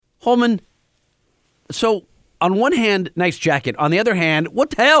Holman, so on one hand, nice jacket. On the other hand,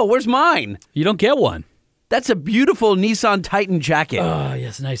 what the hell? Where's mine? You don't get one. That's a beautiful Nissan Titan jacket. Oh,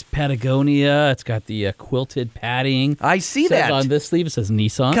 yes, nice Patagonia. It's got the quilted padding. I see says that. On this sleeve, it says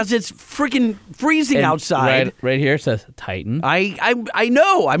Nissan. Because it's freaking freezing And outside. Right here it says Titan. I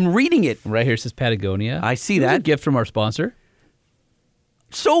know. I'm reading it. Right here it says Patagonia. I see It was that. a gift from our sponsor.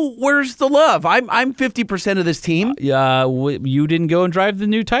 So where's the love? I'm 50% of this team. You didn't go and drive the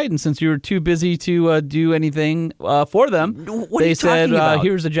new Titan since you were too busy to do anything for them. What are you talking about?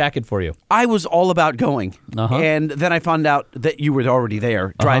 Here's a jacket for you. I was all about going. Uh-huh. And then I found out that you were already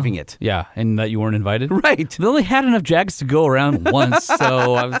there driving it. Yeah, and that you weren't invited. Right. They only had enough jackets to go around once,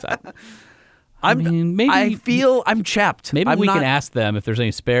 so I mean, maybe I feel I'm chapped. Maybe we can ask them if there's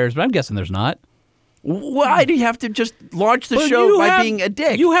any spares, but I'm guessing there's not. Why do you have to just launch the show by being a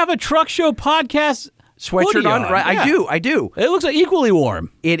dick? You have a truck show podcast sweatshirt hoodie on, right? Yeah. I do. It looks like equally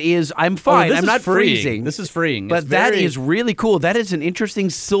warm. It is. I'm fine. this I'm is not freeing. freezing. This is freeing. But It's that very- is really cool. That is an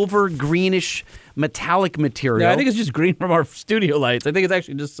interesting silver greenish metallic material. Yeah, I think it's just green from our studio lights. I think it's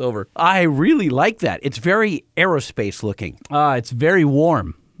actually just silver. I really like that. It's very aerospace looking. It's very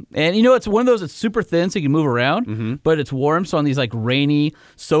warm. And it's one of those that's super thin so you can move around, but it's warm. So on these like rainy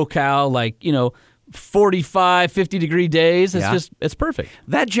SoCal, 45, 50 degree days, it's perfect.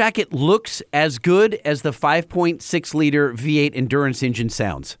 That jacket looks as good as the 5.6 liter V8 endurance engine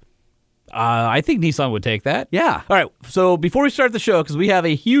sounds. I think Nissan would take that. Yeah. All right. So before we start the show, because we have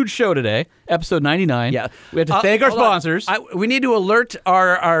a huge show today, episode 99. Yeah. We have to thank our Hold on. sponsors. We need to alert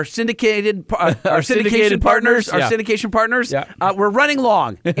our syndicated our syndication partners, our syndication partners. Yeah. We're running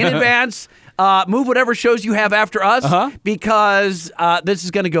long in advance. Move whatever shows you have after us because this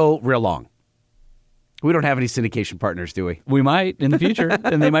is going to go real long. We don't have any syndication partners, do we? We might in the future,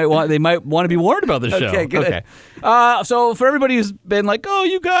 and they might want to be warned about the show. Okay, good. Okay. So for everybody who's been like, "Oh,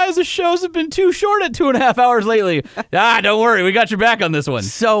 you guys, the shows have been too short at 2.5 hours lately," don't worry, we got your back on this one.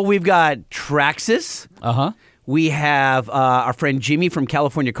 So we've got Traxxas. We have our friend Jimmy from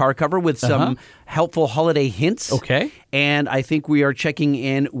California Car Cover with some helpful holiday hints. Okay. And I think we are checking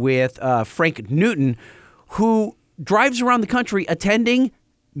in with Frank Newton, who drives around the country attending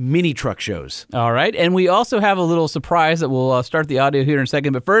mini truck shows. All right, and we also have a little surprise that we'll start the audio here in a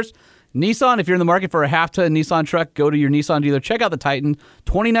second. But first, Nissan, if you're in the market for a half-ton Nissan truck, go to your Nissan dealer. Check out the Titan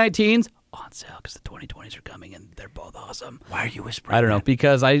 2019s on sale because the 2020s are coming and they're both awesome. Why are you whispering? I don't know,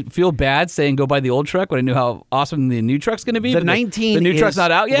 because I feel bad saying go buy the old truck when I knew how awesome the new truck's going to be. The but 19 the new is truck's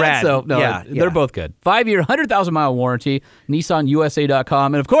not out yet, rad. so no, Yeah, they're both good. 5-year, 100,000-mile warranty,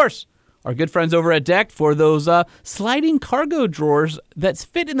 NissanUSA.com, and of course, our good friends over at Decked for those sliding cargo drawers that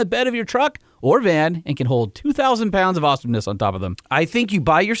fit in the bed of your truck or van and can hold 2,000 pounds of awesomeness on top of them. I think you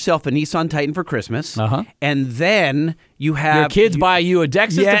buy yourself a Nissan Titan for Christmas, and then you have your kids buy you a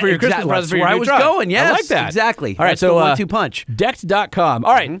Decked system for your Christmas present for your where new I was truck. going. Yes, I like that. Exactly. All right, That's so the 1-2 punch. Decked.com.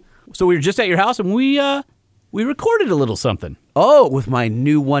 All right, so we were just at your house and we recorded a little something. Oh, with my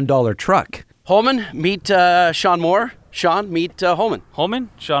new $1 truck. Holman, meet Sean Moore. Sean, meet Holman.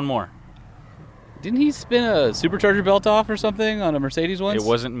 Holman, Sean Moore. Didn't he spin a supercharger belt off or something on a Mercedes once? It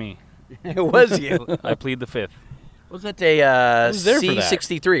wasn't me. It was you. I plead the fifth. Was that a was there for that?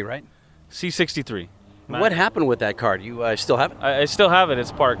 C63, right? C63. What happened with that car? Do you still have it? I still have it.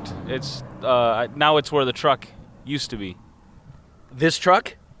 It's parked. It's now it's where the truck used to be. This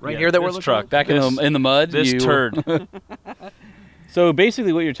truck right Yeah, here that we're this looking truck. at? Back in the mud? This turd. So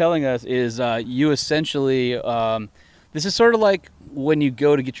basically what you're telling us is you essentially, this is sort of like when you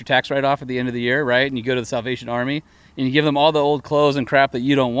go to get your tax write-off at the end of the year, right? And you go to the Salvation Army and you give them all the old clothes and crap that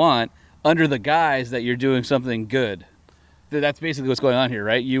you don't want under the guise that you're doing something good. That's basically what's going on here,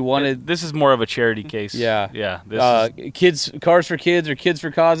 right? You wanted... This is more of a charity case. Yeah. Yeah. This cars for kids or kids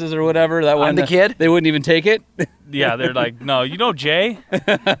for causes or whatever. That one, I'm the kid? They wouldn't even take it. yeah, they're like, no, Jay? We He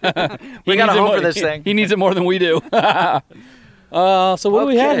got needs a it home more- for this thing. He needs it more than we do. So what do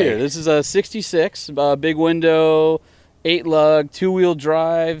we have Okay. here? This is a 66, big window, 8-lug, 2-wheel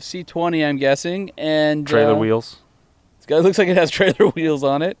drive, C20, I'm guessing. And Trailer wheels. It looks like it has trailer wheels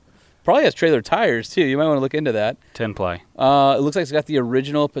on it. Probably has trailer tires, too. You might want to look into that. 10-ply. It looks like it's got the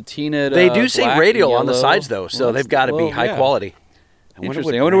original patinaed They do say black radial and on the yellow. sides, though, so Well, they've got to be high yeah. quality.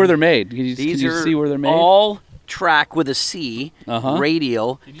 Interesting. I wonder where they're made. Can you These are see where they're made? all track with a C,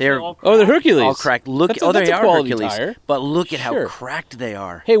 radial. They're Oh, they're Hercules. all cracked. Look, That's they a are quality Hercules. tire. But look at Sure. how cracked they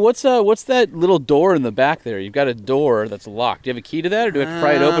are. Hey, what's that little door in the back there? You've got a door that's locked. Do you have a key to that, or do we have to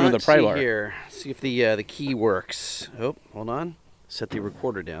pry it open with a pry bar? See here. See if the key works. Oh, hold on. Set the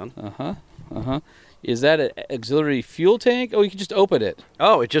recorder down. Is that an auxiliary fuel tank? Oh, you can just open it.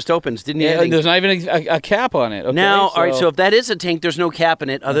 Oh, it just opens. Didn't Yeah, even. there's not even a cap on it. Okay, Now, all right. So if that is a tank, there's no cap in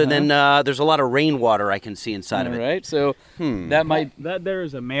it, other than there's a lot of rainwater I can see inside of all it. right. So that might. That there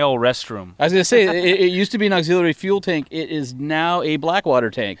is a male restroom. I was gonna say it used to be an auxiliary fuel tank. It is now a Blackwater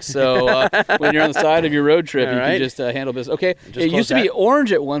tank. So when you're on the side of your road trip, All you right. can just handle business. Okay. Just It close used to be that.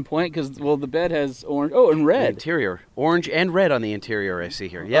 orange at one point because the bed has orange. Oh, and The red interior, orange and red on the interior. I see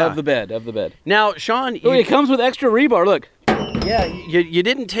here. Yeah. of the bed. Now, Sean, Oh, it comes with extra rebar. Look. you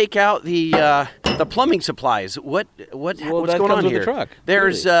didn't take out the plumbing supplies. What's that going comes on with here? the truck.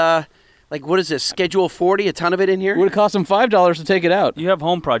 There's like, what is this? Schedule 40? A ton of it in here. It would have cost them $5 to take it out. You have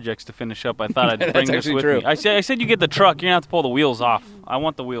home projects to finish up. I thought I'd bring That's this actually with true. me. I said you get the truck. You're gonna have to pull the wheels off. I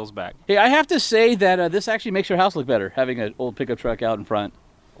want the wheels back. Hey, I have to say that this actually makes your house look better, having an old pickup truck out in front.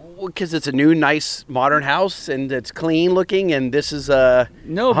 Because it's a new, nice, modern house and it's clean looking, and this is a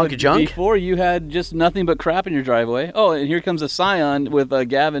No, hunk but of junk. before you had just nothing but crap in your driveway. Oh, and here comes a Scion with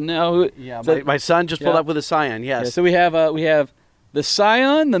Gavin now. My son just pulled Yeah. up with a Scion. Yes. Yeah, so we have the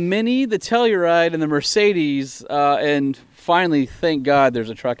Scion, the Mini, the Telluride, and the Mercedes, and finally, thank God, there's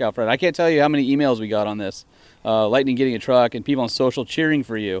a truck out front. I can't tell you how many emails we got on this. Lightning getting a truck and people on social cheering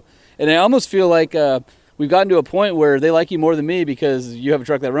for you. And I almost feel like we've gotten to a point where they like you more than me because you have a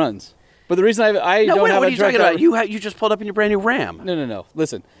truck that runs. But the reason I No, don't wait, have what a are you truck talking that about? You just pulled up in your brand new Ram. No.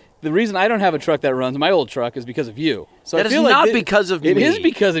 Listen, the reason I don't have a truck that runs, my old truck, is because of you. So That I is feel not like because of It me. is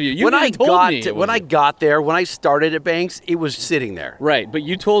because of you. You when even I told got me it when I wasn't. got there, when I started at Banks, it was sitting there. Right, but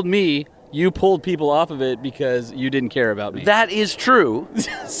you told me you pulled people off of it because you didn't care about me. That is true,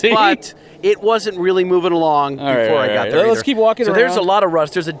 See? but it wasn't really moving along All right, before all I got right. there. Let's either. keep walking So there's a around. lot of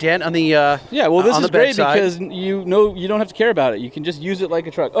rust. There's a dent on the Yeah, well, this on is the great bedside. because you don't have to care about it. You can just use it like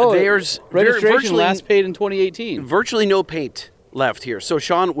a truck. Oh, There's registration virtually- last paid in 2018. virtually no paint left here. So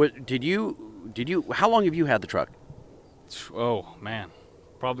Sean, did you? How long have you had the truck? Oh man,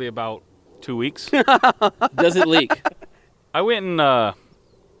 probably about 2 weeks. Does it leak? I went and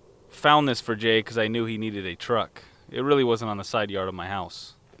found this for Jay because I knew he needed a truck. It really wasn't on the side yard of my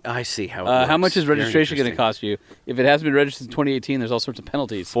house. I see how. It How works. much is Very registration going to interesting. cost you? If it hasn't been registered in 2018, there's all sorts of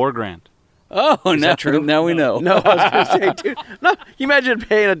penalties. $4,000. Oh, now, that true? now we know. No, I was going to say, dude. No, you imagine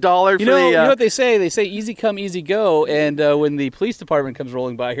paying $1 for You know, the. you know what they say? They say easy come, easy go. And when the police department comes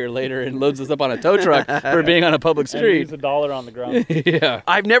rolling by here later and loads us up on a tow truck for being on a public street. $1 on the ground. Yeah.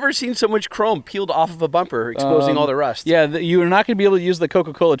 I've never seen so much chrome peeled off of a bumper, exposing all the rust. Yeah, you are not going to be able to use the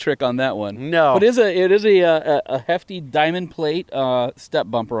Coca-Cola trick on that one. No. But it is a hefty diamond plate step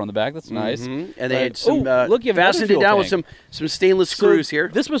bumper on the back. That's nice. Mhm. And they had some look, you have another fastened it fuel down with tank. some stainless So screws here.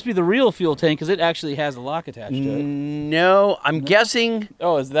 This must be the real fuel tank because it actually has a lock attached to it. No, I'm guessing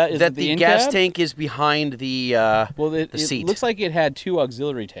Oh, is that it the the gas in-cab? tank is behind the. Well, it seat. looks like it had two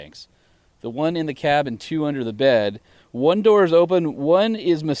auxiliary tanks. The one in the cab and two under the bed. One door is open. One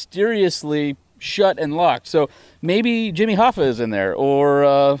is mysteriously shut and locked. So maybe Jimmy Hoffa is in there, or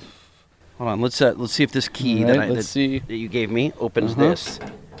Hold on, let's see if this key All that, right, let's see. that you gave me opens this.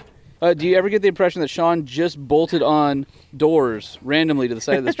 do you ever get the impression that Sean just bolted on doors randomly to the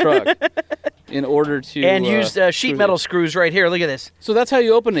side of this truck in order to And used sheet screw metal it? screws right here. Look at this. So that's how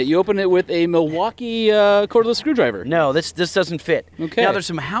you open it. You open it with a Milwaukee cordless screwdriver. No, this doesn't fit. Okay. Now there's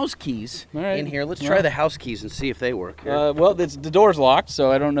some house keys All right. in here. Let's Well. try the house keys and see if they work. Here. Well, the door's locked,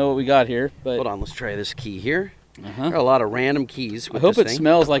 so I don't know what we got here. But Hold on, let's try this key here. Uh-huh. There are a lot of random keys. I With hope this it thing.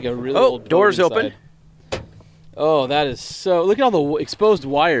 smells like a really Oh, old boat doors inside. open. Oh, that is so. Look at all the exposed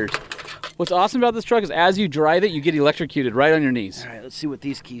wires. What's awesome about this truck is as you drive it, you get electrocuted right on your knees. All right, let's see what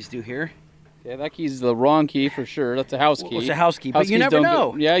these keys do here. Yeah, that key's the wrong key for sure. That's a house key. Well, it's a house key, but you keys never don't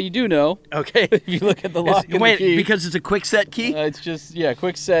know. Yeah, you do know. Okay. If you look at the lock and Wait, the key. because it's a quick set key? It's just,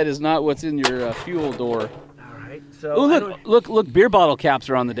 quick set is not what's in your fuel door. All right. So Oh, look, beer bottle caps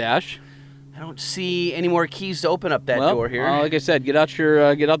are on the dash. I don't see any more keys to open up that Well, door here. like I said, get out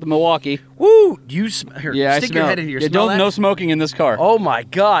the Milwaukee. Woo! Here, Yeah, stick I smell your head it. in here. Yeah, Smell don't that? no smoking in this car. Oh my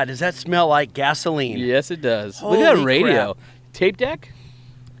God! Does that smell like gasoline? Yes, it does. Look at that Holy radio. Tape deck?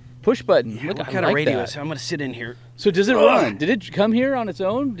 Push button. Yeah, Look, what I kind of like radio that. is? I'm gonna sit in here. So does it run? Did it come here on its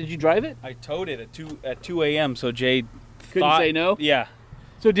own? Did you drive it? I towed it at 2 a.m. So Jay Couldn't thought, say no? Yeah.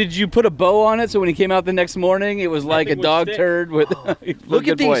 So did you put a bow on it so when he came out the next morning it was like a Nothing would dog stick. turd with Look Good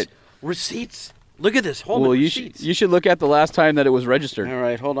at these point. receipts. Look at this. Hold Well, on. you receipts. should look at the last time that it was registered. All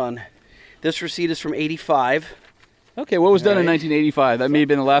right, hold on. This receipt is from '85. Okay, what was done in All right. 1985? That may have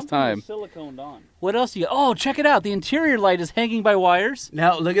been the last time. Siliconed on. What else you got? Oh, check it out. The interior light is hanging by wires.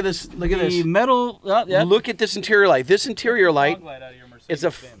 Now look at this. Look at The this. metal. Yeah. Look at this interior light. This interior light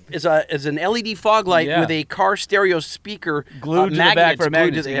is an LED fog light Yeah. with a car stereo speaker Glued to the back magnets for a glued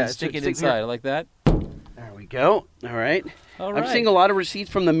magnet. to So the- you yeah, can stick it stick here. inside. I like that. go. All right. All I'm right. seeing a lot of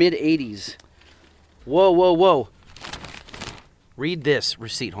receipts from the mid-'80s. Whoa, whoa, whoa. Read this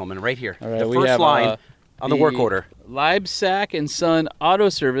receipt, Holman, right here. All right, the we first have, line on the work order. Liebsack and Son Auto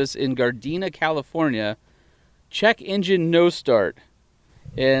Service in Gardena, California. Check engine no start.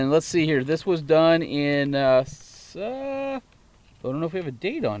 And let's see here. This was done in. I don't know if we have a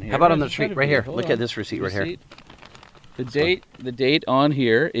date on here. How about on the Just try receipt to right be- here? hold Look on. at this receipt right here. The date on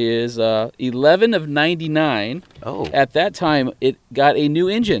here is 11 of 99. Oh. At that time, it got a new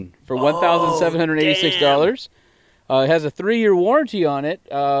engine for $1,786. It has a 3-year warranty on it,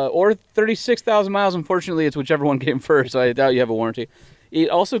 or 36,000 miles. Unfortunately, it's whichever one came first, so I doubt you have a warranty. It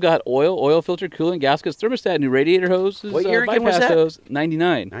also got oil filter, coolant, gaskets, thermostat, new radiator hoses, What year again was bypass that? hose,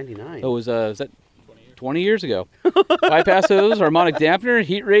 99. 99. Oh, was that 20 years ago? Bypass hose, harmonic dampener,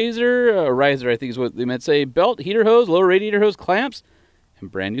 heat riser, I think is what they meant to say, belt, heater hose, lower radiator hose, clamps,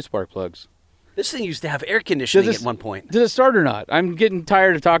 and brand new spark plugs. This thing used to have air conditioning Does this- at one point. Does it start or not? I'm getting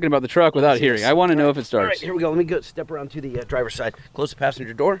tired of talking about the truck without hearing. I want to know if it All starts. right, here we go. Let me go step around to the driver's side. Close the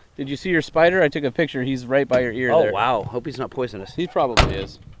passenger door. Did you see your spider? I took a picture. He's right by your ear Oh, there. wow. Hope he's not poisonous. He probably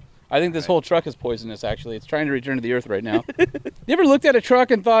is. I think this whole truck is poisonous, actually. It's trying to return to the earth right now. You ever looked at a truck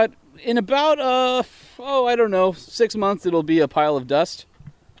and thought, in about, I don't know, 6 months it'll be a pile of dust?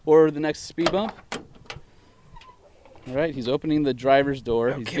 Or the next speed bump? All right, he's opening the driver's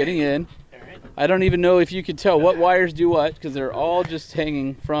door. He's getting in. I don't even know if you could tell what wires do what, because they're all just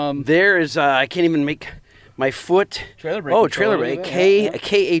hanging from... There is, I can't even make my foot. Trailer brake Oh, control, trailer look brake. at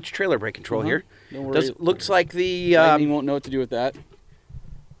that, yeah. A KH trailer brake control here. Don't worry. Looks like the... Lightning won't know what to do with that.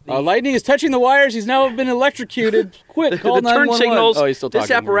 Lightning is touching the wires. He's now been electrocuted. Quick, call the turn 911. signals. Oh, he's still talking.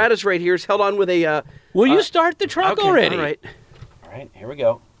 This apparatus right here is held on with a... Will you start the truck okay, already? All right, here we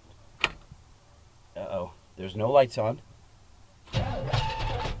go. Uh-oh. There's no lights on.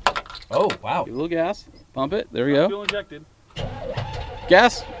 Oh, wow. Give it a little gas. Pump it. There we Fuel go. injected.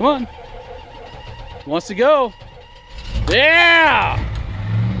 Gas. Come on. Wants to go. Yeah!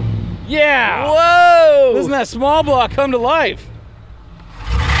 Yeah! Whoa! Doesn't that small block come to life?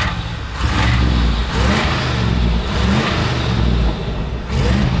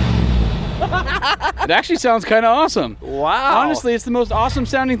 It actually sounds kind of awesome. Wow. Honestly, it's the most awesome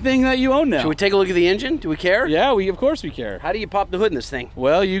sounding thing that you own now. Should we take a look at the engine? Do we care? Yeah, of course we care. How do you pop the hood in this thing?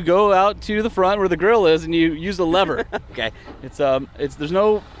 Well, you go out to the front where the grill is and you use a lever. Okay. There's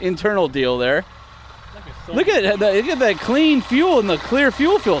no internal deal there. Look at that clean fuel and the clear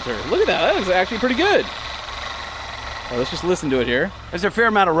fuel filter. Look at that. That looks actually pretty good. Oh, let's just listen to it here. There's a fair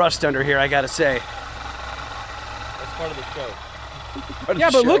amount of rust under here, I gotta say. That's part of the show. Yeah,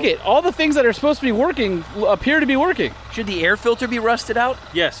 but look at all the things that are supposed to be working appear to be working. Should the air filter be rusted out?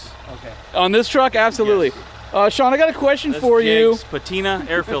 Yes. Okay. On this truck, absolutely. Sean, I got a question That's for you. Jake's Patina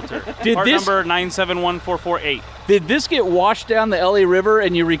air filter. Did Part this- number 971448. Did this get washed down the LA River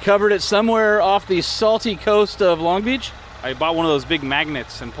and you recovered it somewhere off the salty coast of Long Beach? I bought one of those big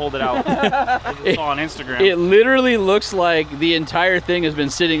magnets and pulled it out. I saw on Instagram. It literally looks like the entire thing has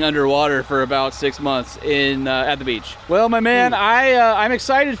been sitting underwater for about 6 months at the beach. Well, my man, I'm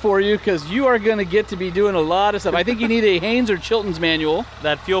excited for you because you are going to get to be doing a lot of stuff. I think you need a Haynes or Chilton's manual.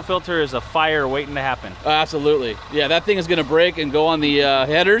 That fuel filter is a fire waiting to happen. Absolutely. Yeah, that thing is going to break and go on the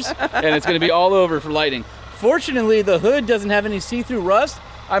headers, and it's going to be all over for lightning. Fortunately, the hood doesn't have any see-through rust.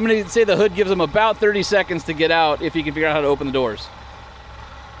 I'm going to say the hood gives him about 30 seconds to get out if he can figure out how to open the doors.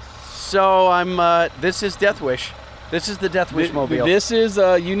 So this is Death Wish. This is the Death Wish mobile. This is,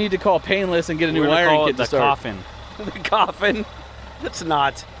 you need to call Painless and get a new We're gonna wiring call kit it to the start. coffin. The coffin. That's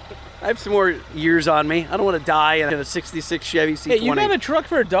not. I have some more years on me. I don't want to die in a 66 Chevy C20. Hey, you got a truck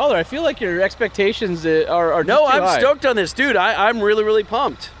for $1. I feel like your expectations are No, just too I'm high. stoked on this, dude. I'm really, really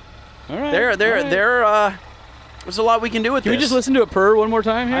pumped. All right. There's a lot we can do with Can this. we just listen to it purr one more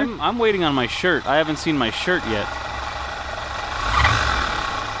time here? I'm waiting on my shirt. I haven't seen my shirt yet.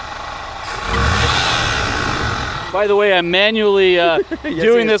 By the way, I'm manually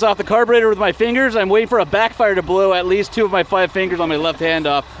doing this off the carburetor with my fingers. I'm waiting for a backfire to blow at least 2 of my 5 fingers on my left hand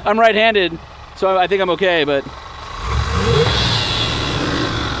off. I'm right-handed, so I think I'm okay, but...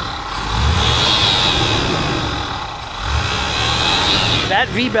 That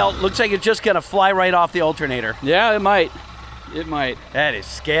V-belt looks like it's just going to fly right off the alternator. Yeah, it might. It might. That is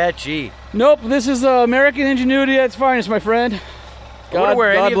sketchy. Nope, this is American ingenuity at its finest, my friend. God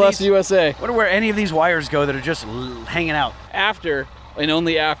bless the USA. I wonder where any of these wires go that are just hanging out. After, and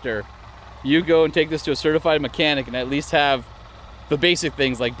only after, you go and take this to a certified mechanic and at least have the basic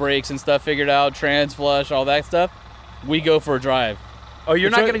things like brakes and stuff figured out, trans flush, all that stuff, we go for a drive. Oh, you're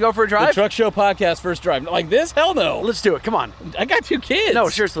not going to go for a drive? The Truck Show podcast first drive. Like this? Hell no. Let's do it. Come on. I got 2 kids. No,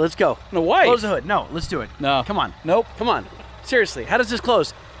 seriously, let's go. No, why? Close the hood. No, let's do it. No. Come on. Nope. Come on. Seriously, how does this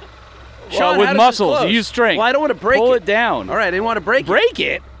close? Well, Sean, with how does muscles. this close? You use strength. Well, I don't want to break Pull it. it down. All right, I didn't want to break it. Break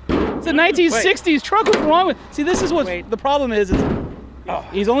it? It's a 1960s truck. What's wrong with? See, this is what the problem is.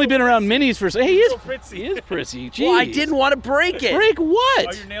 He's only been around minis for. Hey, he is prissy. Jeez. Well, I didn't want to break it. Break what?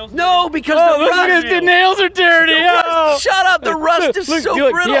 Are your nails No, because the look rust. at the nails are dirty. Oh. Shut up. The rust is Look, so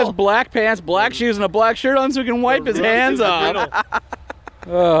look, brittle. He has black pants, black shoes, and a black shirt on so he can wipe his hands off.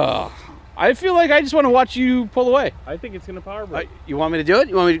 Oh. I feel like I just want to watch you pull away. I think it's gonna power brake. You want me to do it?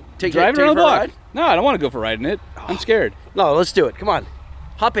 You want me to take Drive it take around the for a block. ride? No, I don't want to go for a ride in it. I'm scared. No, let's do it. Come on.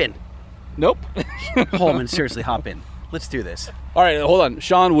 Hop in. Nope. Holman, seriously, hop in. Let's do this. All right, hold on.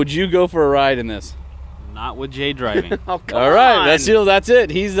 Sean, would you go for a ride in this? Not with Jay driving. Oh, come All right, on. that's it.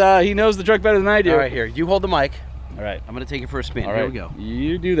 He knows the truck better than I do. All right, here. You hold the mic. All right. I'm going to take it for a spin. All Here right. we go.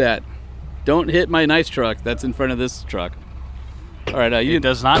 You do that. Don't hit my nice truck that's in front of this truck. All right, It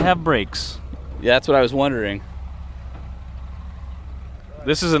does not have brakes. Yeah, that's what I was wondering.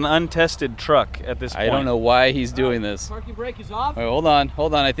 This is an untested truck at this point. I don't know why he's doing this. Parking brake is off. All right,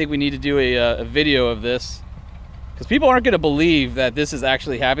 hold on. I think we need to do a video of this because people aren't going to believe that this is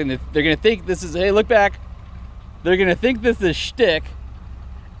actually happening. They're going to think this is, hey, look back. They're going to think this is shtick,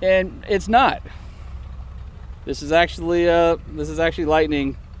 and it's not. This is actually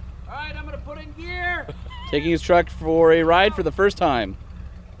Lightning All right, I'm going to put in gear. taking his truck for a ride for the first time.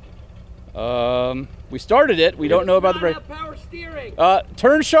 We started it. We don't know about the brake. Power steering.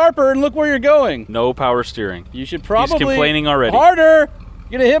 Turn sharper and look where you're going. No power steering. You should probably. He's complaining already. Harder.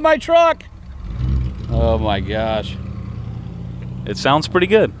 You're gonna hit my truck. Oh my gosh. It sounds pretty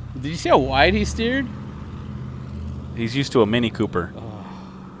good. Did you see how wide he steered? He's used to a Mini Cooper.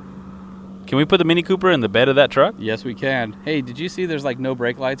 Can we put the Mini Cooper in the bed of that truck? Yes, we can. Hey, did you see there's like no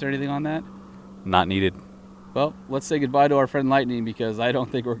brake lights or anything on that? Not needed. Well, let's say goodbye to our friend Lightning because I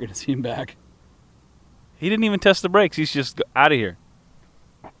don't think we're gonna see him back. He didn't even test the brakes. He's just out of here.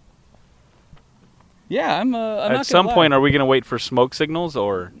 Yeah, I'm not At some point, are we going to wait for smoke signals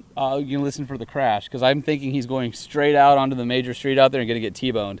or? you can listen for the crash because I'm thinking he's going straight out onto the major street out there and gonna get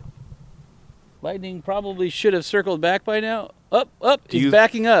T-boned. Lightning probably should have circled back by now. Up. He's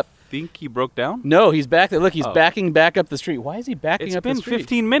backing up. Think he broke down? No, he's back there. Look, he's Oh. backing back up the street. Why is he backing It's up the been street?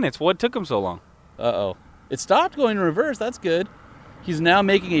 15 minutes. What took him so long? Uh-oh. It stopped going in reverse. That's good. He's now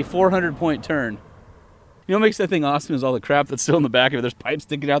making a 400-point turn. You know what makes that thing awesome is all the crap that's still in the back of it. There's pipes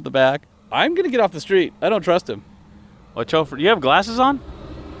sticking out the back. I'm going to get off the street. I don't trust him. Watch out for. You have glasses on?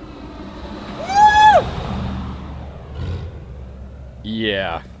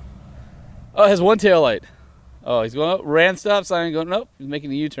 Yeah. Oh, it has one tail light. Oh, he's going up. Ran stop sign going, nope. He's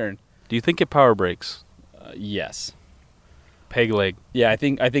making a U-turn. Do you think it power brakes? Yes. Peg leg. Yeah, I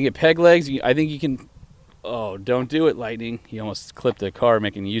think it peg legs. I think you can. Oh, don't do it, Lightning. He almost clipped a car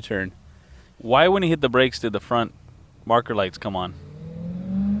making a U-turn. Why, when he hit the brakes, did the front marker lights come on?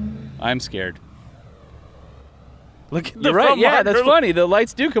 I'm scared. Look at the You're right. front Yeah, marker that's light. funny. The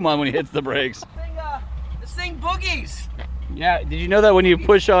lights do come on when he hits the brakes. This thing boogies. Yeah. Did you know that when you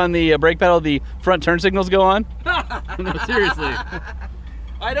push on the brake pedal, the front turn signals go on? No, seriously.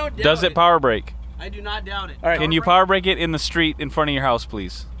 I don't doubt Does it power brake? I do not doubt it. All right. Can you power brake it in the street in front of your house,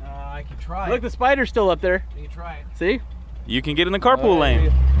 please? I can try Look, the spider's still up there. You can try it. See? You can get in the carpool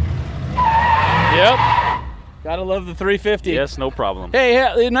lane. Yep. Gotta love the 350. Yes, no problem. Hey,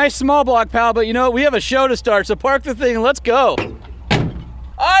 yeah, nice small block, pal, but you know what? We have a show to start, so park the thing and let's go.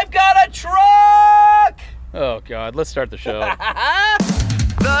 I've got a truck! Oh, God. Let's start the show.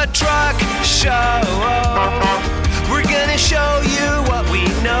 The Truck Show. We're gonna show you what we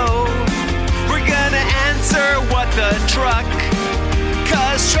know. We're gonna answer what the truck.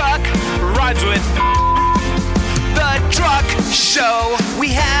 'Cause truck rhymes with the Truck Show. We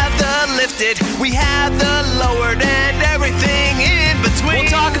have the lifted, we have the lowered, and everything in between. We'll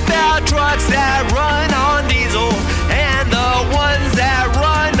talk about trucks that run on diesel and the ones that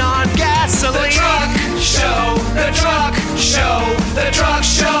run on gasoline. The Truck Show, the Truck Show, the Truck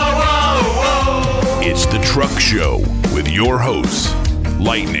Show. Oh, oh. It's the Truck Show with your hosts,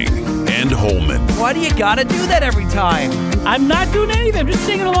 Lightning and Holman. Why do you gotta do that every time? I'm not doing anything. I'm just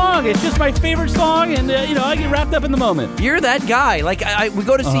singing along. It's just my favorite song, and, I get wrapped up in the moment. You're that guy. Like, we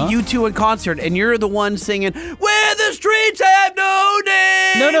go to see U2 in concert, and you're the one singing, "Where the streets have no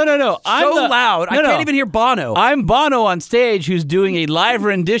name." No. So loud. I can't even hear Bono. I'm Bono on stage who's doing a live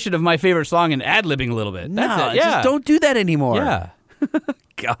rendition of my favorite song and ad-libbing a little bit. That's it. Yeah. Just don't do that anymore. Yeah.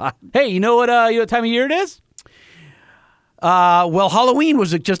 God. Hey, you know what time of year it is? Well, Halloween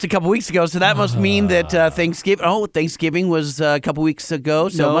was just a couple weeks ago, so that must mean that Thanksgiving was a couple weeks ago,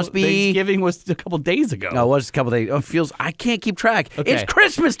 so it must be... Thanksgiving was a couple days ago. No, it was a couple days. I can't keep track. Okay. It's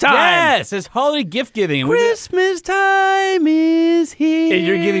Christmas time! Yes, it's holiday gift giving. Christmas time is here. And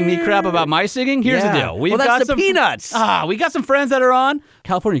you're giving me crap about my singing? Here's the deal. We've that's got the some Peanuts. We got some friends that are on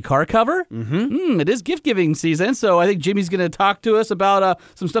California Car Cover. It is gift giving season, so I think Jimmy's going to talk to us about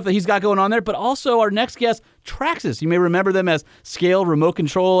some stuff that he's got going on there. But also our next guest, Traxxas. You may remember them as scale remote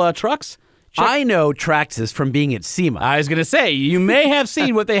control trucks. I know Traxxas from being at SEMA. I was going to say, you may have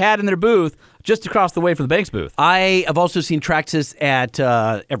seen what they had in their booth just across the way from the Banks booth. I have also seen Traxxas at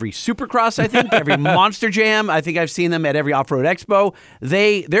every Supercross, I think, every Monster Jam. I think I've seen them at every Off-Road Expo.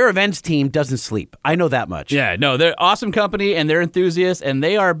 Their events team doesn't sleep. I know that much. Yeah, no, they're awesome company, and they're enthusiasts, and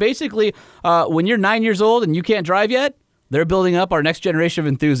they are basically, when you're 9 years old and you can't drive yet, they're building up our next generation of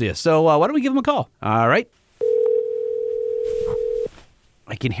enthusiasts. So why don't we give them a call? All right.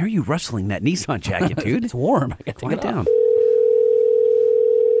 I can hear you rustling that Nissan jacket, dude. It's warm. I got to take Quiet it down.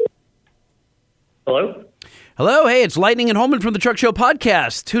 Hello? Hello, hey, it's Lightning and Holman from the Truck Show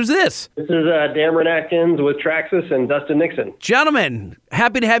Podcast. Who's this? This is Dameron Atkins with Traxxas and Dustin Nixon. Gentlemen,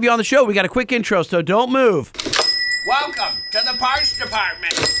 happy to have you on the show. We got a quick intro, so don't move. Welcome to the parts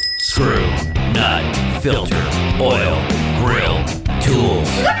department. Screw, nut, filter, oil, grill, tools,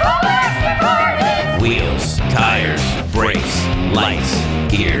 wheels, tires, brakes, lights,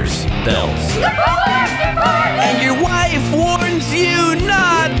 gears, belts. And your wife warns you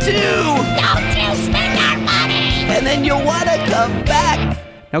not to. Don't you spend our money. And then you'll want to come back.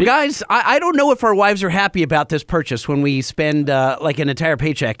 Now, guys, I don't know if our wives are happy about this purchase when we spend like an entire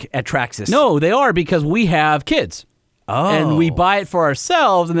paycheck at Traxxas. No, they are, because we have kids. Oh. And we buy it for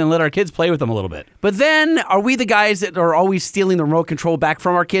ourselves and then let our kids play with them a little bit. But then, are we the guys that are always stealing the remote control back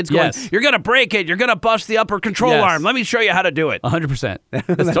from our kids? Going, Yes. You're going to break it. You're going to bust the upper control Yes. arm. Let me show you how to do it. 100%.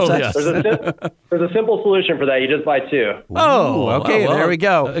 That's totally us. There's a simple solution for that. You just buy two. Oh, okay. well, there we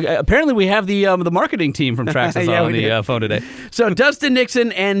go. Apparently, we have the marketing team from Traxxas Yeah, on we the phone today. So Dustin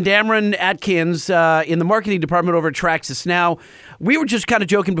Nixon and Dameron Atkins in the marketing department over at Traxxas. Now, we were just kind of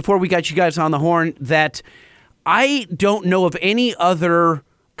joking before we got you guys on the horn that I don't know of any other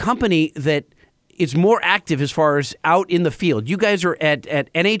company that is more active as far as out in the field. You guys are at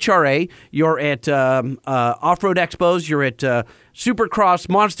NHRA, you're at Off-Road Expos, you're at Supercross,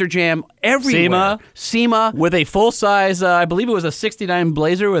 Monster Jam, everywhere. SEMA. With a full-size, I believe it was a 69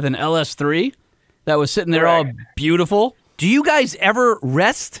 Blazer with an LS3 that was sitting there all beautiful. Do you guys ever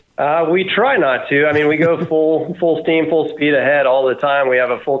rest? We try not to. I mean, we go full steam, full speed ahead all the time. We have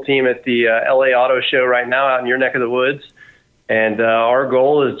a full team at the LA Auto Show right now out in your neck of the woods. And our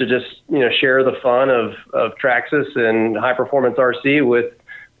goal is to just, share the fun of Traxxas and high performance RC with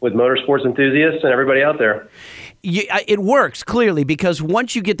motorsports enthusiasts and everybody out there. It works clearly because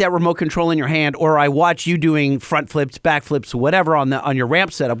once you get that remote control in your hand, or I watch you doing front flips, back flips, whatever on your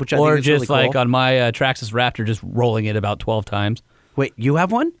ramp setup, which I think is really cool. Or just like on my Traxxas Raptor, just rolling it about 12 times. Wait, you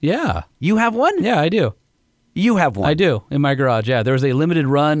have one? Yeah. You have one? Yeah, I do. You have one? I do, in my garage, yeah. There was a limited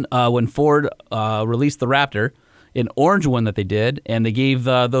run when Ford released the Raptor, an orange one that they did, and they gave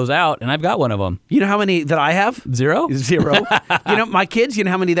those out, and I've got one of them. You know how many that I have? Zero? My kids, you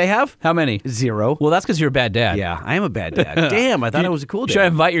know how many they have? How many? Zero. Well, that's because you're a bad dad. Yeah, I am a bad dad. Damn, I thought I was a cool dad. Should I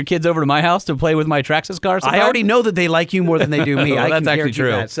invite your kids over to my house to play with my Traxxas car sometime? I already know that they like you more than they do me. Well, I that's can actually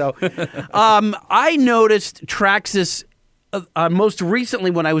guarantee true. That. So, I noticed Traxxas most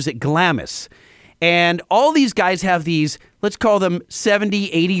recently when I was at Glamis. And all these guys have these, let's call them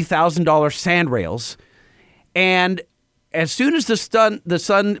 $70,000, $80,000 sand rails. And as soon as the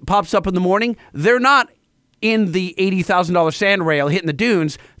sun pops up in the morning, they're not in the $80,000 sand rail hitting the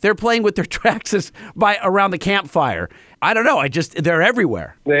dunes. They're playing with their Traxxas around the campfire. I don't know. They're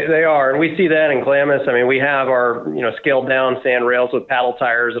everywhere. They are, and we see that in Glamis. I mean, we have our scaled down sand rails with paddle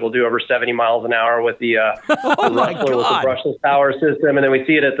tires that'll do over 70 miles an hour with the Oh my Rustler with the God. brushless power system, and then we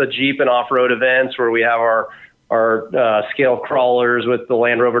see it at the Jeep and off-road events where we have our scale crawlers with the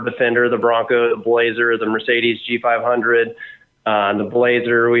Land Rover Defender, the Bronco, the Blazer, the Mercedes G500, the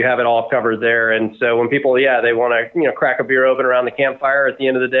Blazer. We have it all covered there. And so when people, they want to crack a beer open around the campfire at the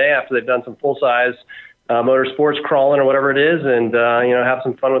end of the day after they've done some full-size motorsports crawling or whatever it is, and have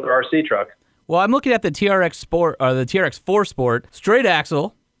some fun with their RC truck. Well, I'm looking at the TRX Sport, or the TRX 4 Sport, straight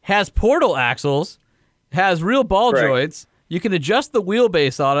axle, has portal axles, has real ball Correct. joints. You can adjust the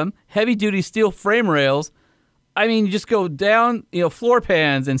wheelbase on them, heavy-duty steel frame rails. I mean, you just go down, floor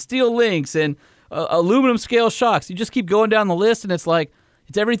pans and steel links and aluminum scale shocks. You just keep going down the list, and it's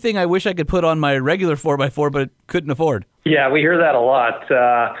everything I wish I could put on my regular 4x4, but couldn't afford. Yeah, we hear that a lot.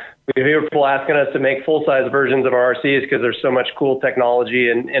 We hear people asking us to make full-size versions of our RCs because there's so much cool technology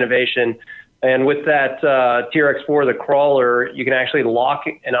and innovation. And with that TRX4, the crawler, you can actually lock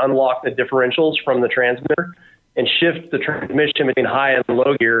and unlock the differentials from the transmitter and shift the transmission between high and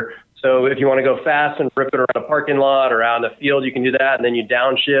low gear. So if you want to go fast and rip it around a parking lot or out in the field, you can do that. And then you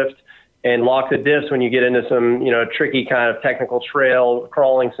downshift and lock the diffs when you get into some, tricky kind of technical trail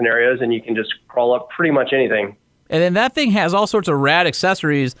crawling scenarios, and you can just crawl up pretty much anything. And then that thing has all sorts of rad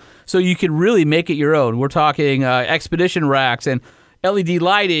accessories, so you can really make it your own. We're talking expedition racks and LED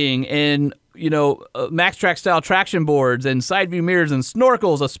lighting and MaxTrack style traction boards and side view mirrors and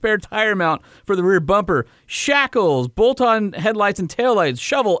snorkels, a spare tire mount for the rear bumper, shackles, bolt-on headlights and taillights,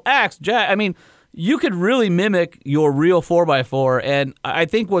 shovel, axe, jack. I mean, you could really mimic your real 4x4. And I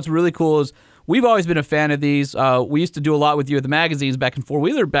think what's really cool is we've always been a fan of these. We used to do a lot with you at the magazines back in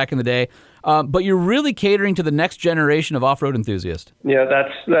four-wheeler back in the day. But you're really catering to the next generation of off-road enthusiasts. Yeah,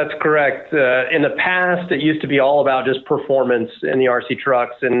 that's correct. In the past, it used to be all about just performance in the RC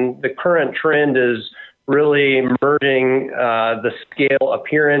trucks, and the current trend is really merging the scale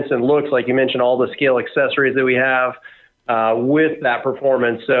appearance and looks, like you mentioned, all the scale accessories that we have with that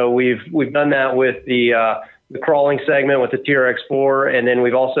performance. So we've done that with the crawling segment with the TRX4, and then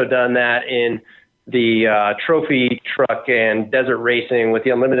we've also done that in the trophy truck and desert racing with the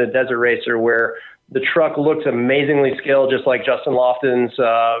Unlimited Desert Racer, where the truck looks amazingly scaled, just like Justin Lofton's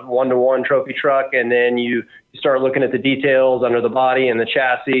one-to-one trophy truck. And then you start looking at the details under the body and the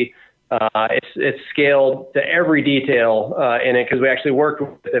chassis. It's scaled to every detail in it, because we actually worked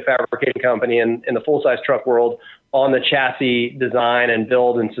with a fabrication company in the full-size truck world on the chassis design and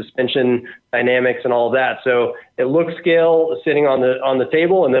build and suspension dynamics and all of that. So it looks scale sitting on the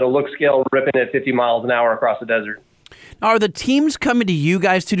table, and then it looks scale ripping at 50 miles an hour across the desert. Are the teams coming to you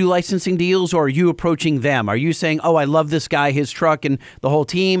guys to do licensing deals, or are you approaching them? Are you saying, oh, I love this guy, his truck, and the whole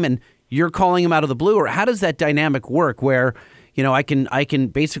team, and you're calling him out of the blue? Or how does that dynamic work where, I can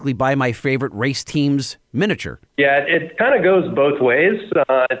basically buy my favorite race team's miniature? Yeah, it kind of goes both ways.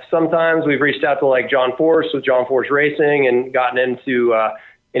 Sometimes we've reached out to like John Force with John Force Racing and gotten into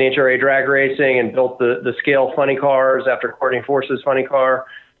NHRA drag racing and built the scale funny cars after Courtney Force's funny car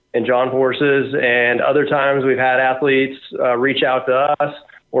and John Force's. And other times we've had athletes reach out to us,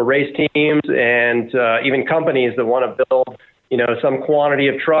 or race teams, and even companies that want to build some quantity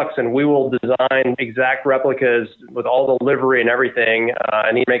of trucks, and we will design exact replicas with all the livery and everything,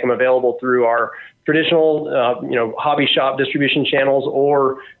 and either make them available through our traditional, hobby shop distribution channels,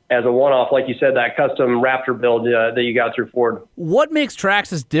 or as a one-off, like you said, that custom Raptor build that you got through Ford. What makes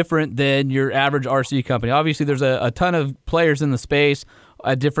Traxxas different than your average RC company? Obviously, there's a ton of players in the space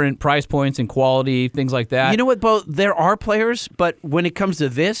at different price points and quality, things like that. You know what, Bo? There are players, but when it comes to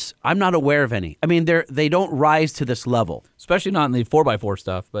this, I'm not aware of any. I mean, they don't rise to this level. Especially not in the 4x4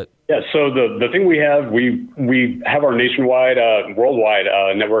 stuff. But yeah, so the thing we have our nationwide, worldwide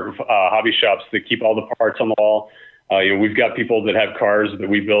network of hobby shops that keep all the parts on the wall. We've got people that have cars that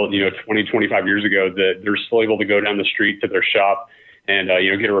we built, 20, 25 years ago, that they're still able to go down the street to their shop and,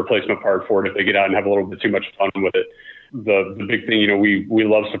 get a replacement part for it if they get out and have a little bit too much fun with it. The big thing, we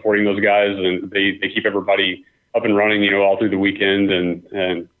love supporting those guys, and they keep everybody up and running, all through the weekend.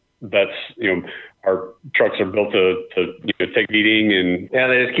 And that's, our trucks are built to take beating, and yeah,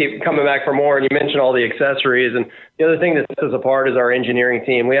 they just keep coming back for more. And you mentioned all the accessories, and the other thing that sets us apart is our engineering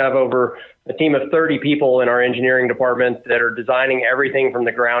team. We have over a team of 30 people in our engineering department that are designing everything from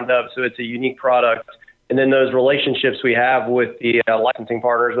the ground up. So it's a unique product. And then those relationships we have with the licensing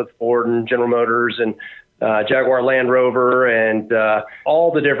partners, with Ford and General Motors and Jaguar Land Rover and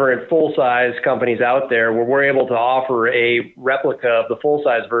all the different full-size companies out there, where we're able to offer a replica of the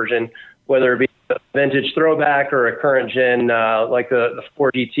full-size version, whether it be a vintage throwback or a current gen like the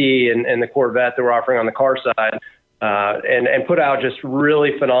Ford GT and the Corvette that we're offering on the car side, and put out just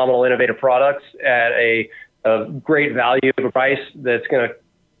really phenomenal, innovative products at a great value of a price that's going to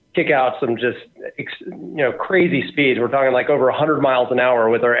kick out some just crazy speeds. We're talking like over 100 miles an hour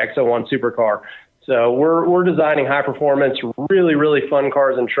with our X01 supercar. So we're designing high performance, really, really fun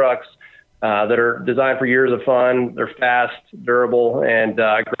cars and trucks that are designed for years of fun. They're fast, durable, and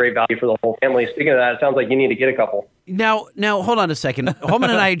great value for the whole family. Speaking of that, it sounds like you need to get a couple. Now, hold on a second. Holman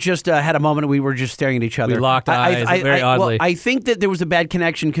and I just had a moment. We were just staring at each other. We locked eyes very oddly. Well, I think that there was a bad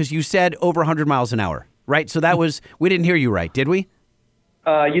connection because you said over 100 miles an hour, right? So that was, we didn't hear you right, did we?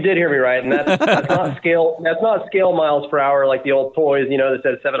 You did hear me right, and that's not scale. That's not scale miles per hour like the old toys, that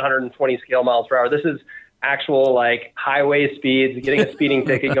said 720 scale miles per hour. This is actual like highway speeds, getting a speeding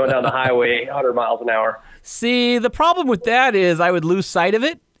ticket, going down the highway 100 miles an hour. See, the problem with that is I would lose sight of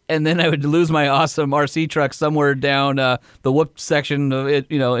it, and then I would lose my awesome RC truck somewhere down the whoop section of it,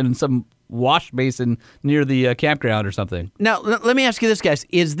 in some wash basin near the campground or something. Now, let me ask you this, guys.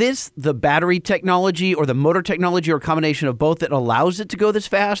 Is this the battery technology or the motor technology or a combination of both that allows it to go this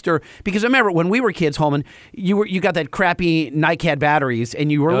fast? Or because I remember when we were kids, Holman, you got that crappy NiCad batteries,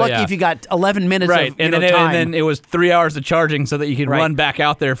 and you were lucky if you got 11 minutes of and time. then it was 3 hours of charging so that you could run back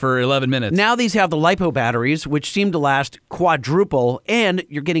out there for 11 minutes. Now these have the LiPo batteries, which seem to last quadruple, and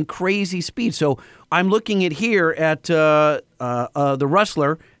you're getting crazy speed. So I'm looking at here at the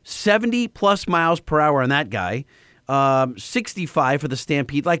Rustler, 70 plus miles per hour on that guy, 65 for the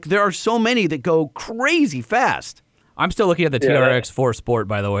Stampede. Like, there are so many that go crazy fast. I'm still looking at the TRX4 Sport,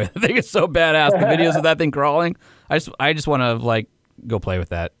 by the way. I think it's so badass. The videos of that thing crawling. I just want to go play with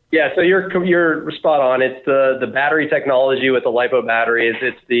that. Yeah, so you're spot on. It's the battery technology with the LiPo batteries.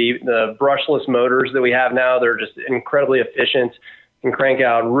 It's the brushless motors that we have now. They're just incredibly efficient, can crank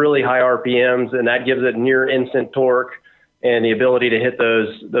out really high RPMs, and that gives it near instant torque and the ability to hit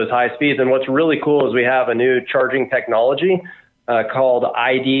those high speeds. And what's really cool is we have a new charging technology called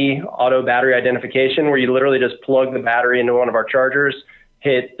ID, Auto Battery Identification, where you literally just plug the battery into one of our chargers,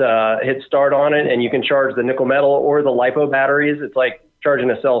 hit start on it, and you can charge the nickel metal or the LiPo batteries. It's like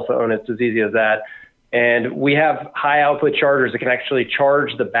charging a cell phone. It's as easy as that. And we have high output chargers that can actually charge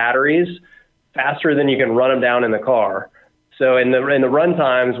the batteries faster than you can run them down in the car. So in the run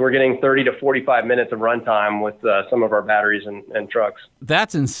times, we're getting 30 to 45 minutes of run time with some of our batteries and trucks.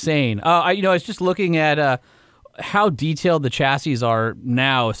 That's insane. I was just looking at how detailed the chassis are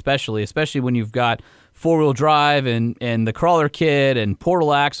now, especially when you've got four-wheel drive and the crawler kit and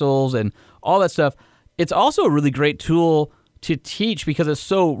portal axles and all that stuff. It's also a really great tool to teach, because it's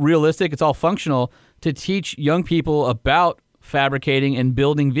so realistic, it's all functional, to teach young people about fabricating and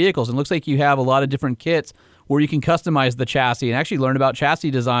building vehicles. And it looks like you have a lot of different kits where you can customize the chassis and actually learn about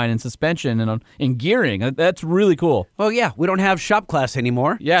chassis design and suspension and gearing. That's really cool. Well, yeah, we don't have shop class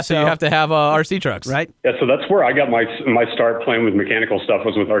anymore. Yeah, so you have to have RC trucks. Right. Yeah, so that's where I got my start playing with mechanical stuff,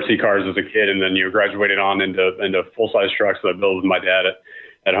 was with RC cars as a kid, and then graduated on into full-size trucks that I built with my dad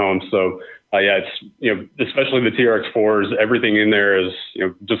at home. So it's, especially the TRX4s, everything in there is,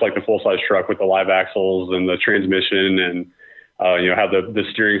 just like the full-size truck with the live axles and the transmission and how the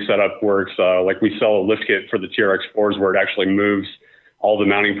steering setup works. Like, we sell a lift kit for the TRX4s where it actually moves all the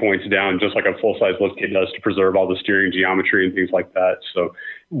mounting points down just like a full-size lift kit does, to preserve all the steering geometry and things like that. So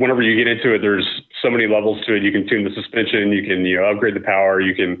whenever you get into it, there's so many levels to it. You can tune the suspension, you can upgrade the power,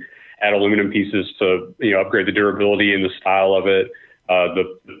 you can add aluminum pieces to upgrade the durability and the style of it. The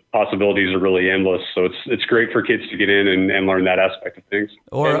possibilities are really endless. So it's great for kids to get in and learn that aspect of things.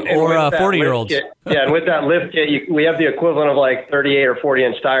 Or 40-year-olds. Yeah, and with that lift kit, we have the equivalent of like 38 or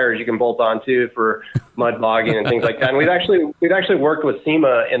 40-inch tires you can bolt on too for mud bogging and things like that. And we've actually worked with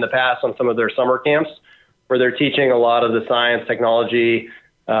SEMA in the past on some of their summer camps, where they're teaching a lot of the science, technology,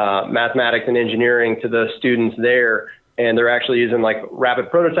 mathematics, and engineering to the students there. And they're actually using like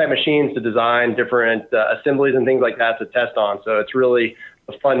rapid prototype machines to design different assemblies and things like that to test on. So it's really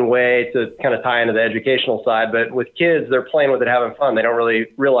a fun way to kind of tie into the educational side. But with kids, they're playing with it, having fun. They don't really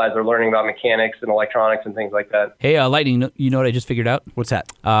realize they're learning about mechanics and electronics and things like that. Hey, Lightning, you know what I just figured out? What's that?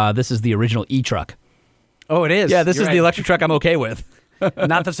 This is the original e-truck. Oh, it is? Yeah, this is the electric truck I'm okay with.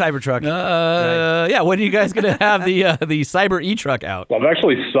 Not the Cybertruck. Right. Yeah, when are you guys going to have the Cyber e-truck out? Well, I've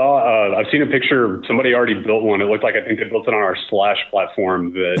actually I've seen a picture. Somebody already built one. It looked like, I think they built it on our Slash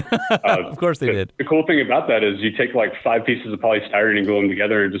platform. Of course they did. The cool thing about that is you take like 5 pieces of polystyrene and glue them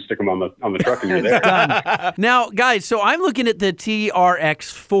together and just stick them on the truck, and you're there. Done. Now, guys, so I'm looking at the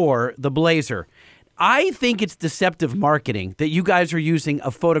TRX4, the Blazer. I think it's deceptive marketing that you guys are using a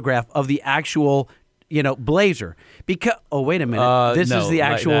photograph of the actual Blazer, because wait a minute, this is the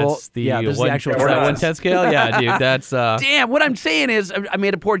actual. This is the actual 1/10 scale. Yeah, dude, that's. Damn, what I'm saying is, I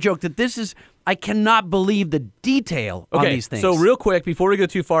made a poor joke that this is. I cannot believe the detail on these things. So real quick, before we go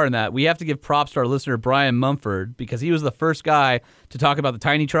too far in that, we have to give props to our listener Brian Mumford, because he was the first guy to talk about the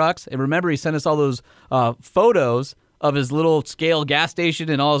tiny trucks. And remember, he sent us all those photos of his little scale gas station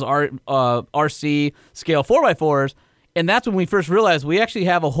and all his RC scale 4x4s. And that's when we first realized we actually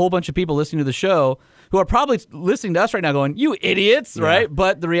have a whole bunch of people listening to the show who are probably listening to us right now going, you idiots, right?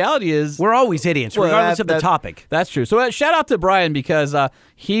 But the reality is... We're always idiots, regardless of the topic. That's true. So shout out to Brian, because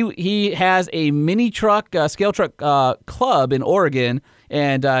he has a mini truck, scale truck club in Oregon,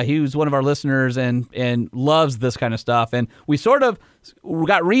 and he was one of our listeners and loves this kind of stuff. And we sort of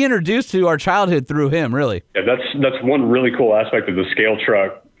got reintroduced to our childhood through him, really. Yeah, that's one really cool aspect of the scale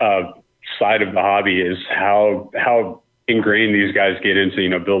truck side of the hobby, is how ingrained these guys get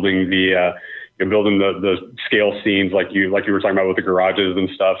into building the building the scale scenes like you were talking about with the garages and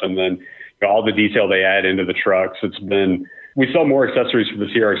stuff, and then all the detail they add into the trucks. We sell more accessories for the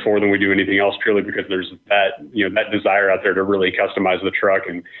TRX4 than we do anything else, purely because there's that desire out there to really customize the truck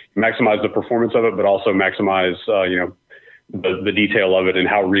and maximize the performance of it, but also maximize the detail of it and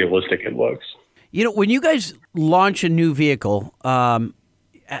how realistic it looks. When you guys launch a new vehicle,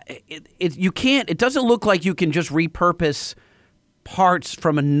 it doesn't look like you can just repurpose parts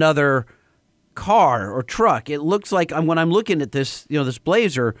from another car or truck. It looks like when I'm looking at this, this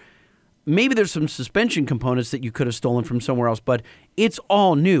Blazer, maybe there's some suspension components that you could have stolen from somewhere else, but it's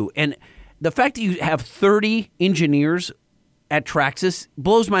all new. And the fact that you have 30 engineers at Traxxas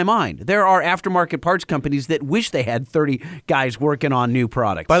blows my mind. There are aftermarket parts companies that wish they had 30 guys working on new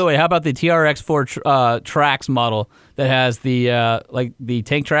products. By the way, how about the TRX4 Trax model that has the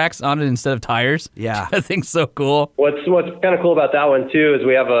tank tracks on it instead of tires? Yeah. I think so cool. What's kind of cool about that one too is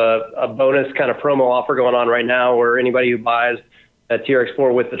we have a bonus kind of promo offer going on right now where anybody who buys a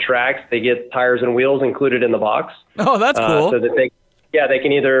TRX4 with the Trax, they get tires and wheels included in the box. Oh, that's cool. So that they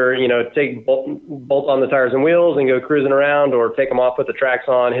can either, take bolt on the tires and wheels and go cruising around, or take them off, put the tracks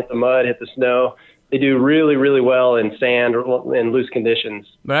on, hit the mud, hit the snow. They do really, really well in sand or in loose conditions.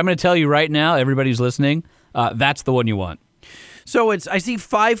 But I'm going to tell you right now, everybody who's listening, that's the one you want. So I see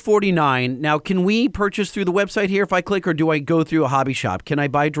 $549. Now, can we purchase through the website here if I click, or do I go through a hobby shop? Can I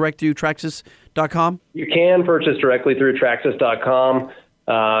buy direct through Traxxas.com? You can purchase directly through Traxxas.com.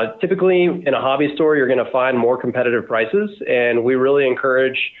 Typically, in a hobby store, you're going to find more competitive prices, and we really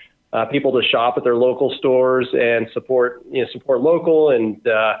encourage people to shop at their local stores and support local, and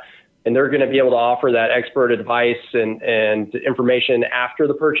they're going to be able to offer that expert advice and information after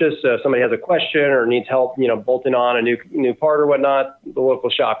the purchase. So if somebody has a question or needs help, bolting on a new part or whatnot, the local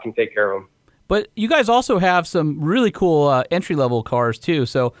shop can take care of them. But you guys also have some really cool entry-level cars, too,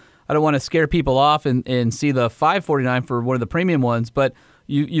 so I don't want to scare people off and see the $549 for one of the premium ones, but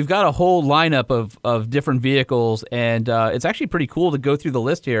you've got a whole lineup of different vehicles, and it's actually pretty cool to go through the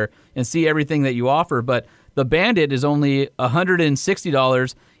list here and see everything that you offer. But the Bandit is only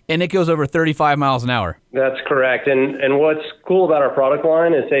 $160, and it goes over 35 miles an hour. That's correct. And what's cool about our product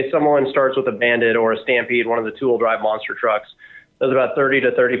line is, say someone starts with a Bandit or a Stampede, one of the two-wheel drive monster trucks, does about 30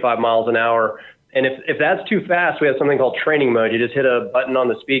 to 35 miles an hour. And if that's too fast, we have something called training mode. You just hit a button on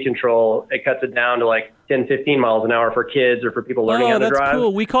the speed control. It cuts it down to like 10, 15 miles an hour for kids or for people learning how to drive. Oh, that's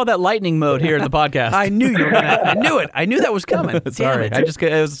cool. We call that lightning mode here in the podcast. I knew you were gonna, I knew it. I knew that was coming. Sorry. It was a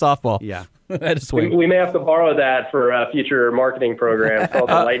softball. Yeah. I had to swing. We may have to borrow that for future marketing programs called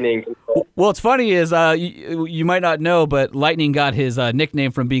the Lightning Control. Well, what's funny is you might not know, but Lightning got his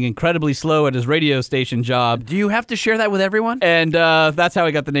nickname from being incredibly slow at his radio station job. Do you have to share that with everyone? And that's how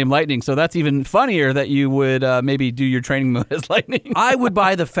he got the name Lightning. So that's even funnier that you would maybe do your training mode as Lightning. I would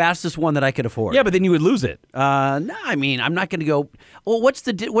buy the fastest one that I could afford. Yeah, but then you would lose it. No, I mean, I'm not going to go. Well, what's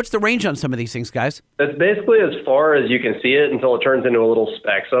the range on some of these things, guys? It's basically as far as you can see it until it turns into a little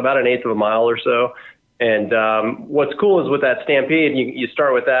speck. So about an eighth of a mile or so. And what's cool is with that Stampede, you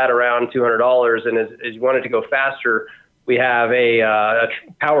start with that around $200. And as you want it to go faster, we have a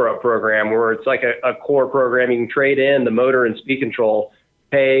power-up program where it's like a core program. You can trade in the motor and speed control,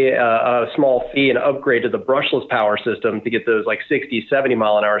 pay a small fee and upgrade to the brushless power system to get those like 60, 70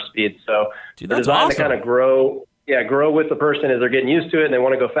 mile an hour speeds. So they're designed to kind of grow with the person as they're getting used to it and they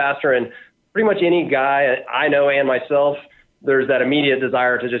want to go faster. And pretty much any guy I know and myself, there's that immediate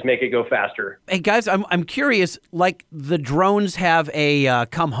desire to just make it go faster. Hey guys, I'm curious. Like the drones have a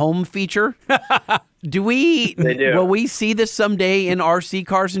come home feature. Do we? They do. Will we see this someday in RC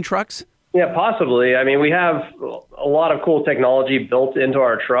cars and trucks? Yeah, possibly. I mean, we have a lot of cool technology built into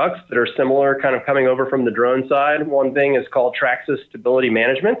our trucks that are similar, kind of coming over from the drone side. One thing is called Traxxas Stability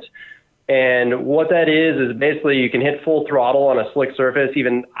Management. And what that is basically you can hit full throttle on a slick surface,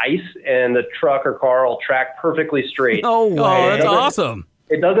 even ice, and the truck or car will track perfectly straight. Oh, wow, that's awesome.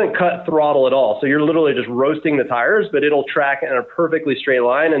 It doesn't cut throttle at all. So you're literally just roasting the tires, but it'll track in a perfectly straight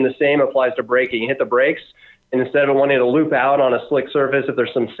line. And the same applies to braking. You hit the brakes, and instead of wanting to loop out on a slick surface, if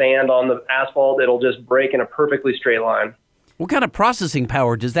there's some sand on the asphalt, it'll just brake in a perfectly straight line. What kind of processing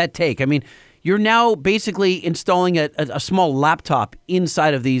power does that take? I mean, you're now basically installing a small laptop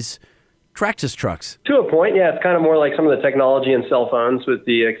inside of these Traxxas trucks. To a point, yeah. It's kind of more like some of the technology in cell phones with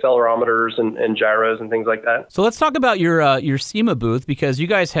the accelerometers and gyros and things like that. So let's talk about your SEMA booth, because you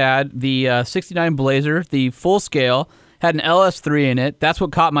guys had the 69 Blazer, the full scale, had an LS3 in it. That's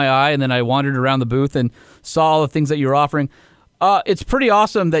what caught my eye, and then I wandered around the booth and saw all the things that you were offering. It's pretty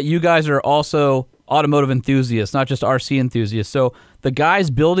awesome that you guys are also automotive enthusiasts, not just RC enthusiasts. So the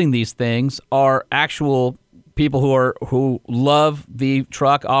guys building these things are actual people who love the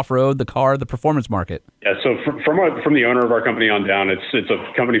truck, off-road, the car, the performance market? Yeah, so from the owner of our company on down, it's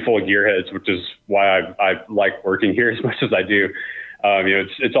a company full of gearheads, which is why I like working here as much as I do.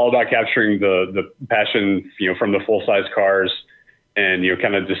 It's all about capturing the passion, from the full-size cars and,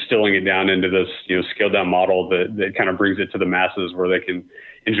 kind of distilling it down into this, scaled down model that kind of brings it to the masses where they can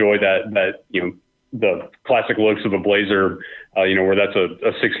enjoy that the classic looks of a Blazer, where that's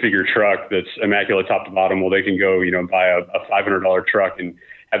a six-figure truck that's immaculate top to bottom. Well, they can go, buy a $500 truck and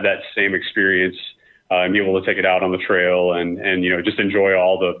have that same experience and be able to take it out on the trail and just enjoy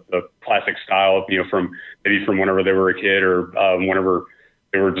all the classic style, from whenever they were a kid or whenever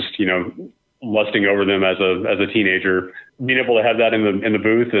they were just, lusting over them as a teenager. Being able to have that in the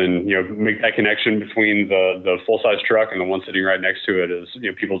booth and make that connection between the full size truck and the one sitting right next to it is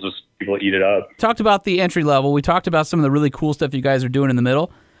people eat it up. Talked about the entry level. We talked about some of the really cool stuff you guys are doing in the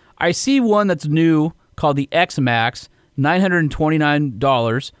middle. I see one that's new called the X-Max,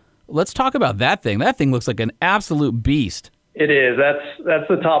 $929. Let's talk about that thing. That thing looks like an absolute beast. It is. That's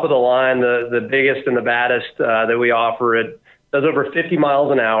the top of the line, the biggest and the baddest that we offer. It does over 50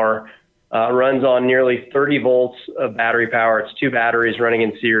 miles an hour. Runs on nearly 30 volts of battery power. It's 2 batteries running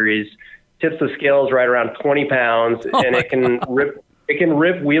in series. Tips the scales right around 20 pounds, and it can rip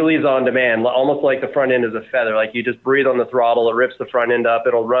wheelies on demand, almost like the front end is a feather. Like you just breathe on the throttle, it rips the front end up.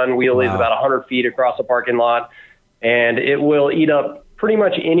 It'll run wheelies about 100 feet across a parking lot, and it will eat up pretty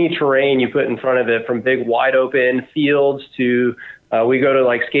much any terrain you put in front of it, from big wide open fields to we go to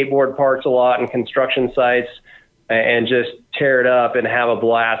like skateboard parks a lot and construction sites, and just tear it up and have a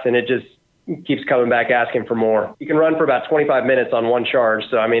blast. And it just keeps coming back asking for more. You can run for about 25 minutes on one charge.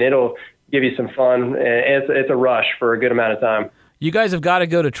 So, it'll give you some fun. It's a rush for a good amount of time. You guys have got to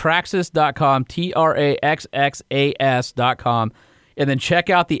go to Traxxas.com, TRAXXAS.com, and then check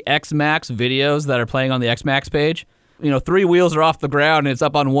out the X-Max videos that are playing on the X-Max page. 3 wheels are off the ground and it's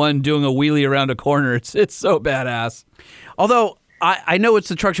up on one doing a wheelie around a corner. It's so badass. Although I know it's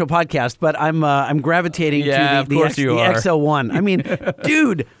the Truck Show podcast, but I'm gravitating to the XL1.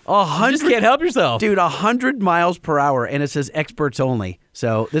 Dude, 100. You just can't help yourself. Dude, 100 miles per hour, and it says experts only.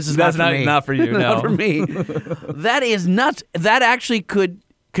 So this is not for me. Not for you, no. Not for me. That is nuts. That actually could,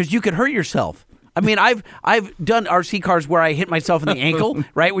 because you could hurt yourself. I've done RC cars where I hit myself in the ankle,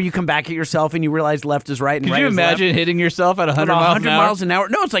 right? Where you come back at yourself and you realize left is right and Could right you is imagine left. hitting yourself at 100 miles an hour?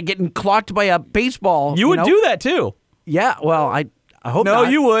 No, it's like getting clocked by a baseball. You would do that too. Yeah, well, I hope not. No,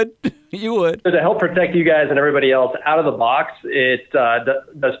 you would. You would. So to help protect you guys and everybody else, out of the box, it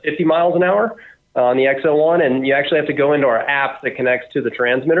does 50 miles an hour on the XL1, and you actually have to go into our app that connects to the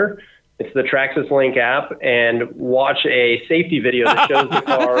transmitter. It's the Traxxas Link app, and watch a safety video that shows the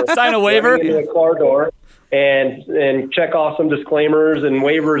car sign a waiver into the car door, and check off some disclaimers and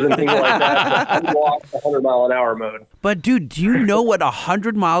waivers and things like that to unlock the 100-mile-an-hour mode. But dude, do you know what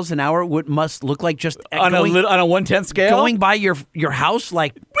 100 miles an hour must look like just on a 1/10 scale, going by your house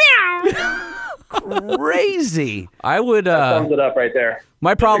like crazy? I would. That sums it up right there.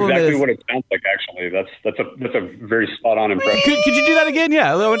 My problem That's exactly is what it sounds like. Actually, that's a very spot on impression. Could you do that again?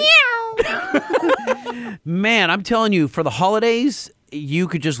 Yeah. Man, I'm telling you, for the holidays, you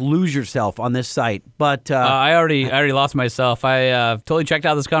could just lose yourself on this site. But I already lost myself. I totally checked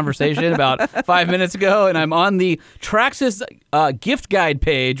out this conversation about 5 minutes ago, and I'm on the Traxxas gift guide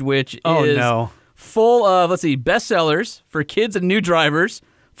page, which is full of, bestsellers for kids and new drivers,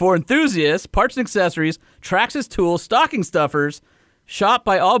 for enthusiasts, parts and accessories, Traxxas tools, stocking stuffers, shop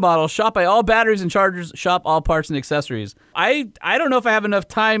by all models, shop by all batteries and chargers, shop all parts and accessories. I don't know if I have enough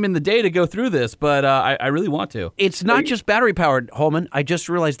time in the day to go through this, but I really want to. It's not just battery powered, Holman. I just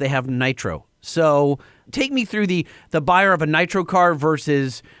realized they have nitro. So take me through the buyer of a nitro car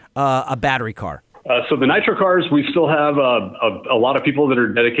versus a battery car. So the nitro cars, we still have a lot of people that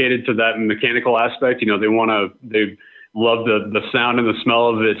are dedicated to that mechanical aspect. They love the sound and the smell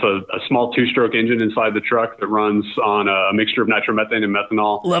of it. It's a small 2-stroke engine inside the truck that runs on a mixture of nitromethane and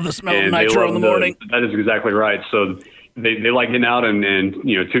methanol. Love the smell of nitro in the morning. That is exactly right. So they like getting out and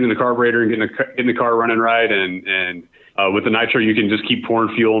tuning the carburetor and getting the car running right. And with the nitro, you can just keep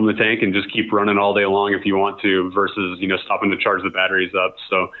pouring fuel in the tank and just keep running all day long if you want to, versus stopping to charge the batteries up.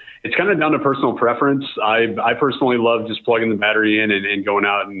 So it's kind of down to personal preference. I personally love just plugging the battery in and going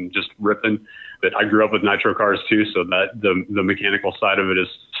out and just ripping. But I grew up with nitro cars too, so that the mechanical side of it is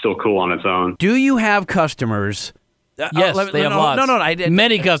still cool on its own. Do you have customers? Yes, they have lots. No, I did.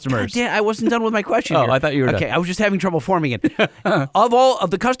 Many customers. Yeah, I wasn't done with my question. Oh, here. I thought you were okay. done. I was just having trouble forming it. Of all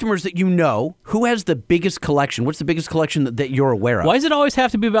of the customers that you know, who has the biggest collection? What's the biggest collection that you're aware of? Why does it always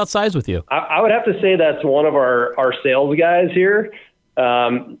have to be about size with you? I would have to say that's one of our sales guys here.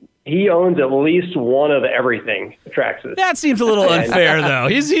 he owns at least one of everything Traxxas. That seems a little unfair, though.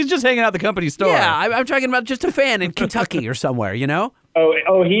 He's just hanging out at the company store. Yeah, I'm talking about just a fan in Kentucky or somewhere, you know?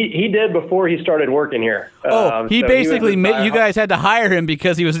 He did before he started working here. He so basically he was, you guys had to hire him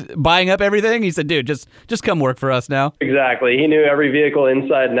because he was buying up everything. He said, "Dude, just come work for us now." Exactly. He knew every vehicle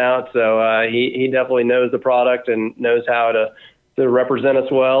inside and out, so he definitely knows the product and knows how to represent us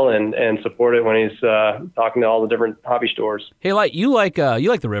well and support it when he's talking to all the different hobby stores. Hey, Light, you like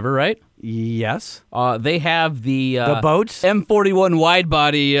the river, right? Yes. They have the boats? M41 wide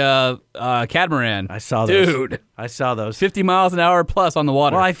body catamaran. I saw those. Dude. I saw those. 50 miles an hour plus on the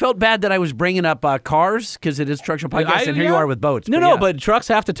water. Well, I felt bad that I was bringing up cars because it is Truck Show Podcast, and here you are with boats. But trucks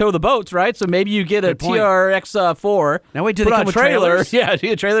have to tow the boats, right? So maybe you get a TRX4. Now wait, do they come with trailers? Yeah, do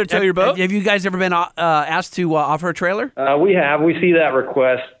you get a trailer to tow your boat? Have you guys ever been asked to offer a trailer? We have. We see that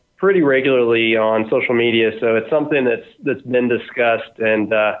request pretty regularly on social media, so it's something that's been discussed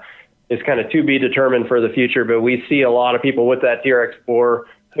and it's kind of to be determined for the future. But we see a lot of people with that TRX4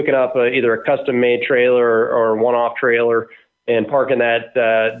 hooking up either a custom-made trailer or one-off trailer and parking that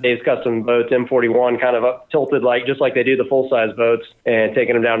Dave's Custom Boats M41 kind of up tilted just like they do the full-size boats and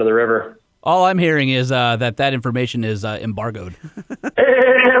taking them down to the river. All I'm hearing is that information is embargoed.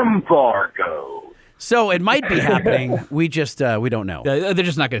 Embargo. So it might be happening. We just we don't know. They're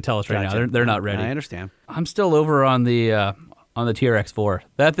just not going to tell us right now. They're not ready. I understand. I'm still over on the TRX4.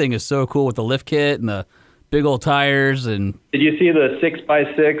 That thing is so cool with the lift kit and the big old tires. And did you see the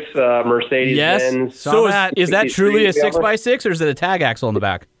 6x6 Mercedes-Benz? Yes. So is that truly a 6x6 or is it a tag axle in the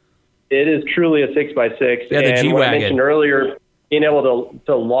back? It is truly a 6x6. Yeah, the G-Wagon. What I mentioned earlier, being able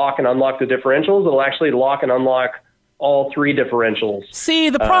to lock and unlock the differentials, it'll actually lock and unlock all three differentials. See,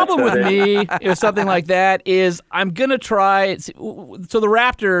 the problem with me with something like that is I'm going to try. So the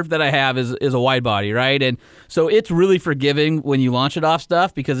Raptor that I have is a wide body, right? And so it's really forgiving when you launch it off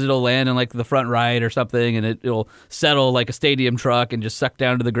stuff because it'll land in like the front right or something and it'll settle like a stadium truck and just suck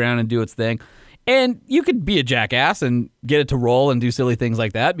down to the ground and do its thing. And you could be a jackass and get it to roll and do silly things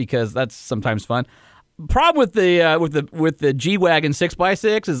like that because that's sometimes fun. Problem with the G-Wagon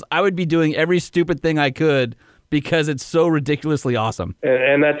 6x6 is I would be doing every stupid thing I could because it's so ridiculously awesome.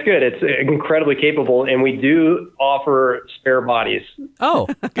 And that's good. It's incredibly capable, and we do offer spare bodies. Oh,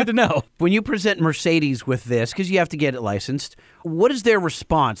 good to know. When you present Mercedes with this, because you have to get it licensed, what is their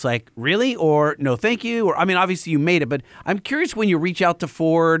response? Like, really? Or no, thank you? Or, I mean, obviously you made it, but I'm curious when you reach out to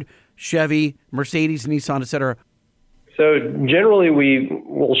Ford, Chevy, Mercedes, Nissan, et cetera. So generally we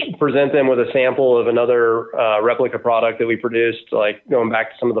will present them with a sample of another replica product that we produced, like going back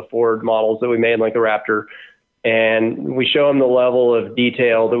to some of the Ford models that we made, like the Raptor. And we show them the level of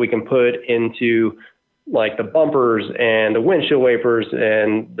detail that we can put into like the bumpers and the windshield wipers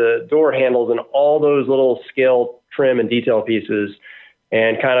and the door handles and all those little scale trim and detail pieces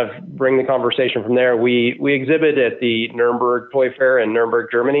and kind of bring the conversation from there. We exhibit at the Nuremberg Toy Fair in Nuremberg,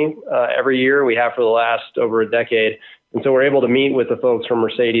 Germany every year. We have for the last over a decade. And so we're able to meet with the folks from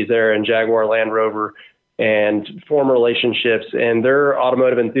Mercedes there and Jaguar Land Rover and form relationships, and they're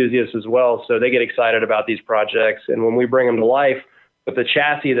automotive enthusiasts as well, so they get excited about these projects. And when we bring them to life with a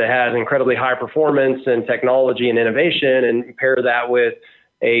chassis that has incredibly high performance and technology and innovation, and pair that with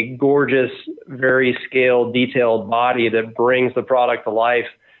a gorgeous, very scaled, detailed body that brings the product to life,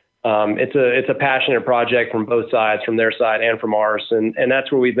 it's a passionate project from both sides, from their side and from ours. And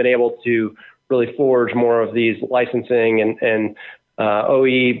that's where we've been able to really forge more of these licensing and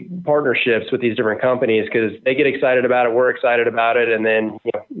OE partnerships with these different companies because they get excited about it, we're excited about it, and then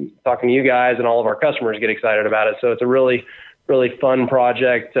talking to you guys and all of our customers get excited about it. So it's a really, really fun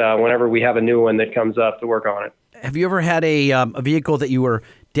project whenever we have a new one that comes up to work on it. Have you ever had a vehicle that you were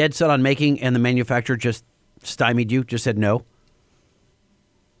dead set on making and the manufacturer just stymied you, just said no?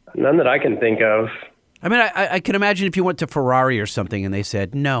 None that I can think of. I mean, I can imagine if you went to Ferrari or something and they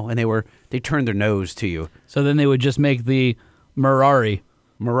said no, and they turned their nose to you. So then they would just make the Merari.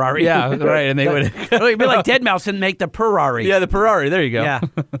 Yeah, right. And they would it'd be like Deadmau5 and make the Ferrari. Yeah, the Ferrari. There you go. Yeah.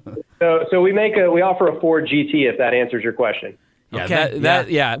 So we offer a Ford GT if that answers your question. Yeah,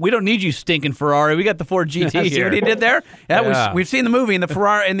 okay. We don't need you stinking Ferrari. We got the Ford GT here. See what he did there? We've seen the movie in the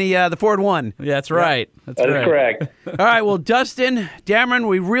Ferrari in the Ford One. Yeah, that's right. That is correct. All right. Well, Dustin, Dameron,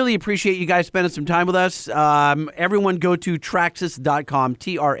 we really appreciate you guys spending some time with us. Everyone go to Traxxas.com,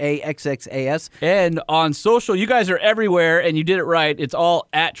 TRAXXAS. And on social, you guys are everywhere, and you did it right. It's all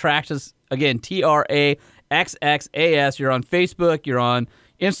at Traxxas. Again, TRAXXAS. You're on Facebook. You're on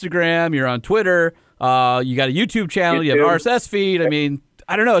Instagram. You're on Twitter. You got a YouTube channel. You have an RSS feed. I mean,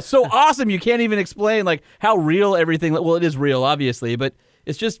 I don't know. It's so awesome. You can't even explain like how real everything. Well, it is real, obviously, but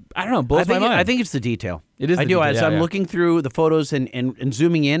it's just, I don't know, blows my mind. I think it's the detail. It is the I do. detail, As yeah, I'm yeah. looking through the photos and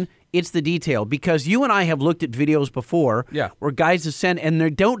zooming in, it's the detail. Because you and I have looked at videos before where guys have sent, and they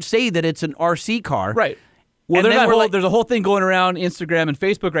don't say that it's an RC car. Right. Well, And then we're like- there's a whole thing going around Instagram and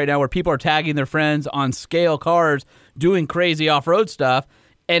Facebook right now where people are tagging their friends on scale cars doing crazy off-road stuff.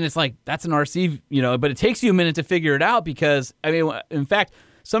 And it's like, that's an RC, but it takes you a minute to figure it out because, I mean, in fact,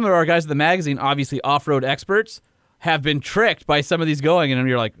 some of our guys at the magazine, obviously off-road experts, have been tricked by some of these going. And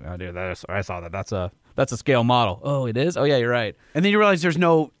you're like, oh, dude, I saw that. That's a scale model. Oh, it is? Oh, yeah, you're right. And then you realize there's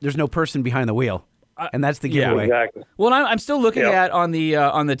no person behind the wheel. And that's the giveaway. Exactly. Well, I'm still looking at on the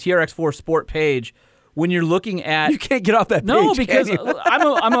TRX4 Sport page, when you're looking at... You can't get off that page, No, because can you?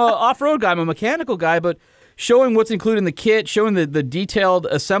 I'm a off-road guy. I'm a mechanical guy, but showing what's included in the kit, showing the detailed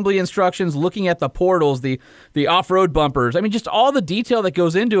assembly instructions, looking at the portals, the off-road bumpers. I mean, just all the detail that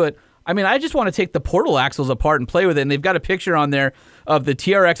goes into it. I mean, I just want to take the portal axles apart and play with it. And they've got a picture on there of the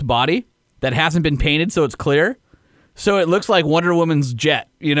TRX body that hasn't been painted so it's clear. So it looks like Wonder Woman's jet,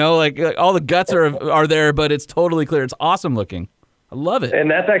 like all the guts are there, but it's totally clear. It's awesome looking. I love it. And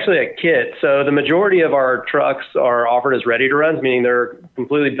that's actually a kit. So the majority of our trucks are offered as ready-to-runs, meaning they're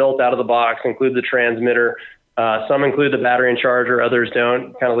completely built out of the box, include the transmitter. Some include the battery and charger, others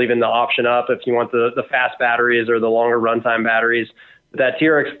don't, kind of leaving the option up if you want the fast batteries or the longer runtime batteries. But that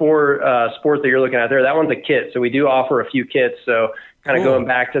TRX4 Sport that you're looking at there, that one's a kit. So we do offer a few kits. So kind of going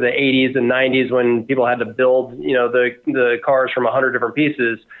back to the 80s and 90s when people had to build, the cars from 100 different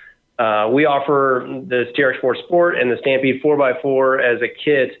pieces. We offer this TRX4 Sport and the Stampede 4x4 as a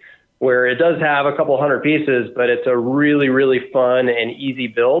kit where it does have a couple hundred pieces, but it's a really, really fun and easy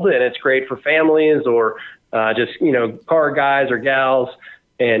build. And it's great for families or just, car guys or gals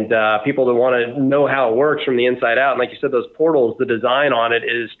and people that want to know how it works from the inside out. And like you said, those portals, the design on it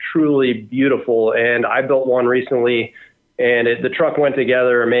is truly beautiful. And I built one recently and the truck went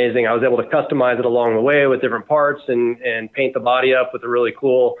together amazing. I was able to customize it along the way with different parts and paint the body up with a really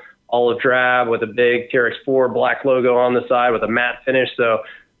cool olive drab with a big TRX4 black logo on the side with a matte finish. So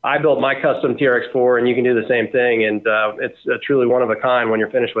I built my custom TRX4 and you can do the same thing. And it's truly one of a kind when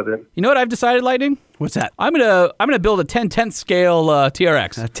you're finished with it. You know what I've decided, Lightning? What's that? I'm gonna build a 10/10 scale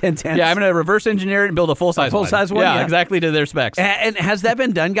TRX. 10/10? Yeah, I'm gonna reverse engineer it and build a full-size one. full-size one, yeah. Exactly to their specs. And has that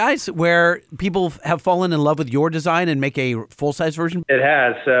been done, guys, where people have fallen in love with your design and make a full-size version? It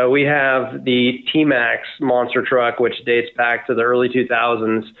has. So we have the T-Max monster truck, which dates back to the early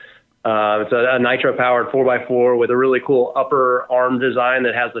 2000s. It's a nitro-powered 4x4 with a really cool upper arm design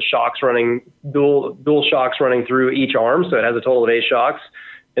that has the shocks running, dual shocks running through each arm. So it has a total of 8 shocks.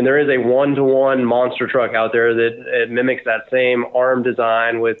 And there is a 1-to-1 monster truck out there that it mimics that same arm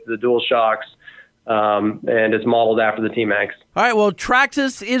design with the dual shocks. And it's modeled after the T-Max. All right, well,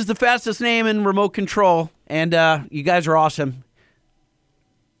 Traxxas is the fastest name in remote control, and you guys are awesome.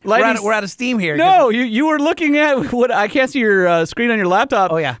 We're out of steam here. No, you were looking at what I can't see your screen on your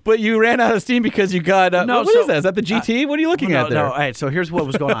laptop. Oh, yeah. But you ran out of steam because you got No, what is that? Is that the GT? What are you looking at there? No, all right, so here's what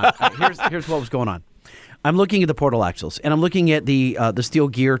was going on. Here's what was going on. I'm looking at the portal axles, and I'm looking at the steel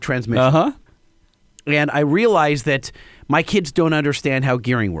gear transmission. Uh-huh. And I realized that my kids don't understand how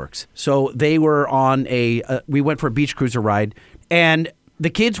gearing works. So they were on we went for a beach cruiser ride, and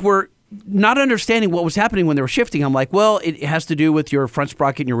the kids were not understanding what was happening when they were shifting. I'm like, well, it has to do with your front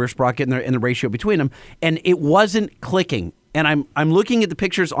sprocket and your rear sprocket and the ratio between them. And it wasn't clicking. And I'm looking at the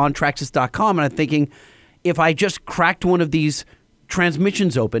pictures on Traxxas.com, and I'm thinking, if I just cracked one of these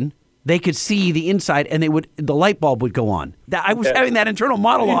transmissions open, they could see the inside, and the light bulb would go on. I was having that internal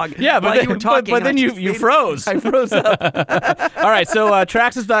monologue. Yeah, but while then, you were talking. but then you froze. I froze up. All right, so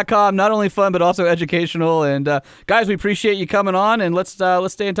Traxxas.com, not only fun but also educational. And guys, we appreciate you coming on, and let's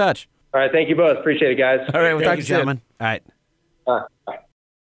stay in touch. All right. Thank you both. Appreciate it, guys. All right, we'll talk to you soon. Gentlemen. All right. Bye.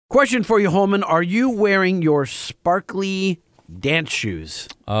 Question for you, Holman. Are you wearing your sparkly dance shoes?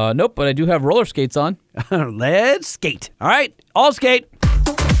 Nope, but I do have roller skates on. Let's skate. All right. All skate.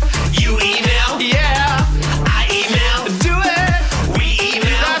 You email? Yeah. I email? Do it. We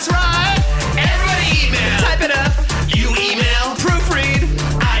email? That's right. Everybody email. Type it up. You email? Proofread.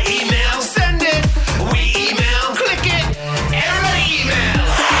 I email? Send it. We email? Click it. Everybody email.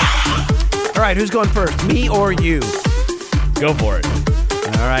 All right. Who's going first? Me or you? Go for it.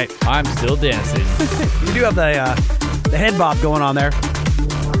 All right. I'm still dancing. You do have the head bob going on there.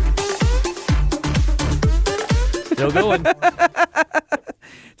 Still going.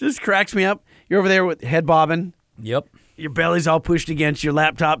 Just cracks me up. You're over there with head bobbing. Yep. Your belly's all pushed against your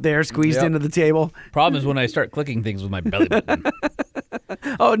laptop there, squeezed into the table. Problem is when I start clicking things with my belly button.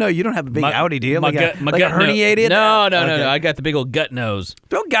 Oh, no, you don't have a big Audi, do you? My Like gut, a herniated? No, Okay. I got the big old gut nose.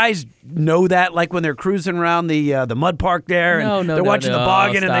 Don't guys know that, like when they're cruising around the mud park there, and they're watching the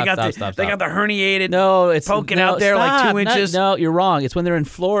boggin, and they got the herniated, poking out there like 2 inches. No, you're wrong. It's when they're in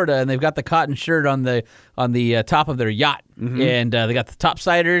Florida and they've got the cotton shirt on the top of their yacht, and they got the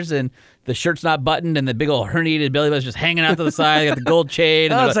topsiders, and the shirt's not buttoned, and the big old herniated belly button's just hanging out to the side. They got the gold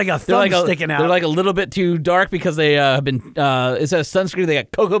chain. Oh, it's like a thumb sticking out. They're like a little bit too dark because they have been. Instead of sunscreen, they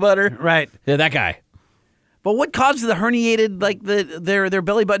got cocoa butter. Right. Yeah, that guy. But what caused the herniated, like their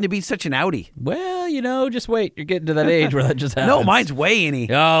belly button to be such an Audi? Well, just wait. You're getting to that age where that just happens. No, mine's way any.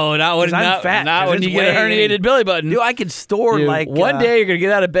 No, not when I'm fat. Not when It's you get a way herniated belly button. Dude, I could store Dude, one day you're gonna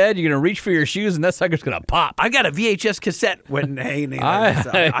get out of bed, you're gonna reach for your shoes, and that sucker's gonna pop. I got a VHS cassette when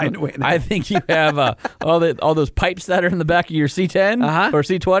I think you have all those pipes that are in the back of your C10 or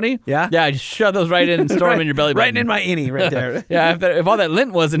C20. Yeah, just shove those right in and store them in your belly button. Right in my innie, right there. Yeah, if all that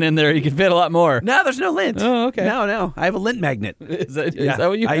lint wasn't in there, you could fit a lot more. No, there's no lint. Oh, okay. No, I have a lint magnet. Is that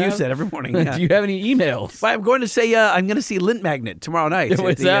what you have? I use that every morning. Yeah. Do you have any emails? Well, I'm going to say I'm going to see Lint Magnet tomorrow night.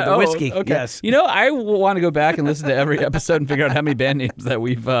 Was at the whiskey. Okay. Yes. You know, I want to go back and listen to every episode and figure out how many band names that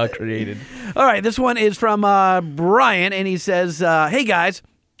we've created. All right, this one is from Brian, and he says, "Hey guys,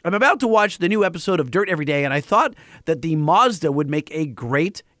 I'm about to watch the new episode of Dirt Every Day, and I thought that the Mazda would make a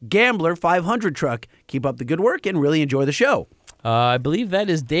great Gambler 500 truck. Keep up the good work and really enjoy the show." I believe that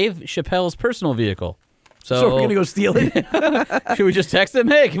is Dave Chappelle's personal vehicle. So we're going to go steal it? Should we just text him,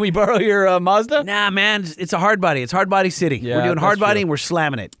 hey, can we borrow your Mazda? Nah, man, it's a hard body. It's hard body city. Yeah, we're doing hard body true. and we're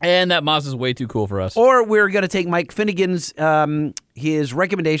slamming it. And that Mazda's way too cool for us. Or we're going to take Mike Finnegan's his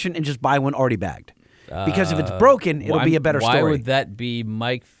recommendation and just buy one already bagged. Because if it's broken, it'll be a better story. Why would that be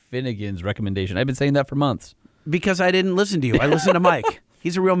Mike Finnegan's recommendation? I've been saying that for months. Because I didn't listen to you. I listened to Mike.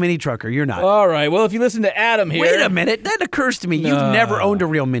 He's a real mini trucker. You're not. All right. Well, if you listen to Adam here. Wait a minute. That occurs to me. You've never owned a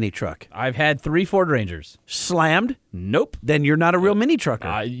real mini truck. I've had 3 Ford Rangers. Slammed? Nope. Then you're not a real mini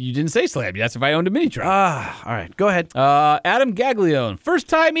trucker. You didn't say slammed. That's if I owned a mini truck. All right. Go ahead. Adam Gaglione. First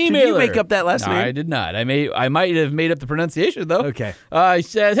time emailer. Did you make up that last name? I did not. I might have made up the pronunciation, though. Okay. He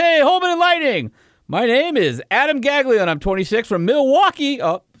says, hey, Holman and Lightning. My name is Adam Gaglione. I'm 26 from Milwaukee.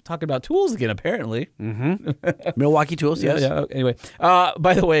 Oh. Talking about tools again, apparently. Mm-hmm. Milwaukee Tools, yes. Yeah. Anyway,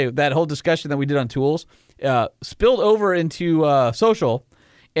 by the way, that whole discussion that we did on tools spilled over into social,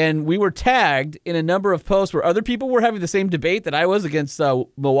 and we were tagged in a number of posts where other people were having the same debate that I was against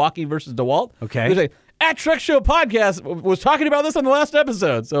Milwaukee versus DeWalt. Okay. They were like, At Truck Show Podcast was talking about this on the last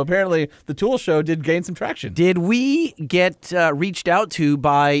episode. So apparently the tool show did gain some traction. Did we get reached out to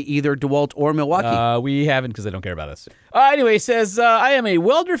by either DeWalt or Milwaukee? We haven't because they don't care about us. Anyway, he says, I am a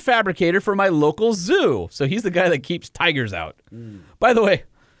welder fabricator for my local zoo. So he's the guy that keeps tigers out. By the way,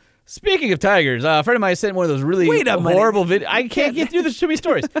 speaking of tigers, a friend of mine sent one of those really horrible videos. I can't get through this too many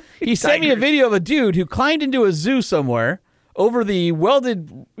stories. He sent me a video of a dude who climbed into a zoo somewhere over the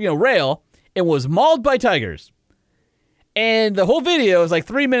welded rail and was mauled by tigers. And the whole video is like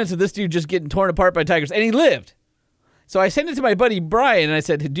 3 minutes of this dude just getting torn apart by tigers, and he lived. So I sent it to my buddy Brian, and I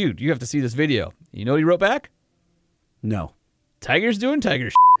said, hey, dude, you have to see this video. You know what he wrote back? No. Tigers doing tiger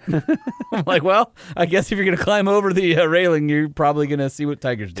shit. I'm like, well, I guess if you're going to climb over the railing, you're probably going to see what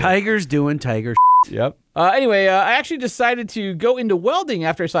tigers do. Tigers doing tiger shit. Yep. Anyway, I actually decided to go into welding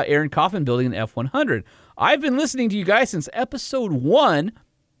after I saw Aaron Coffin building an F100. I've been listening to you guys since episode 1.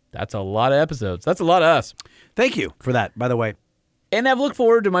 That's a lot of episodes. That's a lot of us. Thank you for that, by the way. And I've looked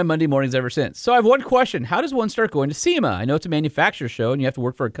forward to my Monday mornings ever since. So I have one question. How does one start going to SEMA? I know it's a manufacturer show, and you have to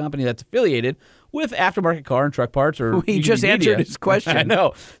work for a company that's affiliated with aftermarket car and truck parts. Or he just answered his question. I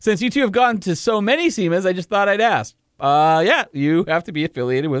know. Since you two have gone to so many SEMAs, I just thought I'd ask. Yeah, you have to be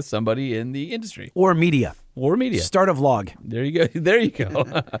affiliated with somebody in the industry. Or media. Or media. Start a vlog. There you go. There you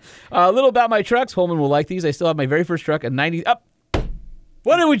go. A little about my trucks. Holman will like these. I still have my very first truck, a 90...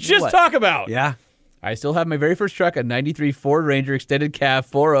 What did we just talk about? Yeah. I still have my very first truck, a 93 Ford Ranger Extended Cab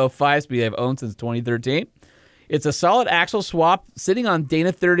 405 speed I've owned since 2013. It's a solid axle swap sitting on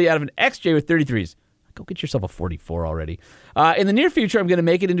Dana 30 out of an XJ with 33s. Go get yourself a 44 already. In the near future, I'm going to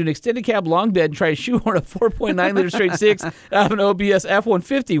make it into an extended cab long bed and try to shoehorn a 4.9 liter straight 6 out of an OBS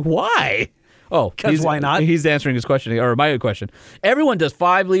F-150. Why? Oh, because why not? He's answering his question, or my question. Everyone does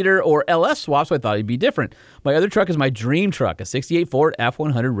 5-liter or LS swaps, so I thought it'd be different. My other truck is my dream truck, a 68 Ford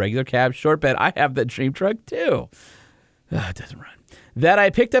F100 regular cab short bed. I have that dream truck, too. It doesn't run. That I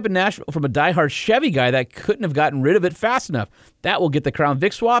picked up in Nashville from a diehard Chevy guy that couldn't have gotten rid of it fast enough. That will get the Crown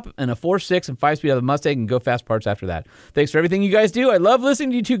Vic swap and a 4.6 and 5-speed out of the Mustang and go fast parts after that. Thanks for everything you guys do. I love listening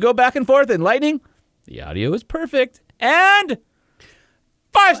to you two go back and forth. And Lightning, the audio is perfect. And...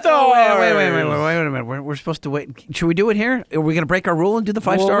 5 stars. Wait a minute. We're supposed to wait. Should we do it here? Are we going to break our rule and do the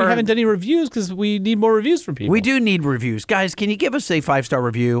 5-star? Well, we haven't done any reviews because we need more reviews from people. We do need reviews. Guys, can you give us a 5-star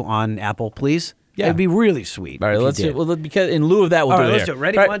review on Apple, please? Yeah. It'd be really sweet. All right, let's do it. Because in lieu of that, we'll do it. Let's do it.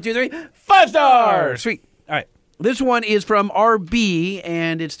 Ready? All right. 1, 2, 3. 5 stars. Sweet. All right. This one is from RB,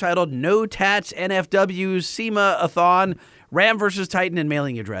 and it's titled No Tats NFW SEMA-a-thon Ram versus Titan and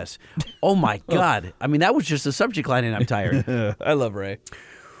mailing address. Oh, my God. I mean, that was just the subject line, and I'm tired. I love Ray.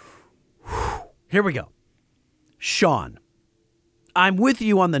 Here we go. Sean, I'm with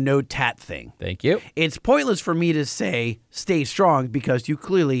you on the no tat thing. Thank you. It's pointless for me to say stay strong because you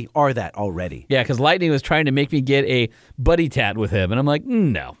clearly are that already. Yeah, because Lightning was trying to make me get a buddy tat with him, and I'm like,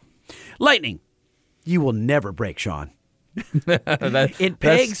 no. Lightning, you will never break Sean.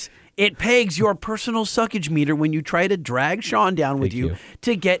 It pegs your personal suckage meter when you try to drag Sean down with you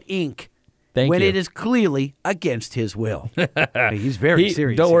to get ink. When it is clearly against his will. He's very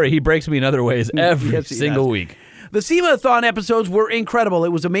serious. Don't worry, he breaks me in other ways every single week. The SEMA-a-thon episodes were incredible. It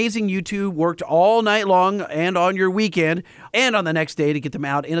was amazing you two worked all night long and on your weekend and on the next day to get them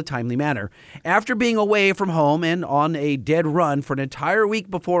out in a timely manner. After being away from home and on a dead run for an entire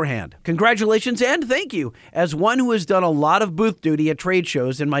week beforehand. Congratulations and thank you. As one who has done a lot of booth duty at trade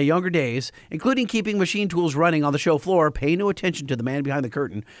shows in my younger days, including keeping machine tools running on the show floor, pay no attention to the man behind the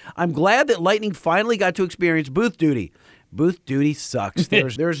curtain, I'm glad that Lightning finally got to experience booth duty. Booth duty sucks.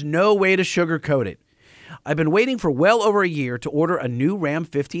 There's no way to sugarcoat it. I've been waiting for well over a year to order a new Ram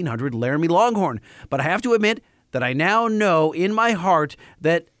 1500 Laramie Longhorn, but I have to admit that I now know in my heart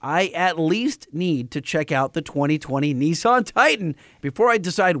that I at least need to check out the 2020 Nissan Titan before I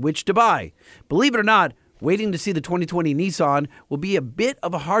decide which to buy. Believe it or not, waiting to see the 2020 Nissan will be a bit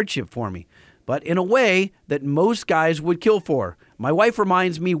of a hardship for me, but in a way that most guys would kill for. My wife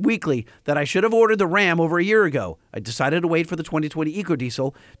reminds me weekly that I should have ordered the Ram over a year ago. I decided to wait for the 2020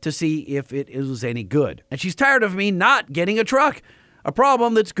 EcoDiesel to see if it was any good. And she's tired of me not getting a truck. A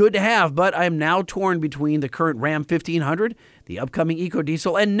problem that's good to have, but I am now torn between the current Ram 1500, the upcoming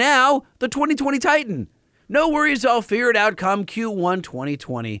EcoDiesel, and now the 2020 Titan. No worries, I'll figure it out come Q1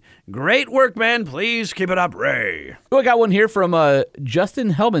 2020. Great work, man. Please keep it up, Ray. I got one here from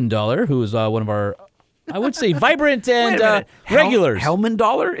Justin Helmendaller, who is one of our, I would say, vibrant and regulars.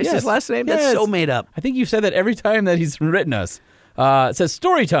 Helmendaller is his last name? That's so made up. I think you've said that every time that he's written us. It says,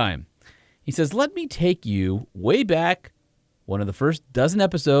 story time. He says, let me take you way back, one of the first dozen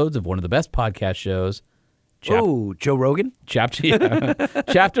episodes of one of the best podcast shows. Joe Rogan? Chapter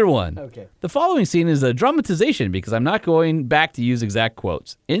 1. Okay. The following scene is a dramatization because I'm not going back to use exact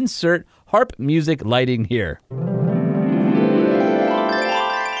quotes. Insert harp music lighting here.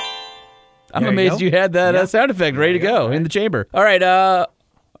 I'm amazed you had that sound effect ready to go in the chamber. All right, are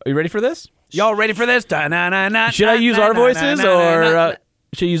you ready for this? Y'all ready for this? Should I use our voices or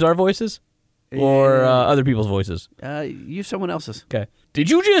should I use our voices? Or other people's voices? Use someone else's. Okay. Did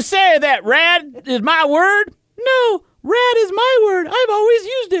you just say that rad is my word? No, rad is my word. I've always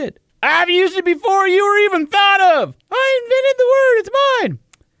used it. I've used it before you were even thought of. I invented the word. It's mine.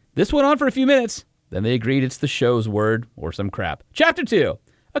 This went on for a few minutes. Then they agreed it's the show's word or some crap. Chapter 2.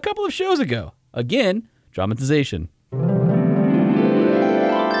 A couple of shows ago. Again, dramatization.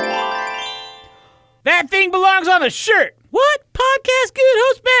 That thing belongs on a shirt. What? Podcast good,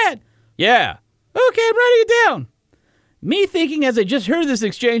 host bad. Yeah. Okay, I'm writing it down. Me thinking as I just heard this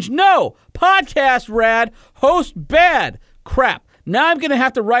exchange, no, podcast rad, host bad. Crap. Now I'm going to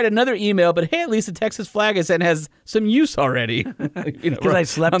have to write another email, but hey, at least the Texas flag I sent has some use already. Because I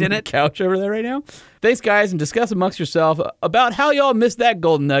slept in it? Couch over there right now. Thanks, guys, and discuss amongst yourself about how y'all missed that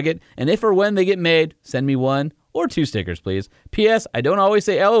golden nugget, and if or when they get made, send me 1 or 2 stickers, please. P.S. I don't always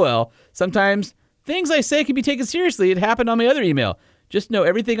say LOL. Sometimes things I say can be taken seriously. It happened on my other email. Just know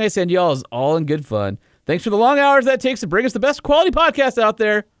everything I send y'all is all in good fun. Thanks for the long hours that takes to bring us the best quality podcast out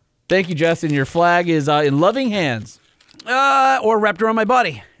there. Thank you, Justin. Your flag is in loving hands. Or wrapped around my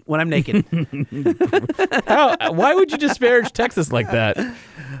body when I'm naked. Why would you disparage Texas like that?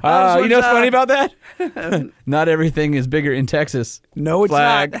 You know what's funny about that? Not everything is bigger in Texas. No, it's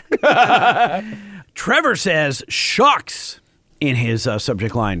flag. not. Trevor says, shocks. In his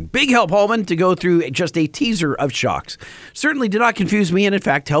subject line. Big help, Holman, to go through just a teaser of shocks. Certainly did not confuse me and, in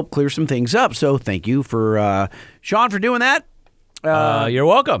fact, helped clear some things up. So thank you for Sean for doing that. You're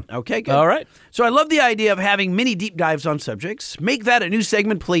welcome. Okay, good. All right. So I love the idea of having mini deep dives on subjects. Make that a new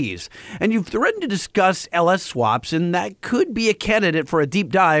segment, please. And you've threatened to discuss LS swaps, and that could be a candidate for a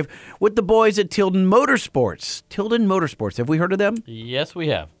deep dive with the boys at Tilden Motorsports. Tilden Motorsports, have we heard of them? Yes, we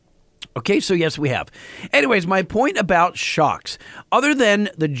have. Okay, so yes, we have. Anyways, my point about shocks, other than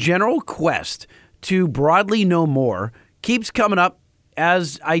the general quest to broadly know more, keeps coming up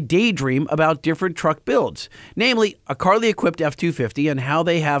as I daydream about different truck builds, namely a Carly-equipped F-250 and how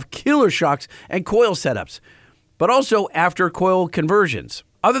they have killer shocks and coil setups, but also after coil conversions.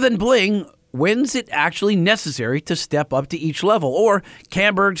 Other than bling, when's it actually necessary to step up to each level? Or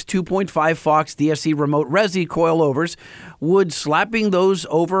Camberg's 2.5 Fox DSC remote resi coilovers, would slapping those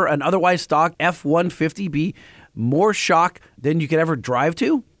over an otherwise stock F-150 be more shock than you could ever drive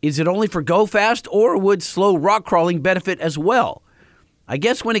to? Is it only for go fast, or would slow rock crawling benefit as well? I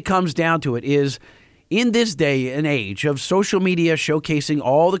guess when it comes down to it is, in this day and age of social media showcasing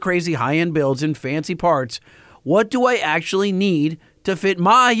all the crazy high-end builds and fancy parts, what do I actually need to fit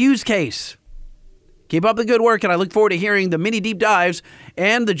my use case? Keep up the good work, and I look forward to hearing the mini deep dives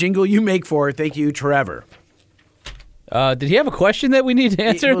and the jingle you make for it. Thank you, Trevor. Did he have a question that we need to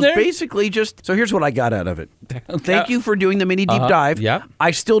answer It was there? basically just, so here's what I got out of it. Thank you for doing the mini deep dive. Yeah.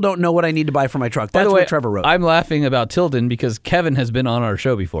 I still don't know what I need to buy for my truck. By That's the way, what Trevor wrote. I'm laughing about Tilden because Kevin has been on our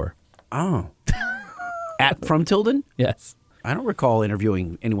show before. Oh. From Tilden? Yes. I don't recall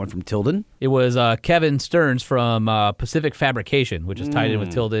interviewing anyone from Tilden. It was Kevin Stearns from Pacific Fabrication, which is tied in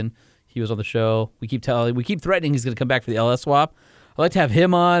with Tilden. He was on the show. We keep threatening he's going to come back for the LS swap. I'd like to have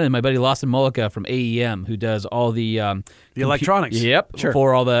him on, and my buddy Lawson Mullica from AEM, who does all the electronics. Yep, Sure.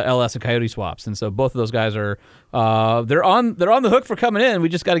 for all the LS and Coyote swaps. And so both of those guys are they're on the hook for coming in. We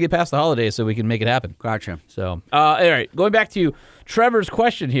just got to get past the holidays so we can make it happen. Gotcha. So all right, going back to Trevor's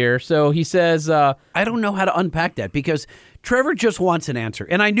question here. So he says, I don't know how to unpack that because Trevor just wants an answer,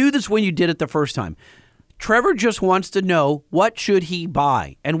 and I knew this when you did it the first time. Trevor just wants to know what should he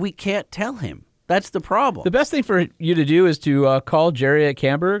buy, and we can't tell him. That's the problem. the best thing for you to do is to call Jerry at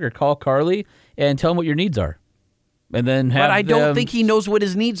Camberg or call Carly and tell them what your needs are, and then have. But I don't them- think he knows what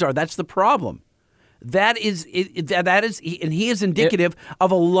his needs are. That's the problem. That is, and he is indicative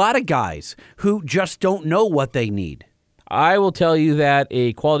of a lot of guys who just don't know what they need. I will tell you that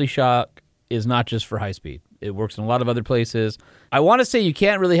a quality shock is not just for high speed. It works in a lot of other places. I want to say you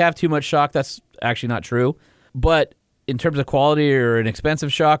can't really have too much shock. That's actually not true. But in terms of quality or an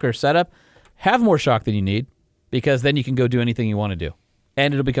expensive shock or setup, have more shock than you need, because then you can go do anything you want to do.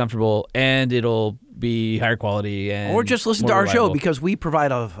 And it'll be comfortable, and it'll be higher quality. And Or just listen to more our show reliable. because we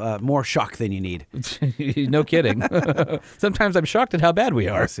provide more shock than you need. No kidding. Sometimes I'm shocked at how bad we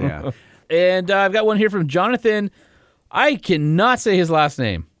are. Yes, yeah. And I've got one here from Jonathan. I cannot say his last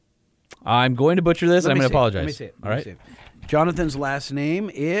name. I'm going to butcher this, and I'm going to apologize. Let me see it. All right. Jonathan's last name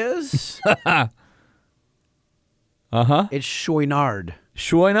is... It's Chouinard.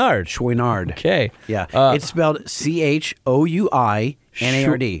 Chouinard. Chouinard. Okay. Yeah. It's spelled C-H-O-U-I-N-A-R-D.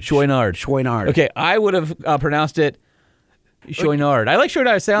 Chouinard. Chouinard. Okay, I would have pronounced it Chouinard. I like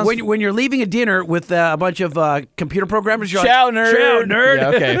Chouinard. It sounds... When you're leaving a dinner with a bunch of computer programmers, you're Chow like, nerd. Chow nerd. Yeah,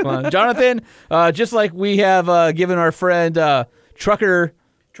 okay. Well, Jonathan, just like we have given our friend Trucker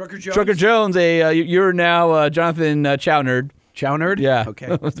Jones you're now Jonathan Chow nerd. Chow nerd? Yeah.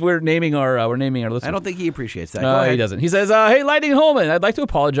 Okay. we're naming our listeners. I don't think he appreciates that. Go ahead. He doesn't. He says, hey, Lightning Holman, I'd like to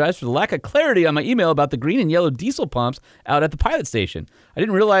apologize for the lack of clarity on my email about the green and yellow diesel pumps out at the pilot station. I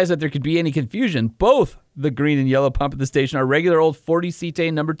didn't realize that there could be any confusion. Both the green and yellow pump at the station are regular old 40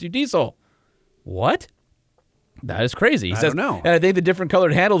 cetane number 2 diesel. What? That is crazy. He I says, don't know. And I think the different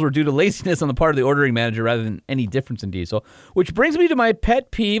colored handles were due to laziness on the part of the ordering manager rather than any difference in diesel, which brings me to my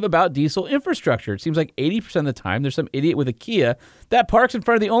pet peeve about diesel infrastructure. It seems like 80% of the time there's some idiot with a Kia that parks in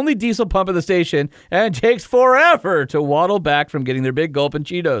front of the only diesel pump at the station and takes forever to waddle back from getting their big gulp and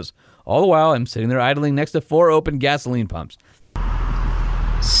Cheetos. All the while, I'm sitting there idling next to 4 open gasoline pumps.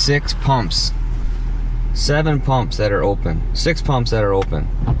 6 pumps. 7 pumps that are open. 6 pumps that are open.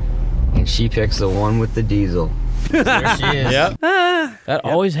 And she picks the one with the diesel. There she is. Yep. That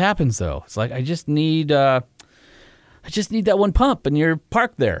always happens, though. It's like I just need that one pump, and you're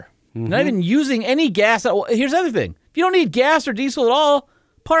parked there. Not even using any gas. Here's the other thing: if you don't need gas or diesel at all,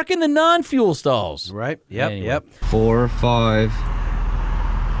 park in the non-fuel stalls. Right. Yep. Anyway. Yep. 4, 5,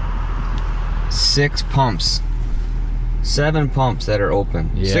 6 pumps. 7 pumps that are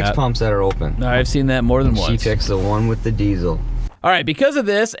open. Yeah. 6 pumps that are open. I've seen that more than And once. she picks the one with the diesel. All right, because of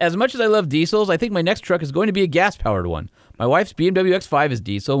this, as much as I love diesels, I think my next truck is going to be a gas-powered one. My wife's BMW X5 is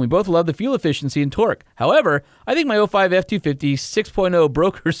diesel, and we both love the fuel efficiency and torque. However, I think my 05 F-250 6.0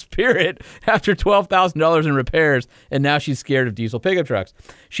 broke her spirit after $12,000 in repairs, and now she's scared of diesel pickup trucks.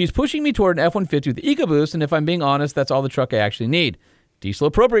 She's pushing me toward an F-150 with EcoBoost, and if I'm being honest, that's all the truck I actually need. Diesel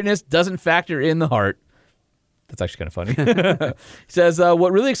appropriateness doesn't factor in the heart. That's actually kind of funny. He says,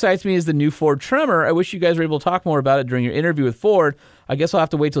 what really excites me is the new Ford Tremor. I wish you guys were able to talk more about it during your interview with Ford. I guess I'll have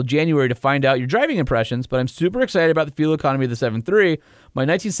to wait till January to find out your driving impressions, but I'm super excited about the fuel economy of the 7.3. My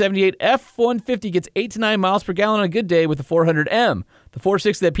 1978 F-150 gets 8 to 9 miles per gallon on a good day with the 400M. The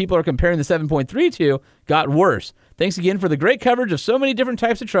 460 that people are comparing the 7.3 to got worse. Thanks again for the great coverage of so many different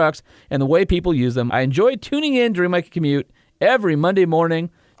types of trucks and the way people use them. I enjoy tuning in during my commute every Monday morning.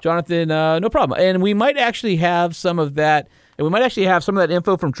 Jonathan, no problem. And we might actually have some of that,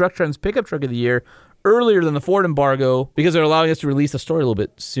 info from Truck Trend's Pickup Truck of the Year earlier than the Ford embargo because they're allowing us to release the story a little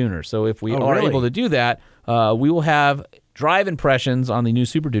bit sooner. So if we are able to do that, we will have drive impressions on the new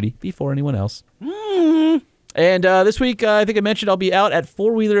Super Duty before anyone else. And this week, I think I mentioned I'll be out at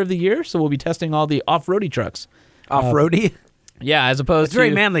 4-Wheeler of the Year, so we'll be testing all the off-roady trucks. Off-roady? Yeah, as opposed it's very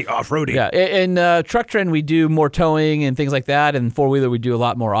manly off-roading. Yeah, in Truck Trend, we do more towing and things like that, and 4-Wheeler, we do a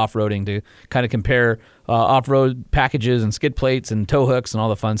lot more off-roading to kind of compare off-road packages and skid plates and tow hooks and all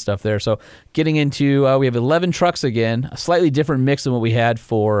the fun stuff there. So getting into, we have 11 trucks again, a slightly different mix than what we had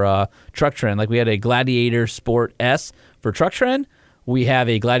for Truck Trend. Like we had a Gladiator Sport S for Truck Trend. We have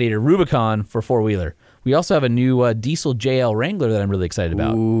a Gladiator Rubicon for 4-Wheeler. We also have a new diesel JL Wrangler that I'm really excited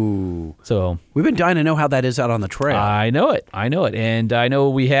about. Ooh. So we've been dying to know how that is out on the trail. I know it. And I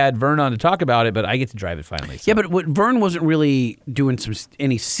know we had Vern on to talk about it, but I get to drive it finally. So. Yeah, but Vern wasn't really doing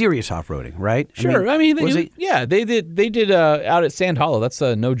any serious off-roading, right? Sure. They did out at Sand Hollow. That's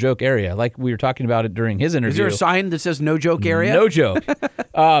a no-joke area. Like we were talking about it during his interview. Is there a sign that says no-joke area? No joke.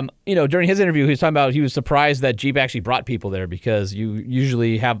 During his interview, he was talking about he was surprised that Jeep actually brought people there because you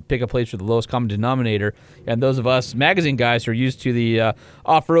usually have pickup plates for the lowest common denominator. And those of us magazine guys who are used to the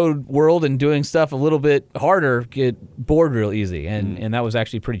off-road world and doing stuff a little bit harder get bored real easy. And that was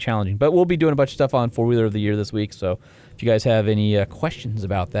actually pretty challenging. But we'll be doing a bunch of stuff on 4-Wheeler of the Year this week. So if you guys have any questions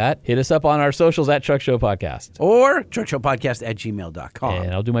about that, hit us up on our socials at Truck Show Podcast. Or truckshowpodcast@gmail.com.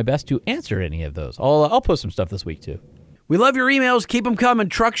 And I'll do my best to answer any of those. I'll post some stuff this week, too. We love your emails. Keep them coming.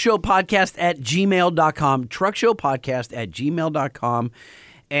 Truckshowpodcast@gmail.com. Truckshowpodcast@gmail.com.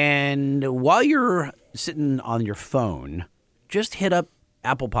 And while you're sitting on your phone, just hit up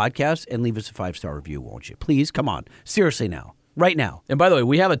Apple Podcasts and leave us a 5-star review, won't you? Please, come on. Seriously now. Right now. And by the way,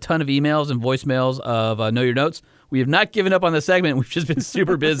 we have a ton of emails and voicemails of Know Your Notes. We have not given up on the segment. We've just been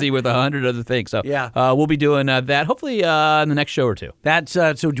super busy with 100 other things. So we'll be doing that hopefully in the next show or two. That's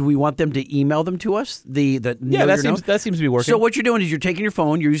so do we want them to email them to us? That seems to be working. So what you're doing is you're taking your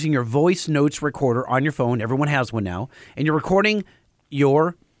phone, you're using your voice notes recorder on your phone. Everyone has one now. And you're recording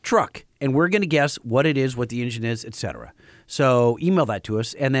your truck. And we're going to guess what it is, what the engine is, etc. So email that to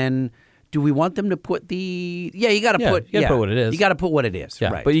us. And then do we want them to put the... Yeah, you got to put what it is. You got to put what it is.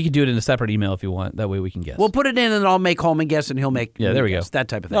 Yeah, right. But you can do it in a separate email if you want. That way we can guess. We'll put it in and I'll make Holman guess and he'll make there we guess. go. That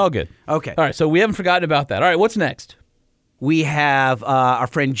type of thing. All good. Okay. All right, so we haven't forgotten about that. All right, what's next? We have our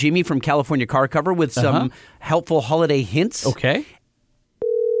friend Jimmy from California Car Cover with some helpful holiday hints. Okay.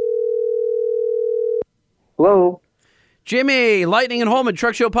 Hello. Jimmy, Lightning and Holman,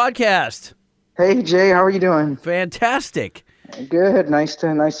 Truck Show Podcast. Hey, Jay, how are you doing? Fantastic. Good. Nice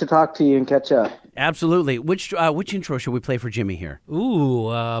to talk to you and catch up. Absolutely. Which intro should we play for Jimmy here?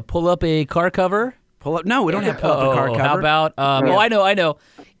 Ooh, pull up a car cover. Pull up? No, we don't have pull up a car cover. How about? I know.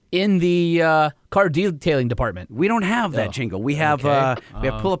 In the car detailing department, we don't have that jingle. We have we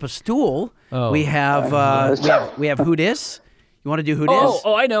have pull up a stool. Oh. We have we have Who Dis. You want to do Who Dis?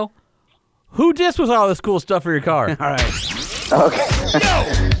 Oh, I know. Who Dis was all this cool stuff for your car? All right. Okay. Yo,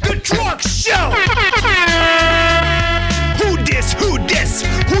 the Truck Show. Who dis? Who dis?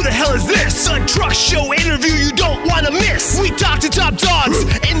 Who the hell is this? A Truck Show interview you don't want to miss. We talk to top dogs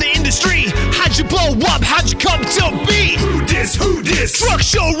in the industry. How'd you blow up? How'd you come to be? Who dis? Who dis? Truck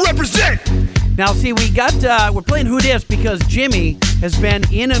Show represent. Now, see, we're playing Who Dis because Jimmy has been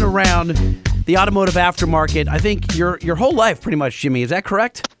in and around the automotive aftermarket. I think your whole life, pretty much, Jimmy. Is that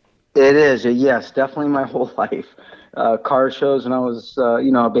correct? It is. Yes, definitely my whole life. Car shows when I was,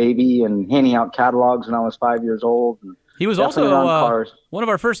 a baby, and handing out catalogs when I was 5 years old. And he was also one of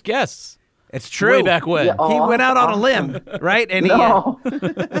our first guests. It's true. Way back when. Yeah, he went out on a limb, right? And no.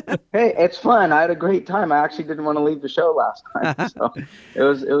 Hey, it's fun. I had a great time. I actually didn't want to leave the show last time, so it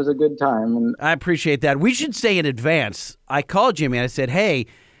was a good time. And I appreciate that. We should say in advance, I called Jimmy and I said, hey,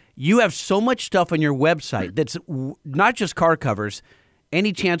 you have so much stuff on your website that's not just car covers.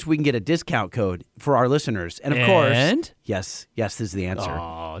 Any chance we can get a discount code for our listeners? And of course, yes, this is the answer.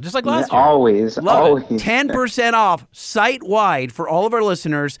 Oh, just like last year. Always. 10% off site-wide for all of our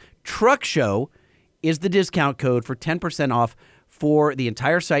listeners. Truck Show is the discount code for 10% off for the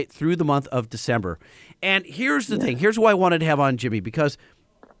entire site through the month of December. And here's the thing. Here's why I wanted to have on Jimmy, because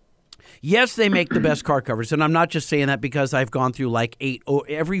Yes, they make the best car covers, and I'm not just saying that because I've gone through like 8.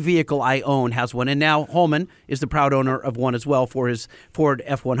 Every vehicle I own has one, and now Holman is the proud owner of one as well for his Ford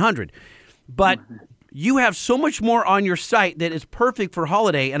F-100. But you have so much more on your site that is perfect for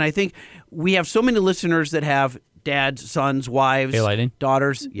holiday, and I think we have so many listeners that have dads, sons, wives,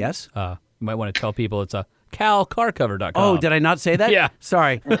 daughters. Yes? You might want to tell people it's a calcarcover.com. Oh, did I not say that? Yeah.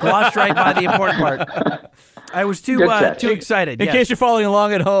 Sorry. Glossed right by the important part. I was too excited. In case you're following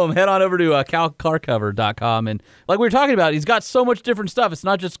along at home, head on over to calcarcover.com. And like we were talking about, he's got so much different stuff. It's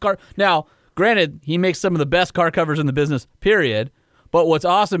not just car. Now, granted, he makes some of the best car covers in the business, period. But what's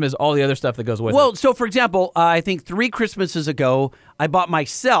awesome is all the other stuff that goes with it. Well, so for example, I think 3 Christmases ago, I bought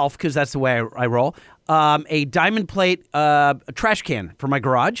myself, because that's the way I roll, a diamond plate trash can for my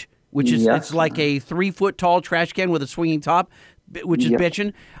garage, which is it's like a 3-foot tall trash can with a swinging top, which is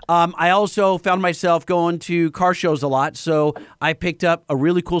bitchin'. I also found myself going to car shows a lot, so I picked up a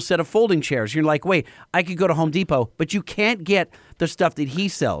really cool set of folding chairs. You're like, wait, I could go to Home Depot, but you can't get the stuff that he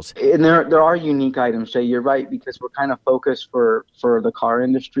sells. And there are unique items, Jay. You're right, because we're kind of focused for the car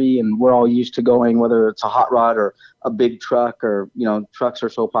industry, and we're all used to going, whether it's a hot rod or a big truck, or, trucks are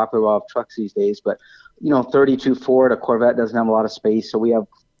so popular, we'll have trucks these days. But, 32 Ford, a Corvette doesn't have a lot of space, so we have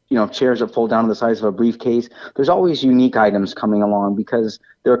chairs that fold down to the size of a briefcase. There's always unique items coming along because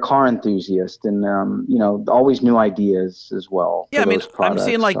they're car enthusiasts, and always new ideas as well. Yeah, I mean, I'm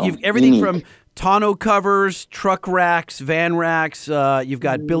seeing like you've everything from tonneau covers, truck racks, van racks. You've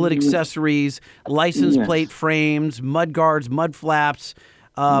got billet accessories, license plate frames, mud guards, mud flaps.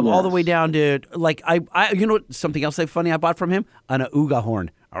 All the way down to like I something else funny I bought from him, an Auga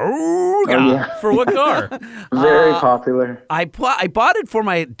horn. For what car? Very popular. I bought it for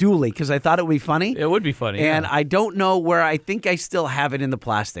my dually because I thought it would be funny. It would be funny. And I don't know where. I think I still have it in the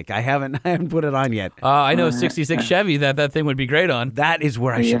plastic. I haven't put it on yet. I know a 66 Chevy that thing would be great on. That is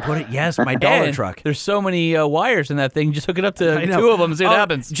where I should put it. Yes, my dollar truck. There's so many wires in that thing. Just hook it up to 2 of them and see what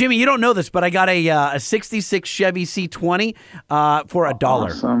happens. Jimmy, you don't know this, but I got a 66 Chevy C20 for $1.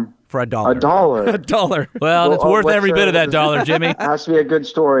 Awesome. For $1. $1. Well, it's worth every bit of that $1, Jimmy. Has to be a good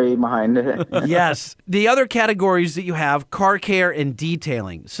story behind it. Yes. The other categories that you have, car care and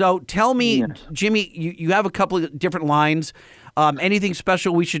detailing. So tell me, Jimmy, you have a couple of different lines. Anything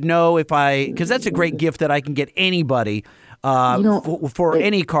special we should know because that's a great gift that I can get anybody for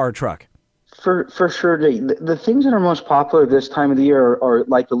any car or truck. For sure, the things that are most popular this time of the year are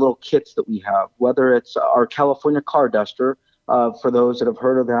like the little kits that we have, whether it's our California car duster, for those that have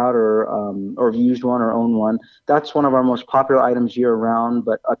heard of that or have used one or own one. That's one of our most popular items year round,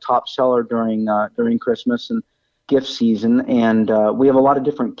 but a top seller during Christmas and gift season. And we have a lot of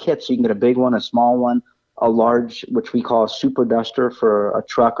different kits. You can get a big one, a small one, a large, which we call a super duster for a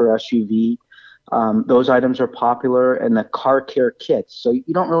truck or SUV. Those items are popular, and the car care kits. So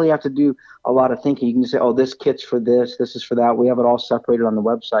you don't really have to do a lot of thinking. You can just say, oh, this kit's for this is for that. We have it all separated on the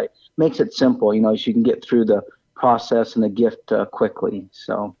website. Makes it simple, so you can get through the process and the gift quickly.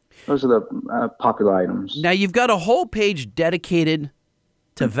 So those are the popular items. Now you've got a whole page dedicated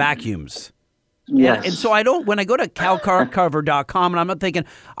to vacuums. Yes. And so when I go to calcarcover.com and I'm not thinking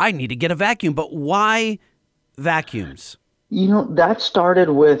I need to get a vacuum, but why vacuums? That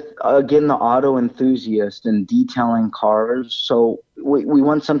started with, again, the auto enthusiast and detailing cars. So we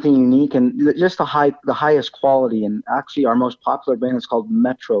want something unique and just the highest quality. And actually our most popular brand is called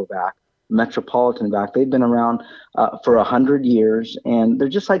Metrovac. Metropolitan Vac. They've been around for 100 years, and they're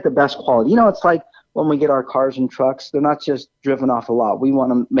just like the best quality. It's like when we get our cars and trucks, they're not just driven off a lot. We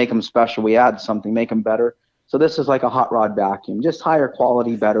want to make them special. We add something, make them better. So this is like a hot rod vacuum, just higher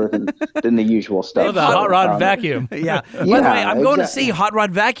quality, better than the usual stuff. Oh, the hot rod vacuum. Yeah. By the way, I'm going to see Hot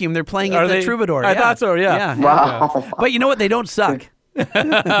Rod Vacuum. They're playing at the Troubadour. I thought so, yeah. Wow. But you know what? They don't suck.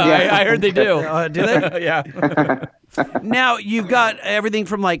 I heard they do. Do they? Yeah. Now, you've got everything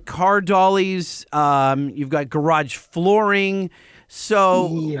from like car dollies. You've got garage flooring. So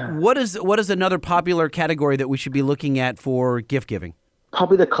what is another popular category that we should be looking at for gift giving?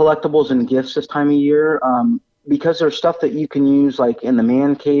 Probably the collectibles and gifts this time of year, because there's stuff that you can use like in the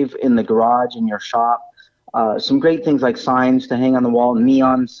man cave, in the garage, in your shop. Some great things like signs to hang on the wall,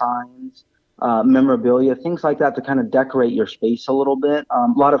 neon signs, memorabilia, things like that to kind of decorate your space a little bit. A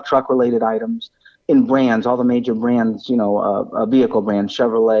lot of truck-related items in brands, all the major brands, vehicle brands,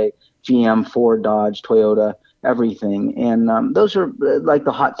 Chevrolet, GM, Ford, Dodge, Toyota, everything. And those are like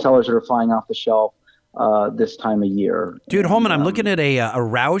the hot sellers that are flying off the shelf this time of year. Dude, Holman, I'm looking at a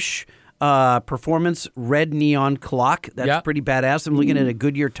Roush Performance red neon clock. That's pretty badass. I'm looking at a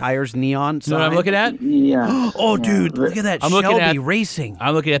Goodyear Tires neon sign. You know what I'm looking at? Yeah. Dude, look at that Shelby Racing.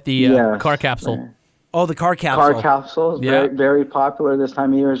 I'm looking at the car capsule. Oh, the car capsule. Car capsules, very, very popular this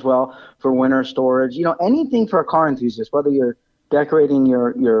time of year as well for winter storage. Anything for a car enthusiast, whether you're decorating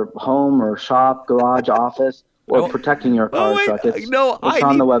your home or shop, garage, office, or protecting your car truck. It's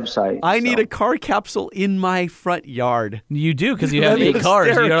on the website. I need a car capsule in my front yard. You do, because you have 8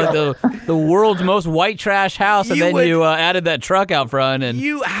 cars. You got the world's most white trash house, and you added that truck out front. And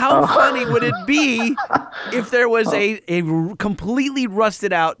How funny would it be if there was a completely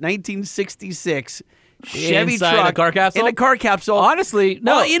rusted out 1966 Chevy inside truck a car capsule? in a car capsule? Honestly,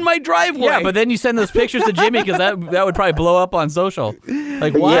 no. In my driveway. Yeah, but then you send those pictures to Jimmy, because that would probably blow up on social.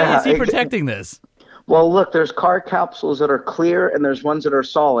 Like, why is he protecting this? Well, look, there's car capsules that are clear, and there's ones that are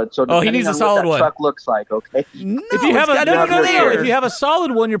solid. So he needs a on solid what that one. truck looks like, okay? If you have if you have a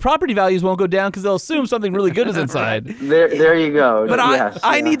solid one, your property values won't go down because they'll assume something really good is inside. There you go. But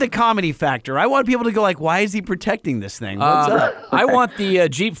I need the comedy factor. I want people to go like, why is he protecting this thing? What's up? I want the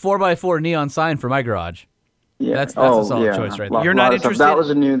Jeep 4x4 neon sign for my garage. Yeah. That's a solid choice right there. You're not interested? That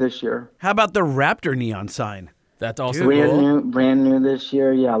was new this year. How about the Raptor neon sign? That's also brand new this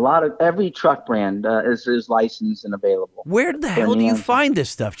year. Yeah, every truck brand is licensed and available. Where the hell do you find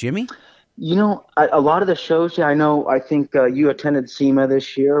this stuff, Jimmy? A lot of the shows. Yeah, I know. I think you attended SEMA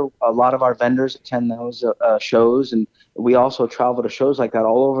this year. A lot of our vendors attend those shows, and we also travel to shows like that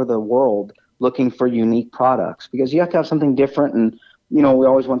all over the world, looking for unique products because you have to have something different. And we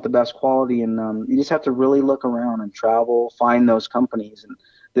always want the best quality, and you just have to really look around and travel, find those companies. And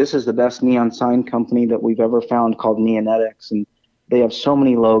this is the best neon sign company that we've ever found, called Neonetics, and they have so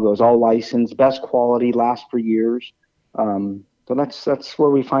many logos, all licensed, best quality, last for years. So that's where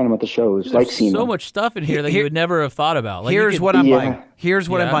we find them at the shows. There's so much stuff in here that you would never have thought about. Like here's what I'm buying. Here's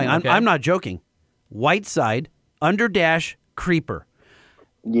what I'm buying. Okay. I'm not joking. White side, under dash, creeper.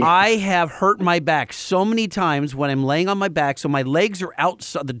 Yeah. I have hurt my back so many times when I'm laying on my back. So my legs are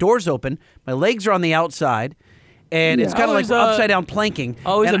outside. The door's open. My legs are on the outside. And it's kind of like upside down planking.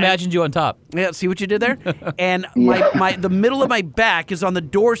 Always imagined you on top. Yeah, see what you did there? And the middle of my back is on the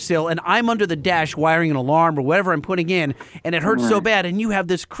door sill, and I'm under the dash wiring an alarm or whatever I'm putting in, and it hurts so bad. And you have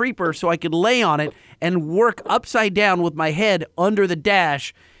this creeper, so I could lay on it and work upside down with my head under the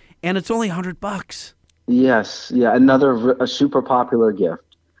dash, and it's only $100. Yes, yeah, a super popular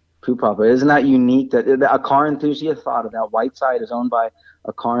gift. Too popular. Isn't that unique that a car enthusiast thought of that? Whiteside is owned by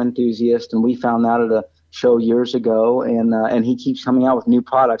a car enthusiast, and we found that at a show years ago, and he keeps coming out with new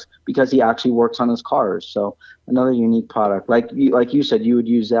products because he actually works on his cars. So another unique product, like you said, you would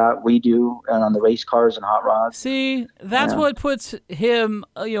use that. We do, and on the race cars and hot rods. See, that's what puts him,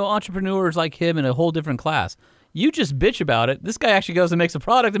 entrepreneurs like him in a whole different class. You just bitch about it. This guy actually goes and makes a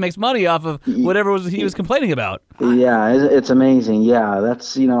product that makes money off of whatever he was complaining about. Yeah, it's amazing. Yeah,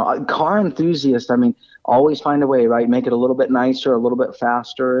 that's car enthusiast. I mean, always find a way, right? Make it a little bit nicer, a little bit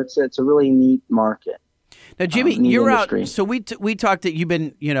faster. It's a really neat market. Now, Jimmy, you're industry. out. So we talked that you've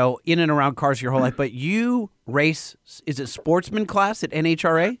been, in and around cars your whole life, but you race, is it sportsman class at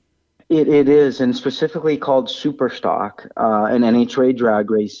NHRA? It is, and specifically called Superstock and NHRA drag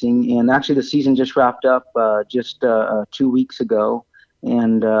racing. And actually the season just wrapped up 2 weeks ago.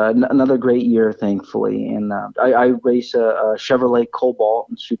 And another great year, thankfully. And I race a Chevrolet Cobalt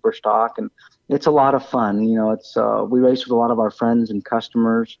in Superstock, and it's a lot of fun. We race with a lot of our friends and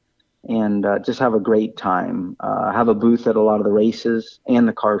customers, and just have a great time. Have a booth at a lot of the races and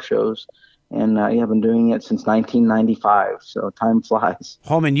the car shows. And I've been doing it since 1995, so time flies.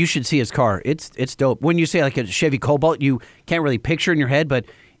 Holman, you should see his car. It's dope. When you say like a Chevy Cobalt, you can't really picture in your head, but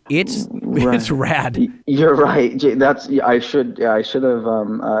it's rad. You're right. I should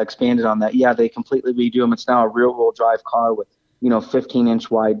have expanded on that. Yeah, they completely redo them. It's now a rear-wheel drive car with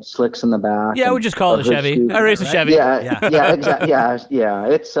 15-inch wide slicks in the back. Yeah, we just call it a Chevy. I race a Chevy. Yeah, exactly. Yeah.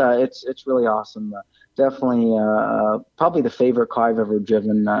 It's really awesome. Definitely, probably the favorite car I've ever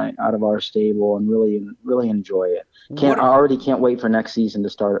driven out of our stable, and really enjoy it. I already can't wait for next season to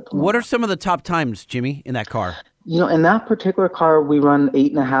start it. What are some of the top times, Jimmy, in that car? In that particular car, we run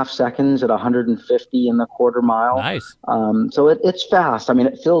 8.5 seconds at 150 in the quarter mile. Nice. So it's fast. I mean,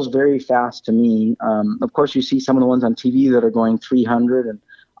 it feels very fast to me. Of course, you see some of the ones on TV that are going 300, and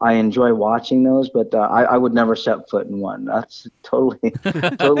I enjoy watching those, but I would never set foot in one. That's totally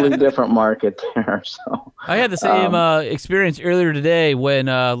different market there. So I had the same experience earlier today when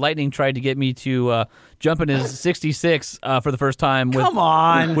Lightning tried to get me to jumping his 66 for the first time. Come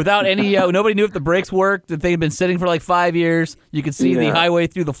on. Without any, nobody knew if the brakes worked. The thing had been sitting for like 5 years. You could see the highway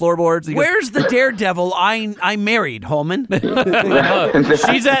through the floorboards. Where's the daredevil I married, Holman?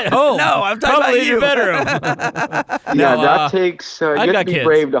 She's at home. No, I'm talking Probably about you. in your bedroom. That takes, you have to be kids.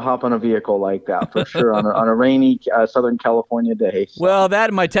 brave to hop on a vehicle like that, for sure, on a rainy Southern California day. So. Well, that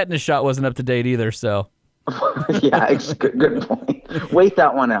and my tetanus shot wasn't up to date either, so. Yeah, it's good point. Wait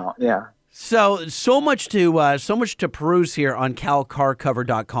that one out, yeah. So much to peruse here on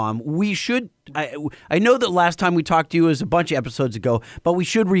calcarcover.com. We should. I know that last time we talked to you was a bunch of episodes ago, but we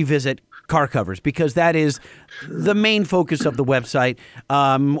should revisit car covers because that is the main focus of the website,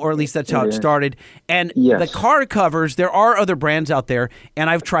 or at least that's how it started. And the car covers, there are other brands out there, and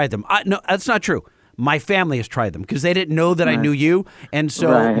I've tried them. No, that's not true. My family has tried them because they didn't know that I knew you. And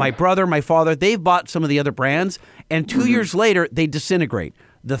so my brother, my father, they've bought some of the other brands, and 2 years later, they disintegrate.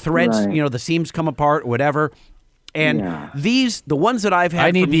 The threads, the seams come apart, whatever. And the ones that I've had,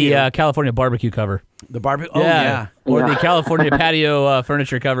 I need the California barbecue cover. The barbecue, or the California patio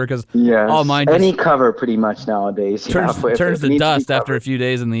furniture cover, because all mine just any cover pretty much nowadays turns to dust after a few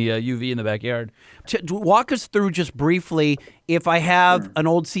days in the UV in the backyard. Walk us through just briefly if I have an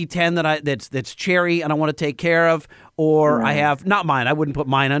old C10 that's cherry and I want to take care of, or I have not mine. I wouldn't put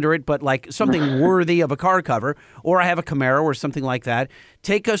mine under it, but like something worthy of a car cover, or I have a Camaro or something like that.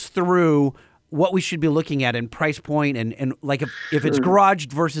 Take us through what we should be looking at in price point and like if it's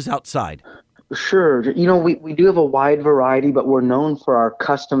garaged versus outside. Sure. We do have a wide variety, but we're known for our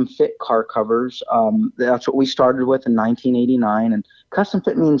custom fit car covers. That's what we started with in 1989. And custom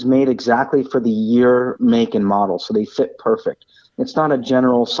fit means made exactly for the year, make, and model. So they fit perfect. It's not a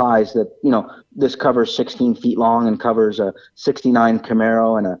general size that, this covers 16 feet long and covers a 69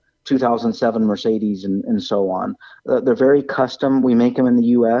 Camaro and a 2007 Mercedes and so on. They're very custom. We make them in the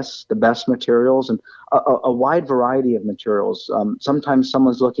U.S., the best materials, and a wide variety of materials. Sometimes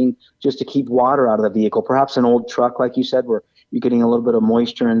someone's looking just to keep water out of the vehicle, perhaps an old truck, like you said, where you're getting a little bit of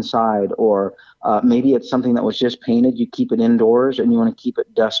moisture inside, or maybe it's something that was just painted. You keep it indoors and you want to keep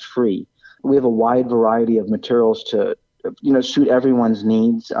it dust-free. We have a wide variety of materials to suit everyone's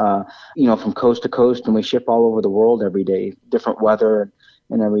needs, from coast to coast, and we ship all over the world every day, different weather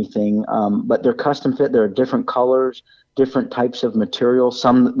and everything. But they're custom fit. There are different colors, different types of materials,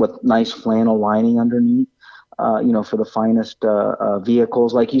 some with nice flannel lining underneath, for the finest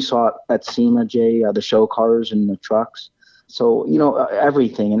vehicles, like you saw at SEMA, Jay, the show cars and the trucks. So,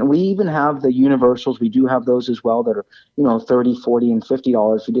 everything. And we even have the universals. We do have those as well that are, $30, $40, and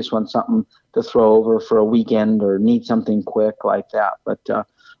 $50 if you just want something to throw over for a weekend or need something quick like that. But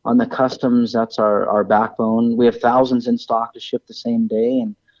on the customs, that's our backbone. We have thousands in stock to ship the same day.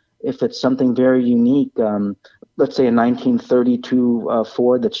 And if it's something very unique, let's say a 1932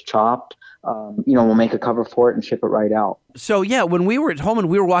 Ford that's chopped, we'll make a cover for it and ship it right out. So, when we were at home and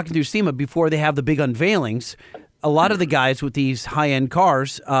we were walking through SEMA before they have the big unveilings, a lot of the guys with these high-end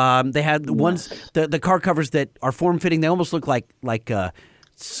cars, they had the car covers that are form-fitting. They almost look like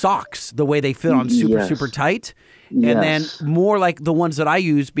socks, the way they fit on super tight. And then more like the ones that I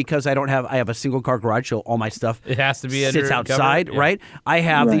use because I have a single car garage, so all my stuff it has to be sits outside, right? I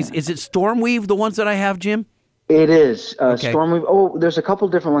have these. Is it Stormweave, the ones that I have, Jim? It is. Stormweave. Oh, there's a couple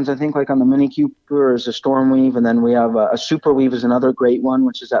different ones. I think like on the Mini Cooper is a Stormweave, and then we have a Superweave is another great one,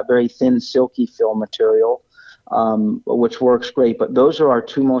 which is that very thin, silky fill material, which works great. But those are our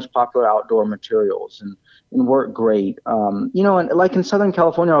two most popular outdoor materials and work great. And like in Southern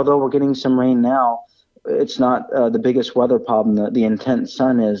California, although we're getting some rain now, it's not the biggest weather problem. The intense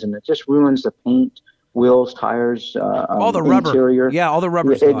sun is, and it just ruins the paint, wheels, tires, all the rubber. Interior. Yeah, all the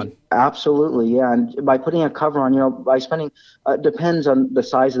rubber's gone. Absolutely, yeah. And by putting a cover on, by spending, depends on the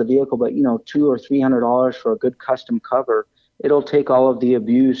size of the vehicle, but $200 or $300 for a good custom cover, it'll take all of the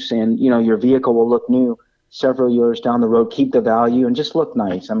abuse, and your vehicle will look new several years down the road. Keep the value and just look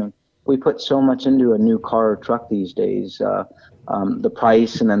nice. I mean, we put so much into a new car or truck these days. The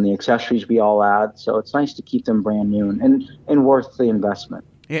price and then the accessories we all add. So it's nice to keep them brand new and worth the investment.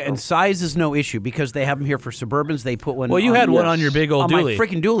 Yeah, and size is no issue because they have them here for Suburbans. They put one. Well, you had one on your big old dually. On my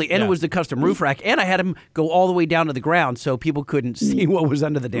freaking dually, and it was the custom roof rack, and I had them go all the way down to the ground so people couldn't see what was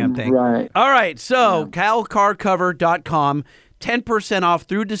under the damn thing. Right. All right, so calcarcover.com, 10% off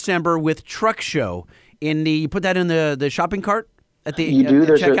through December with Truck Show. You put that in the shopping cart? You do.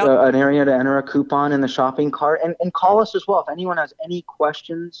 There's an area to enter a coupon in the shopping cart. And call us as well. If anyone has any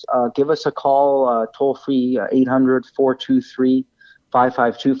questions, give us a call, toll free, 800-423-1292.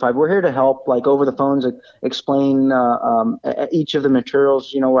 5525. We're here to help, like over the phones, explain each of the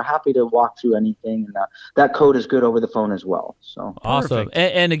materials. We're happy to walk through anything, and that code is good over the phone as well. So awesome.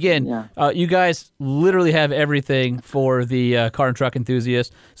 And again, you guys literally have everything for the car and truck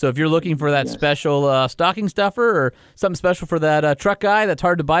enthusiast. So if you're looking for that special stocking stuffer or something special for that truck guy that's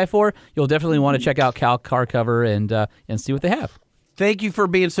hard to buy for, you'll definitely want to check out Cal Car Cover and see what they have. Thank you for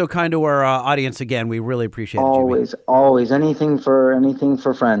being so kind to our audience again. We really appreciate it, Jimmy. Always. Anything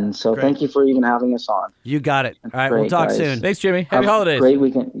for friends. So thank you for even having us on. You got it. All right, we'll talk soon. Thanks, Jimmy. Happy holidays. Great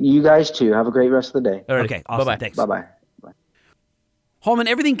weekend. You guys too. Have a great rest of the day. Alrighty. Okay, awesome. Bye-bye. Thanks. Bye-bye. Holman,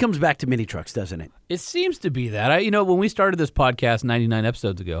 everything comes back to mini trucks, doesn't it? It seems to be that. When we started this podcast 99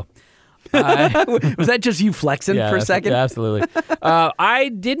 episodes ago, was that just you flexing for a second? Yeah, absolutely. I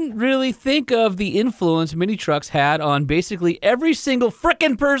didn't really think of the influence mini trucks had on basically every single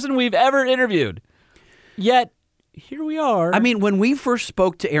frickin' person we've ever interviewed. Yet, here we are. I mean, when we first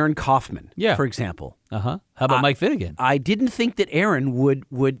spoke to Aaron Kaufman, for example. How about Mike Finnegan? I didn't think that Aaron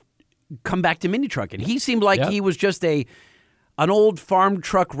would come back to mini trucking. He seemed like he was just an old farm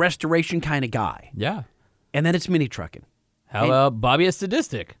truck restoration kind of guy. Yeah. And then it's mini trucking. How about Bobby a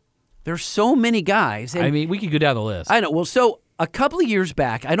Sadistic? There's so many guys. And we could go down the list. I know. Well, so a couple of years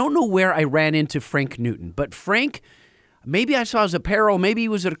back, I don't know where I ran into Frank Newton, but Frank, maybe I saw his apparel, maybe he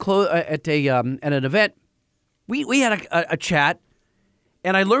was at an event. We had a chat,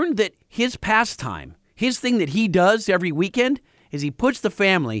 and I learned that his pastime, his thing that he does every weekend, is he puts the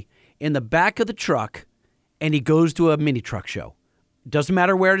family in the back of the truck, and he goes to a mini truck show. Doesn't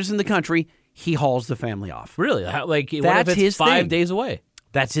matter where it is in the country, he hauls the family off. Really? What if That's it's his 5 thing. days away?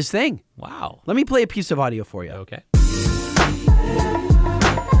 That's his thing. Wow. Let me play a piece of audio for you. Okay.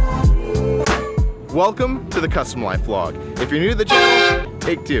 Welcome to the Custom Life Vlog. If you're new to the channel,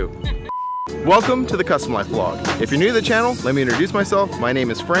 take two. Welcome to the Custom Life Vlog. If you're new to the channel, let me introduce myself. My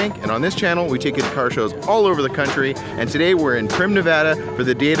name is Frank, and on this channel, we take you to car shows all over the country. And today we're in Primm, Nevada for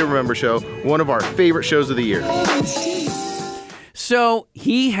the Day to Remember show, one of our favorite shows of the year. So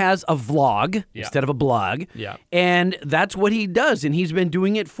he has a vlog instead of a blog. Yeah. And that's what he does. And he's been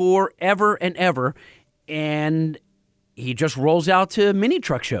doing it forever and ever. And he just rolls out to mini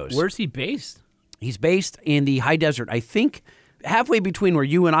truck shows. Where's he based? He's based in the high desert, I think halfway between where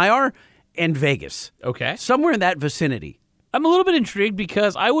you and I are and Vegas. Okay. Somewhere in that vicinity. I'm a little bit intrigued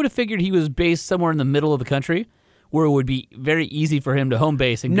because I would have figured he was based somewhere in the middle of the country where it would be very easy for him to home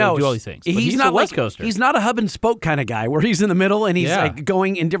base and go do all these things. But he's not a West Coaster. He's not a hub and spoke kind of guy where he's in the middle and he's like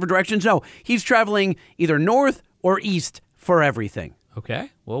going in different directions. No, he's traveling either north or east for everything. Okay.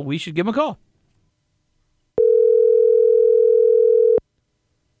 Well, we should give him a call.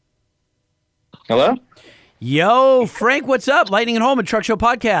 Hello? Yo, Frank, what's up? Lightning and Holman Truck Show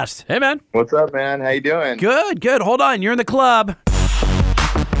Podcast. Hey, man. What's up, man? How you doing? Good. Hold on. You're in the club.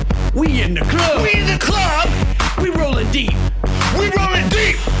 We in the club. We in the club. We rolling deep. We rolling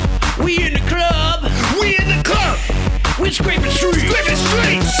deep. We in the club. We in the club. We scraping streets. Scraping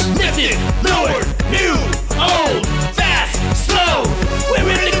streets. Lifted, lowered, new, old, fast, slow.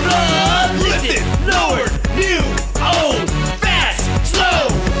 We're in the club. Lifted, lowered, new, old, fast, slow.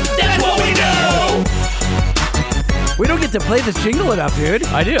 That's what we know. We don't get to play this jingle enough, dude.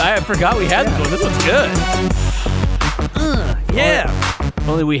 I do. I forgot we had this one. This one's good. Yeah.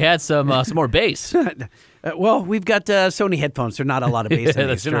 Only we had some more bass. Well, we've got Sony headphones. There's not a lot of bass in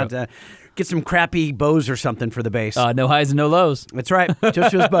these. That's true. Not, get some crappy Bose or something for the bass. No highs and no lows. That's right.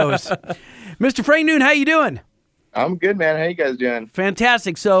 Just Bose. Mr. Frank Noon, how you doing? I'm good, man. How you guys doing?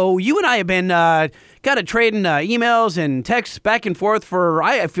 Fantastic. So you and I have been kind of trading emails and texts back and forth for,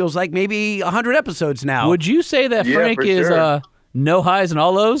 it feels like maybe 100 episodes now. Would you say that Frank for is sure. no highs and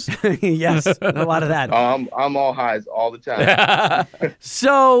all lows? Yes, a lot of that. I'm all highs all the time.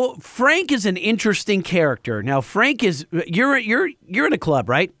 So Frank is an interesting character. Now, Frank is you're in a club,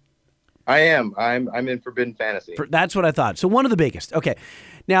 right? I am. I'm in Forbidden Fantasy. That's what I thought. So one of the biggest. Okay.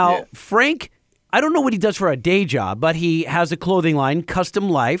 Now, Frank, I don't know what he does for a day job, but he has a clothing line, Custom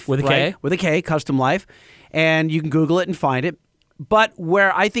Life. With a K? With a K, Custom Life. And you can Google it and find it. But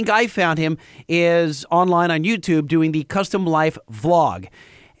where I think I found him is online on YouTube doing the Custom Life vlog.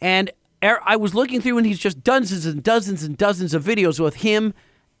 And I was looking through and he's just dozens and dozens and dozens of videos with him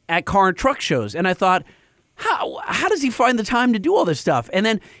at car and truck shows. And I thought, how does he find the time to do all this stuff? And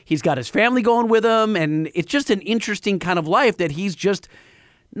then he's got his family going with him. And it's just an interesting kind of life that he's just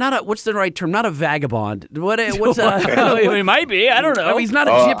what's the right term? Not a vagabond. What's he might be. I don't know. He's not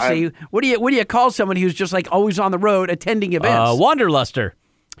a gypsy. What do you call somebody who's just like always on the road attending events? Wanderluster.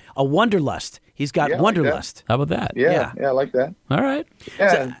 A wanderlust. He's got wanderlust. How about that? Yeah, I like that. All right.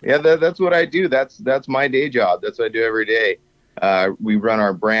 Yeah, that's what I do. That's my day job. That's what I do every day. We run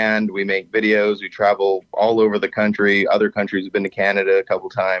our brand. We make videos. We travel all over the country. Other countries. We've been to Canada a couple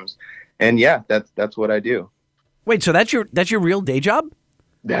times, and yeah, that's what I do. Wait, so that's your real day job?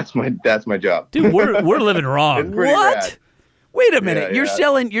 That's my job, dude. We're living wrong. It's pretty What? rad. Wait a minute. Yeah,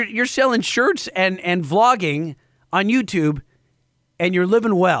 You're selling shirts and vlogging on YouTube, and you're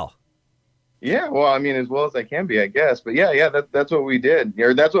living well. Yeah, well, I mean, as well as I can be, I guess. But yeah, that's what we did,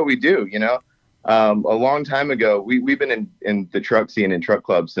 or that's what we do. A long time ago, we've been in the truck scene and truck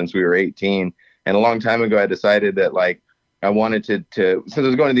clubs since we were 18, and a long time ago, I decided that like I wanted to since I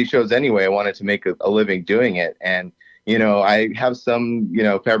was going to these shows anyway, I wanted to make a living doing it, and I have some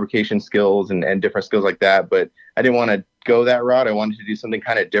fabrication skills and different skills like that, but I didn't want to go that route. I wanted to do something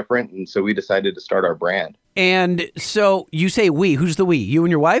kind of different, and so we decided to start our brand. And so you say we. Who's the we? You and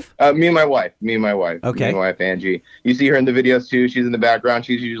your wife? Me and my wife. Okay. Me and my wife, Angie. You see her in the videos too. She's in the background.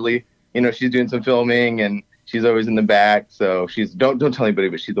 She's usually, she's doing some filming, and she's always in the back. So she's don't tell anybody,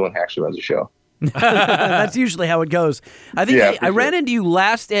 but she's the one who actually runs the show. That's usually how it goes. I think I ran into you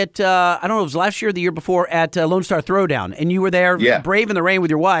last at, I don't know, it was last year or the year before at Lone Star Throwdown, and you were there brave in the rain with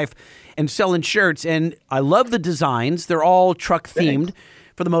your wife and selling shirts, and I love the designs. They're all truck themed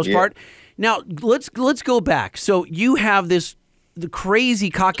for the most part. Now, let's go back. So you have the crazy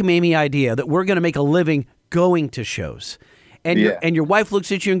cockamamie idea that we're going to make a living going to shows. And your wife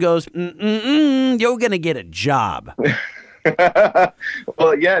looks at you and goes, you're going to get a job.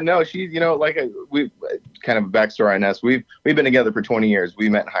 Well, yeah, no, she's, we kind of a backstory on us. We've been together for 20 years. We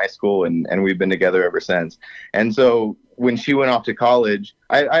met in high school and we've been together ever since. And so when she went off to college,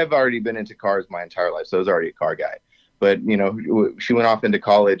 I've already been into cars my entire life. So I was already a car guy. But, she went off into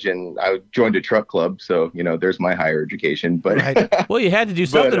college and I joined a truck club. So, there's my higher education. But well, you had to do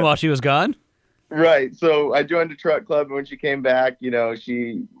something while she was gone. Right. So I joined a truck club, and when she came back,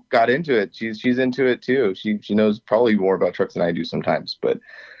 she got into it. She's into it too. She knows probably more about trucks than I do sometimes. But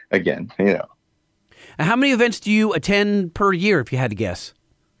again, How many events do you attend per year, if you had to guess?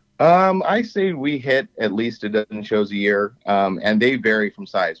 I say we hit at least a dozen shows a year, and they vary from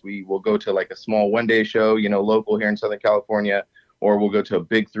size. We will go to like a small one-day show, local here in Southern California, or we'll go to a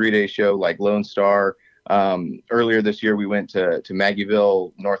big 3-day show like Lone Star. Earlier this year, we went to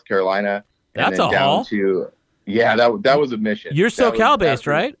Maggieville, North Carolina. That's a haul. That was a mission. You're SoCal based,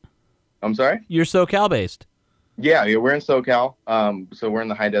 right? I'm sorry? You're SoCal based. Yeah, we're in SoCal. So we're in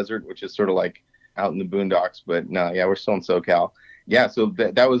the high desert, which is sort of like out in the boondocks. But no, we're still in SoCal. Yeah, so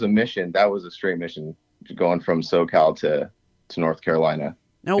that was a mission. That was a straight mission, going from SoCal to North Carolina.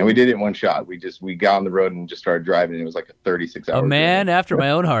 No. And we did it in one shot. We got on the road and just started driving, and it was like a 36-hour A man journey. after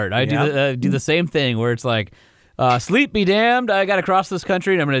my own heart. I do the same thing where it's like, sleep be damned, I got to cross this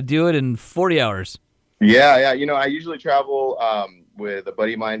country, and I'm going to do it in 40 hours. Yeah. I usually travel with a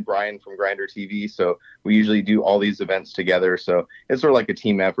buddy of mine, Brian from Grindr TV, so we usually do all these events together. So it's sort of like a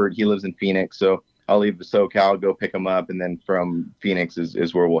team effort. He lives in Phoenix, so I'll leave the SoCal, go pick him up, and then from Phoenix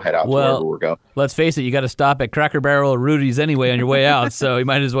is where we'll head out to wherever we're going. Let's face it, you got to stop at Cracker Barrel or Rudy's anyway on your way out, so you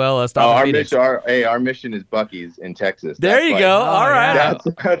might as well stop at Phoenix. Our mission is Buc-ee's in Texas. There you go. All right.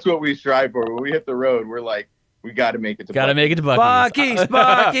 That's what we strive for. When we hit the road, we're like, we got to make it to Buc-ee's. Got to make it to Buc-ee's.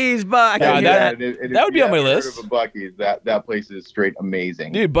 Buc-ee's. That would be on my list. Heard of a Buc-ee's, that place is straight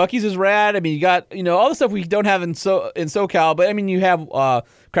amazing. Dude, Buc-ee's is rad. I mean, you got, all the stuff we don't have in SoCal, but I mean, you have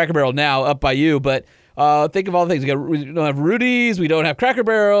Cracker Barrel now up by you, but think of all the things. We don't have Rudy's. We don't have Cracker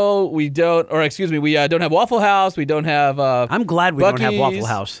Barrel. We don't have Waffle House. We don't have. I'm glad we Buc-ee's. don't have Waffle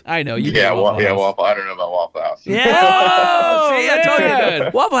House. I know you. Waffle. I don't know about Waffle House. Yeah. See, I told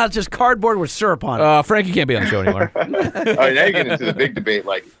you. Waffle House is just cardboard with syrup on it. Frankie can't be on the show anymore. Now you get into the big debate,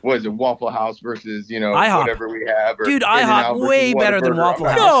 like, what is it, Waffle House versus IHOP. Whatever we have. Or dude, IHOP way better than Waffle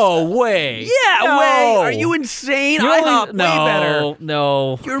House. No way. Yeah, way. Are you insane? IHOP way better.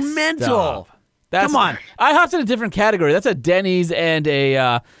 No. You're mental. Come on, IHOP's in a different category. That's a Denny's and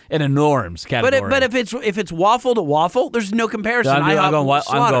a Norm's category. But if it's waffle to waffle, there's no comparison. I'm going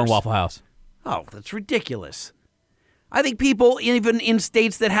Waffle House. Oh, that's ridiculous. I think people even in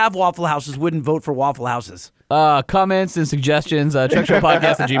states that have Waffle Houses wouldn't vote for Waffle Houses. Comments and suggestions,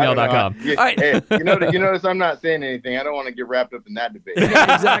 truckshowpodcast@gmail.com. All right. Hey, you notice I'm not saying anything. I don't want to get wrapped up in that debate.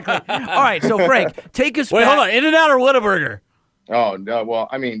 Yeah, exactly. All right, so Frank, take us Wait, hold on. In-N-Out or Whataburger? Oh, no. Well,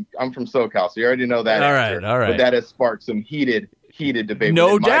 I mean, I'm from SoCal, so you already know that answer. All right. But that has sparked some heated debate.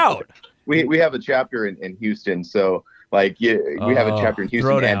 No doubt. We have a chapter in Houston, so we have a chapter in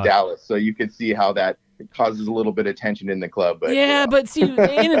Houston and Dallas, so you could see how that causes a little bit of tension in the club. But, but see,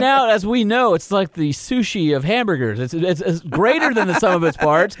 In-N-Out, as we know, it's like the sushi of hamburgers. It's greater than the sum of its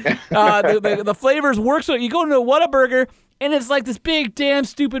parts. The flavors work. So you go to a Whataburger, and it's like this big, damn,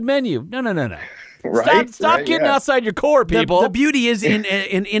 stupid menu. No. Right? Stop Right, getting yeah. outside your core, people. The beauty is in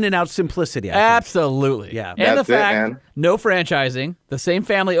and out simplicity. I think. Absolutely. Yeah. And That's the it, fact, man. no franchising. The same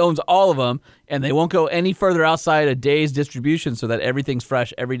family owns all of them, and they won't go any further outside a day's distribution so that everything's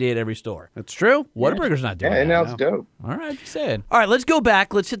fresh every day at every store. That's true. Whataburger's not doing Yeah, and that. now it's dope. All right, just saying. All right, let's go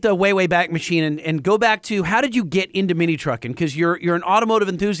back. Let's hit the way back machine and go back to how did you get into mini trucking? Because you're an automotive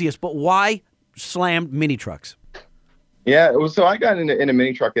enthusiast, but why slammed mini trucks? Yeah, so I got into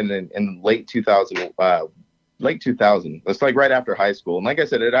mini trucking in late 2000. Late 2000. It's like right after high school. And like I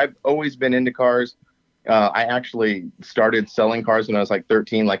said, I've always been into cars. I actually started selling cars when I was like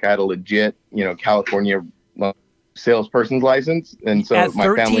 13. Like I had a legit, California salesperson's license, and so At my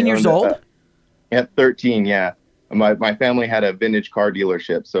 13 family years owned old? At 13, yeah. My family had a vintage car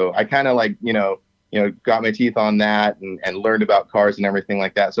dealership, so I kind of like got my teeth on that and learned about cars and everything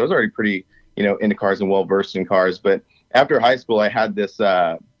like that. So I was already pretty into cars and well versed in cars. But after high school, I had this.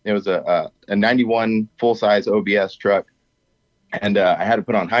 It was a 91 full size OBS truck, and I had to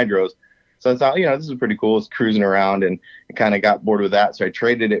put on hydros. So I thought, this is pretty cool. It's cruising around, and I kind of got bored with that. So I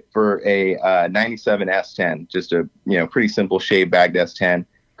traded it for a 97 S10, just a pretty simple shade bagged S10.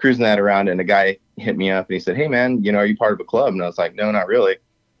 Cruising that around, and a guy hit me up and he said, "Hey man, are you part of a club?" And I was like, "No, not really."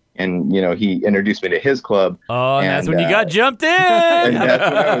 And he introduced me to his club. Oh, and that's when you got jumped in. And that's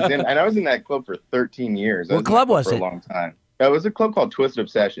when I was in. And I was in that club for 13 years. What club was for it? A long time. It was a club called Twisted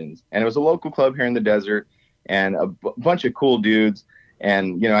Obsessions, and it was a local club here in the desert, and a bunch of cool dudes.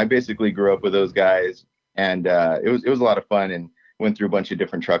 And I basically grew up with those guys, and it was a lot of fun, and went through a bunch of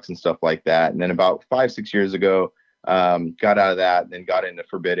different trucks and stuff like that. And then about 5-6 years ago, got out of that, then got into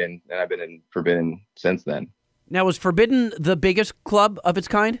Forbidden, and I've been in Forbidden since then. Now, was Forbidden the biggest club of its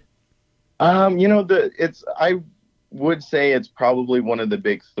kind? I would say it's probably one of the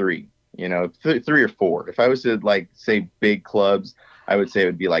big three. 3 or 4. If I was to say big clubs, I would say it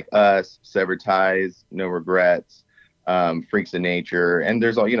would be like us, Severed Ties, No Regrets, Freaks of Nature, and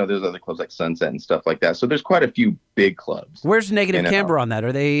there's there's other clubs like Sunset and stuff like that. So there's quite a few big clubs. Where's Negative Camber on that?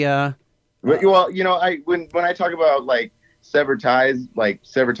 Are they? Well, when I talk about Severed Ties,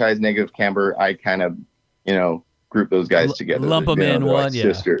 Negative Camber, I kind of group those guys together. Lump them in one, yeah.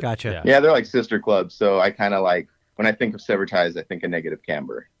 Sister. Gotcha. Yeah, they're like sister clubs. So I kind of when I think of Severed Ties, I think of Negative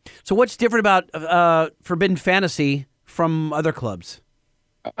Camber. So what's different about Forbidden Fantasy from other clubs?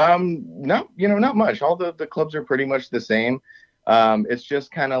 Not much. All the clubs are pretty much the same. It's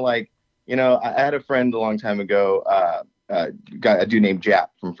just kind of I had a friend a long time ago, a dude named Jap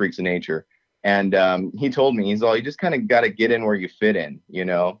from Freaks of Nature. And he told me, you just kind of got to get in where you fit in,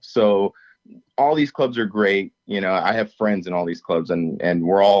 So all these clubs are great. I have friends in all these clubs, and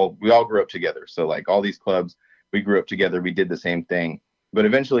we all grew up together. So all these clubs, we grew up together. We did the same thing. But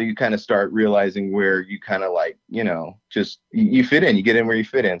eventually you kind of start realizing where you kind of just you fit in, you get in where you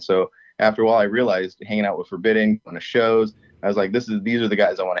fit in. So after a while, I realized hanging out with Forbidden on the shows, I was like, these are the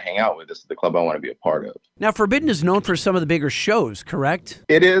guys I want to hang out with. This is the club I want to be a part of. Now, Forbidden is known for some of the bigger shows, correct?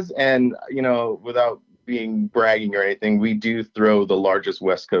 It is. And, without being bragging or anything, we do throw the largest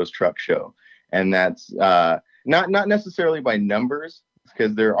West Coast truck show. And that's not necessarily by numbers,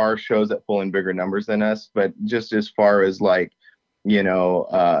 because there are shows that pull in bigger numbers than us, but just as far as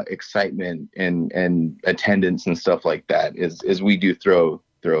excitement and attendance and stuff like that is we do throw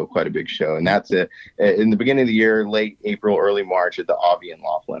quite a big show. And that's it in the beginning of the year, late April, early March at the Avi in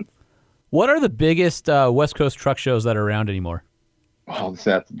Laughlin. What are the biggest West Coast truck shows that are around anymore? Well,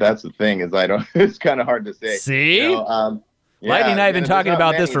 that's the thing is it's kind of hard to say. See? Lightning and I have been talking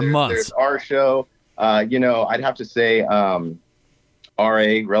about this for months. There's our show. I'd have to say RA,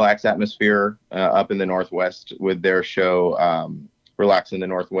 Relax Atmosphere, up in the Northwest with their show, Relax in the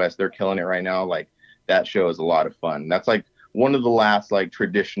Northwest. They're killing it right now. That show is a lot of fun. That's one of the last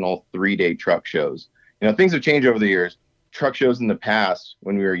traditional 3-day truck shows. Things have changed over the years. Truck shows in the past,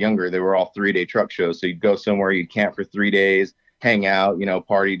 when we were younger, they were all 3-day truck shows. So you'd go somewhere, you'd camp for 3 days, hang out,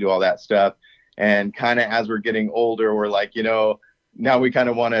 party, do all that stuff. And kind of as we're getting older, we're now we kind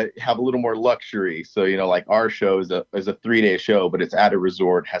of want to have a little more luxury. So, our show is a 3-day show, but it's at a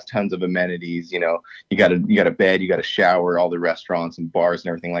resort, has tons of amenities. You got a bed, you got a shower, all the restaurants and bars and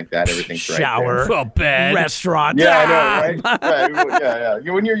everything like that. Everything's shower, right bed, restaurant. Yeah, I know, right?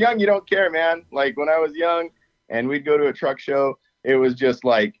 Yeah. When you're young, you don't care, man. When I was young and we'd go to a truck show, it was just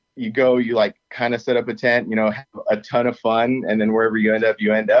you go, you kind of set up a tent, have a ton of fun. And then wherever you end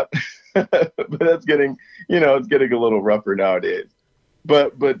up, but that's getting, it's getting a little rougher nowadays.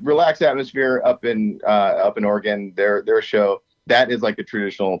 But Relax Atmosphere up in Oregon, their show, that is a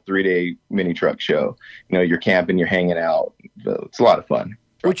traditional 3-day mini truck show. You're camping, you're hanging out. It's a lot of fun.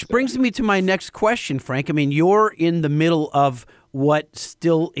 Which brings me to my next question, Frank. I mean, you're in the middle of what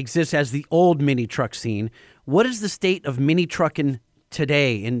still exists as the old mini truck scene. What is the state of mini trucking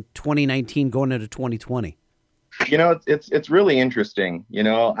today in 2019 going into 2020? You know, it's really interesting. You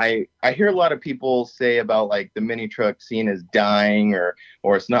know, I hear a lot of people say about like the mini truck scene is dying or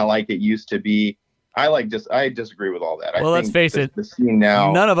it's not like it used to be. I disagree with all that. Well, let's face it, the scene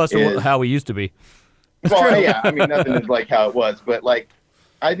now, none of us are how we used to be. Well, yeah, I mean, nothing is like how it was, but like,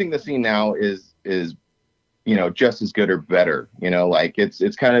 I think the scene now is, you know, just as good or better, you know, like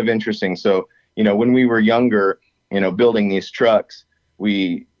it's kind of interesting. So, you know, when we were younger, you know, building these trucks,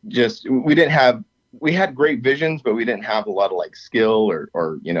 we had great visions, but we didn't have a lot of like skill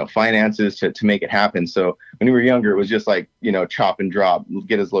or, you know, finances to make it happen. So when we were younger, it was just like, you know, chop and drop,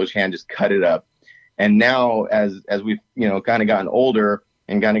 get as low as hand, just cut it up. And now as we've, you know, kind of gotten older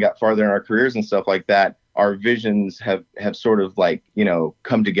and kind of got farther in our careers and stuff like that, our visions have sort of like, you know,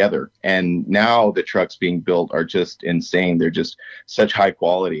 come together. And now the trucks being built are just insane. They're just such high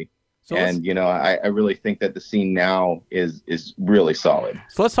quality. So you know, I really think that the scene now is really solid.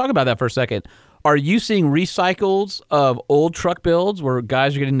 So let's talk about that for a second. Are you seeing recycles of old truck builds where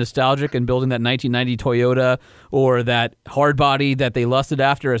guys are getting nostalgic and building that 1990 Toyota or that hard body that they lusted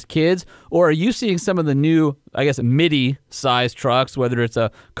after as kids? Or are you seeing some of the new, I guess, midi-sized trucks, whether it's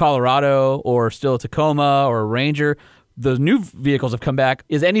a Colorado or still a Tacoma or a Ranger? Those new vehicles have come back.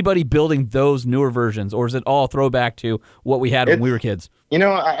 Is anybody building those newer versions, or is it all throwback to what we had when we were kids? You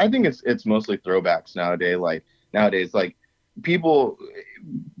know, I think it's mostly throwbacks nowadays. Like people,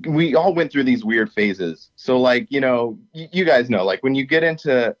 we all went through these weird phases. So like, you know, you guys know, like when you get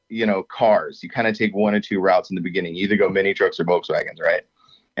into, you know, cars, you kind of take one or two routes in the beginning. You either go mini trucks or Volkswagens, right?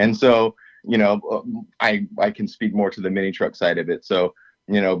 And so, you know, I can speak more to the mini truck side of it. So,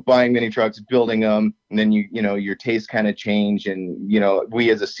 you know, buying mini trucks, building them, and then you know, your taste kind of change. And, you know, we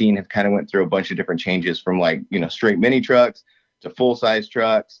as a scene have kind of went through a bunch of different changes from like, you know, straight mini trucks to full size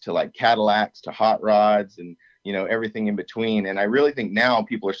trucks to like Cadillacs to hot rods and, you know, everything in between. And I really think now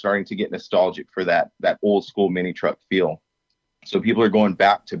people are starting to get nostalgic for that old school mini truck feel. So people are going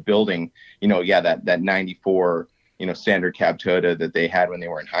back to building, you know, that 94, you know, standard cab Toyota that they had when they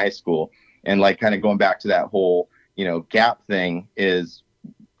were in high school. And like kind of going back to that whole, you know, gap thing is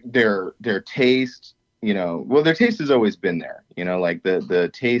their taste, you know, well, their taste has always been there, you know, like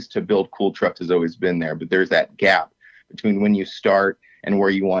the taste to build cool trucks has always been there, but there's that gap between when you start and where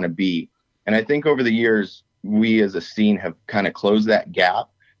you want to be. And I think over the years, we as a scene have kind of closed that gap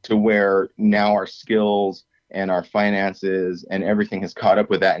to where now our skills and our finances and everything has caught up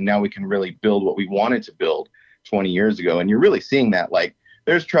with that. And now we can really build what we wanted to build 20 years ago. And you're really seeing that, like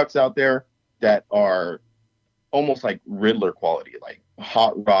there's trucks out there that are almost like Riddler quality, like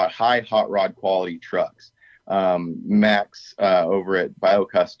high hot rod quality trucks. Max over at Bio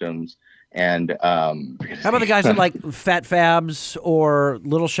Customs. And how about the guys that like Fat Fabs or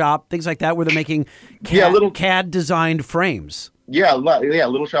Little Shop, things like that, where they're making CAD designed frames? Yeah,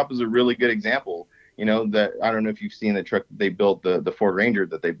 Little Shop is a really good example. You know, that I don't know if you've seen the truck that they built, the Ford Ranger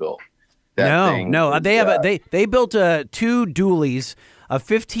that they built. No, they built two dualies, a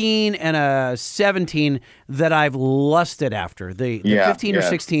 15 and a 17 that I've lusted after. The 15 or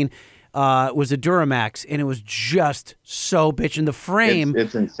 16. Was a Duramax, and it was just so bitchin'. The frame,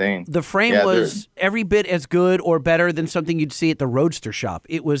 it's insane. The frame was every bit as good or better than something you'd see at the Roadster shop.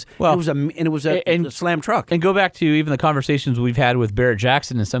 It was a slam truck. And go back to even the conversations we've had with Barrett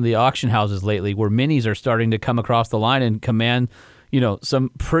Jackson and some of the auction houses lately, where minis are starting to come across the line and command, you know, some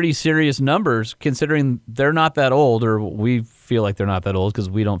pretty serious numbers, considering they're not that old, or we feel like they're not that old because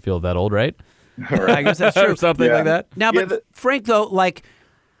we don't feel that old, right? I guess that's true. Something like that. Now, but Frank, though, like.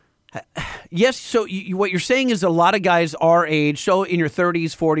 Yes, so what you're saying is a lot of guys our age, so in your 30s,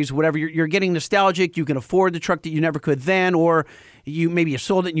 40s, whatever, you're getting nostalgic. You can afford the truck that you never could then, or maybe you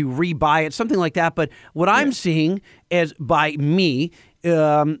sold it and you rebuy it, something like that. But what I'm seeing is by me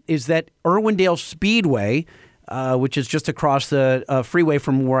is that Irwindale Speedway, which is just across the freeway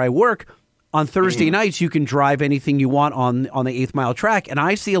from where I work, on Thursday nights you can drive anything you want on the 8th Mile track, and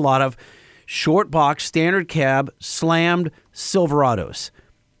I see a lot of short box, standard cab, slammed Silverados.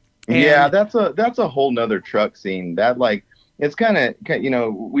 Yeah, that's a whole nother truck scene. That like it's kind of, you know,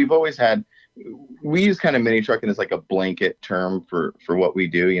 we've always had, we use kind of mini trucking as like a blanket term for what we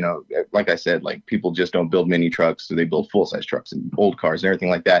do. You know, like I said, like people just don't build mini trucks, so they build full size trucks and old cars and everything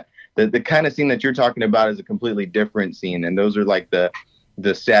like that. The kind of scene that you're talking about is a completely different scene, and those are like the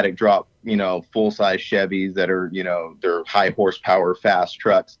static drop, you know, full size Chevys that are, you know, they're high horsepower, fast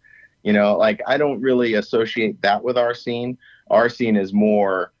trucks. You know, like I don't really associate that with our scene. Our scene is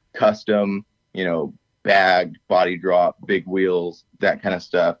more custom, you know, bagged, body drop, big wheels, that kind of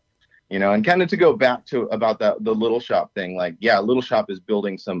stuff. you know. And kind of to go back to about the Little Shop thing, like, yeah, Little Shop is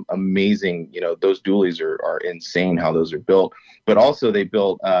building some amazing, you know, those dualies are insane how those are built. But also they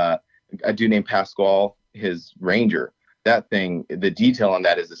built a dude named Pasquale, his Ranger. That thing, the detail on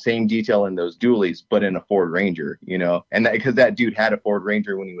that is the same detail in those dualies, but in a Ford Ranger, you know, and because that dude had a Ford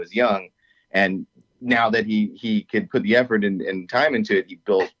Ranger when he was young, and now that he could put the effort and time into it, he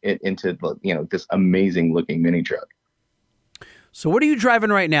built it into, you know, this amazing looking mini truck. So what are you driving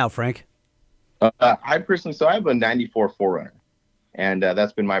right now, Frank? I personally, so I have a 94 4Runner, and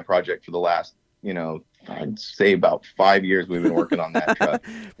that's been my project for the last, you know, I'd say about 5 years we've been working on that truck.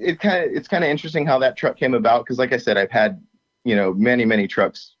 It's kind of interesting how that truck came about, because like I said, I've had, you know, many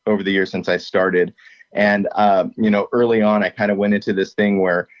trucks over the years since I started. And, you know, early on, I kind of went into this thing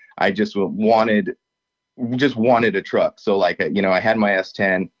where I just wanted a truck. So like, you know, I had my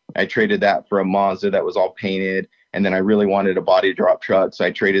S10, I traded that for a Mazda that was all painted. And then I really wanted a body drop truck. So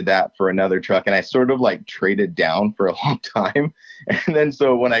I traded that for another truck, and I sort of like traded down for a long time. And then,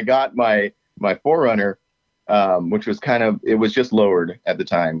 so when I got my 4Runner, which was it was just lowered at the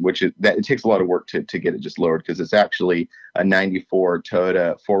time, it takes a lot of work to get it just lowered, because it's actually a 94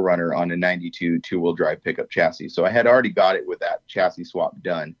 Toyota 4Runner on a 92 two-wheel drive pickup chassis. So I had already got it with that chassis swap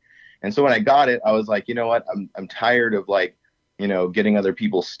done. And so when I got it, I was like, you know what, I'm tired of like, you know, getting other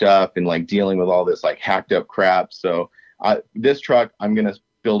people's stuff and like dealing with all this like hacked up crap. So this truck, I'm going to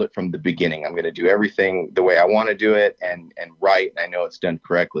build it from the beginning. I'm going to do everything the way I want to do it and right. And I know it's done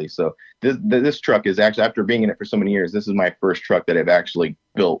correctly. So this truck is actually, after being in it for so many years, this is my first truck that I've actually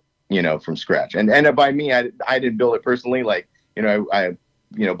built, you know, from scratch. And by me, I didn't build it personally. Like, you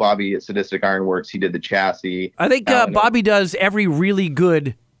know, Bobby at Sadistic Ironworks, he did the chassis. I think Bobby does every really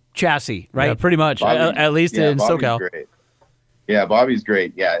good chassis, right? Yeah, pretty much, at least in Bobby's SoCal. Great. Yeah, Bobby's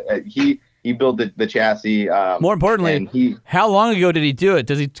great. Yeah, he built the chassis. More importantly, how long ago did he do it?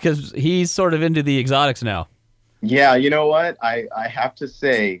 Because he's sort of into the exotics now. Yeah, you know what? I have to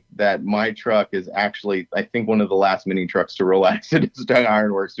say that my truck is actually, I think, one of the last mini trucks to roll out of Sadistic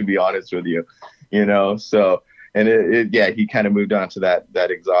Ironworks, to be honest with you. You know, so, and he kind of moved on to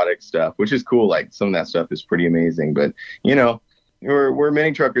that exotic stuff, which is cool. Like, some of that stuff is pretty amazing. But, you know, we're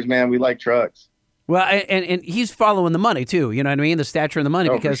mini truckers, man. We like trucks. Well, and he's following the money, too. You know what I mean? The stature and the money.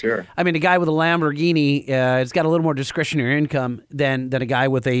 Because, for sure. I mean, a guy with a Lamborghini, it's got a little more discretionary income than a guy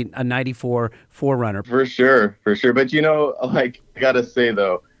with a 94 4Runner. For sure. But, you know, like, I got to say,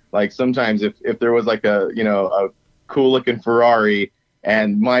 though, like, sometimes if there was like a cool looking Ferrari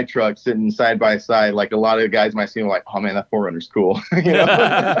and my truck sitting side by side, like, a lot of guys might seem like, oh man, that 4Runner's cool. You know?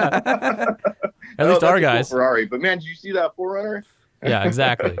 At least our guys. Cool Ferrari. But man, did you see that 4Runner? Yeah,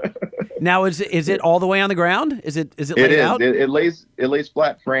 exactly. Now, is it all the way on the ground? Is it laid out? It lays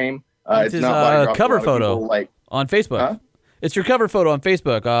flat frame. It's his not cover photo on Facebook. Huh? It's your cover photo on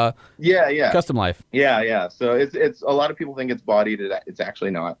Facebook. Yeah. Custom Life. Yeah. So it's a lot of people think it's bodied. It's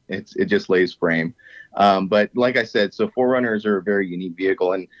actually not. It just lays frame. But like I said, so 4Runners are a very unique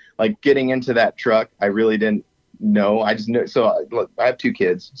vehicle, and like getting into that truck, I really didn't know. I just know. So look, I have 2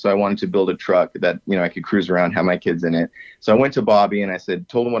 kids, so I wanted to build a truck that, you know, I could cruise around, have my kids in it. So I went to Bobby and I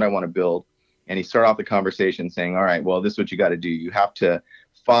told him what I want to build, and he started off the conversation saying, "All right, well, this is what you got to do. You have to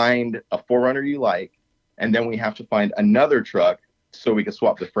find a 4Runner you like, and then we have to find another truck so we can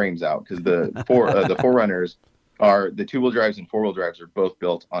swap the frames out, because the 4Runners are the 2-wheel drives and 4-wheel drives are both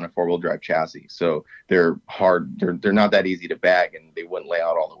built on a 4-wheel drive chassis, so they're hard. They're not that easy to bag, and they wouldn't lay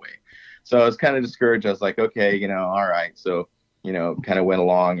out all the way." So I was kind of discouraged. I was like, okay, you know, all right. So, you know, kind of went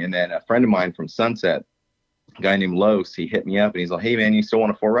along. And then a friend of mine from Sunset, a guy named Los, he hit me up and he's like, "Hey man, you still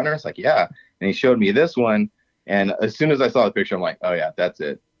want a 4Runner?" I was like, "Yeah." And he showed me this one. And as soon as I saw the picture, I'm like, oh yeah, that's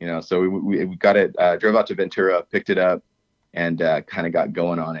it. You know, so we got it, drove out to Ventura, picked it up, and kind of got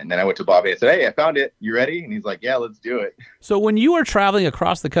going on it. And then I went to Bobby and said, "Hey, I found it. You ready?" And he's like, "Yeah, let's do it." So when you are traveling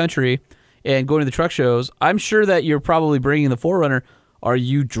across the country and going to the truck shows, I'm sure that you're probably bringing the 4Runner. Are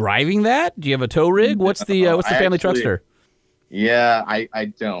you driving that? Do you have a tow rig? What's the family truckster? Yeah, I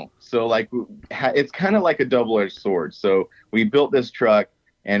don't. So like, it's kind of like a double-edged sword. So we built this truck,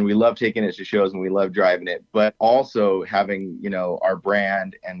 and we love taking it to shows, and we love driving it, but also having, you know, our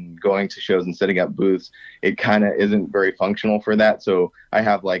brand and going to shows and setting up booths, it kind of isn't very functional for that. So I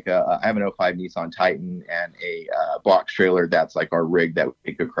have like I have an 05 Nissan Titan and a box trailer that's like our rig that we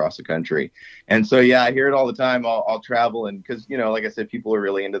take across the country. And so yeah, I hear it all the time. I'll travel, and because, you know, like I said, people are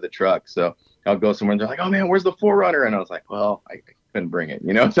really into the truck, so I'll go somewhere and they're like, "Oh man, where's the 4Runner?" And I was like, well, I couldn't bring it,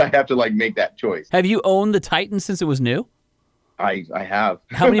 you know, so I have to like make that choice. Have you owned the Titan since it was new? I have.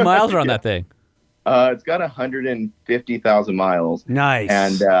 How many miles are on that thing? It's got 150,000 miles. Nice.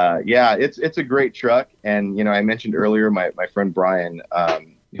 And yeah, it's a great truck. And, you know, I mentioned earlier, my friend Brian,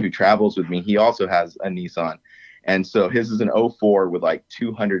 who travels with me, he also has a Nissan. And so his is an 04 with like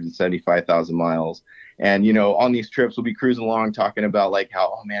 275,000 miles. And, you know, on these trips, we'll be cruising along talking about like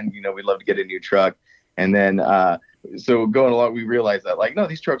how, oh man, you know, we'd love to get a new truck. And then, so going along, we realized that like, no,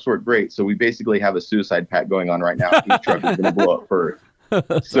 these trucks work great. So we basically have a suicide pact going on right now. Each truck is going to blow up first.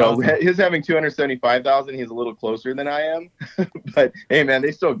 So his having 275,000, he's a little closer than I am. But hey, man,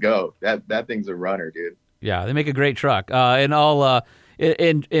 they still go. That thing's a runner, dude. Yeah, they make a great truck. And all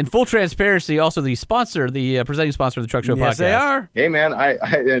in full transparency, also the sponsor, the presenting sponsor of the Truck Show podcast. Yes, they are. Hey, man,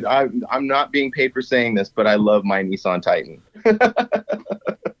 I'm not being paid for saying this, but I love my Nissan Titan.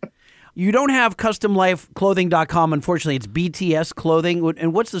 You don't have CustomLifeClothing.com. Unfortunately, it's BTS Clothing.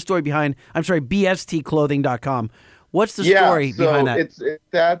 And what's the story behind, BSTClothing.com. What's the story behind that?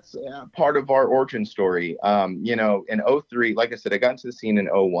 That's part of our origin story. You know, in 03, like I said, I got into the scene in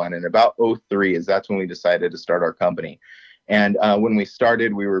 01, and about 03 that's when we decided to start our company. And when we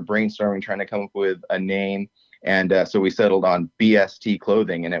started, we were brainstorming, trying to come up with a name. And so we settled on BST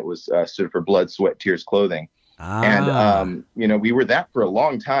Clothing, and it was stood for Blood, Sweat, Tears Clothing. And, you know, we were that for a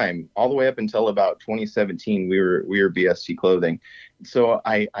long time, all the way up until about 2017, we were BST Clothing. So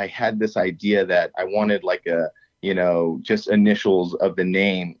I had this idea that I wanted like a, you know, just initials of the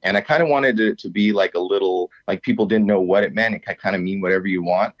name. And I kind of wanted it to be like a little, like people didn't know what it meant. It could kind of mean whatever you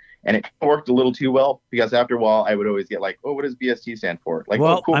want. And it worked a little too well, because after a while I would always get like, oh, what does BST stand for? Like,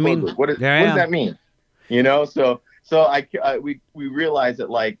 well, oh, cool. I mean, what does that mean? You know, so we realized that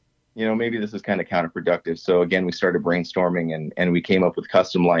like, you know, maybe this is kind of counterproductive. So again, we started brainstorming and we came up with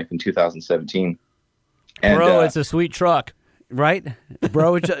Custom Life in 2017. And, bro, it's a sweet truck, right?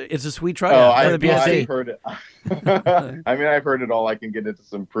 Bro, it's a sweet truck. I've heard it. I mean, I've heard it all. I can get into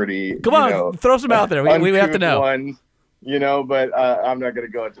some pretty, come on, throw some out there. We have to know. Ones, you know, but I'm not going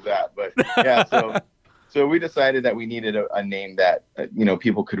to go into that. But yeah, so we decided that we needed a name that, you know,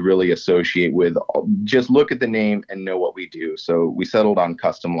 people could really associate with. Just look at the name and know what we do. So we settled on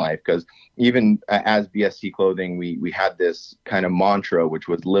Custom Life, because even as BST Clothing, we had this kind of mantra, which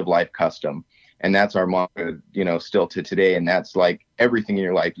was live life custom. And that's our mantra, you know, still to today. And that's like everything in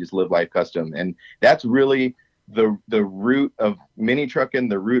your life, just live life custom. And that's really the root of mini trucking.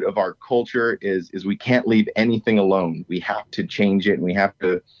 The root of our culture is we can't leave anything alone. We have to change it, and we have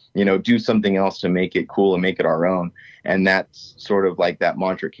to, you know, do something else to make it cool and make it our own. And that's sort of like that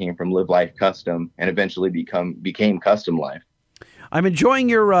mantra came from Live Life Custom and eventually became Custom Life. I'm enjoying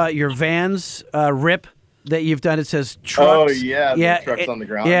your Vans rip that you've done. It says trucks. Oh yeah, trucks on the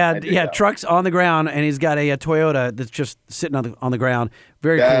ground. Yeah, trucks on the ground, and he's got a Toyota that's just sitting on the ground.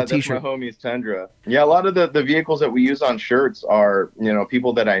 Very cool T-shirt. That's my homie's Tundra. Yeah, a lot of the vehicles that we use on shirts are, you know,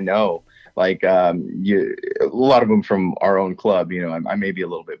 people that I know. Like a lot of them from our own club. You know, I may be a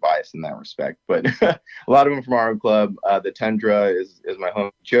little bit biased in that respect, but a lot of them from our own club. The Tundra is my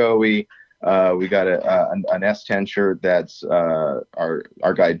homie Joey. We got an S10 shirt that's our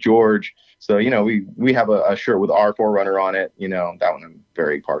guy George. So, you know, we have a shirt with our 4Runner on it. You know, that one I'm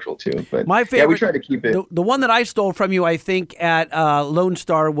very partial to. But my favorite, yeah, we try to keep it. The one that I stole from you, I think, at Lone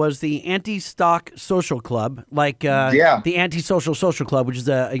Star was the Anti-Stock Social Club, like the Anti-Social Social Club, which is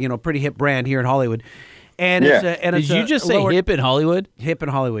a pretty hip brand here in Hollywood. And Did you just say hip in Hollywood? Hip in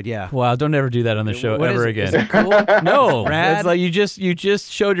Hollywood, yeah. Wow, don't ever do that on the show ever again. Is it cool? No, Brad? it's like you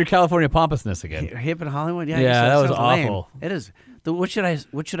just showed your California pompousness again. Hip in Hollywood, yeah. Yeah, that was lame. awful. It is. What should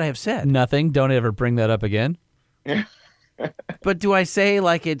I have said? Nothing. Don't ever bring that up again. But do I say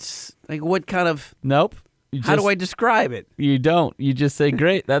like it's like what kind of? Nope. How do I describe it? You don't. You just say,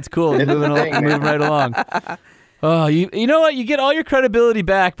 "Great, that's cool." Moving right along. Oh, you know what? You get all your credibility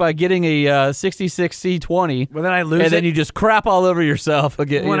back by getting a 66 C20. Well, then I lose it. And then you just crap all over yourself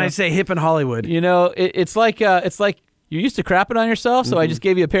again. When I say hip in Hollywood. You know, it's like you're used to crapping on yourself, so I just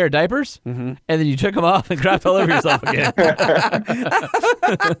gave you a pair of diapers, and then you took them off and crapped all over yourself again.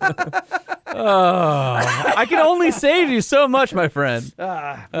 Oh, I can only save you so much, my friend.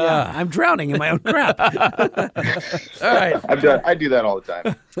 I'm drowning in my own crap. All right. I do that all the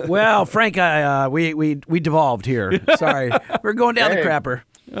time. Well, Frank, we devolved here. Sorry. We're going down the crapper.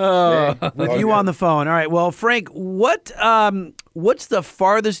 With you on the phone. All right. Well, Frank, what's the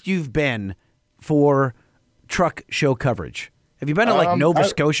farthest you've been for truck show coverage? Have you been to like Nova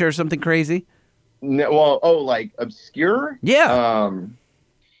Scotia or something crazy? No, like obscure? Yeah.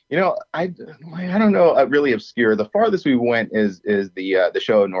 You know, I don't know, really obscure. The farthest we went is the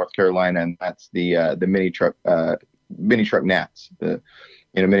show in North Carolina, and that's the mini truck Nats, the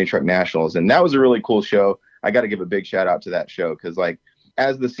mini truck nationals, and that was a really cool show. I got to give a big shout out to that show, because like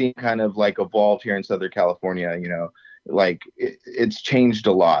as the scene kind of like evolved here in Southern California, you know, like it's changed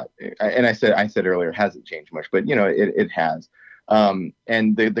a lot. And I said earlier, it hasn't changed much, but you know, it has.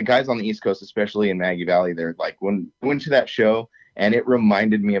 And the guys on the East Coast, especially in Maggie Valley, they're like, when I went to that show, and it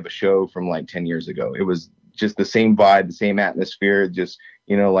reminded me of a show from like 10 years ago. It was just the same vibe, the same atmosphere, just,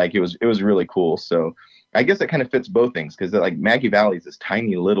 like it was really cool. So I guess it kind of fits both things, because like Maggie Valley is this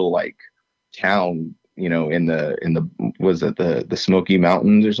tiny little like town, in the was it the Smoky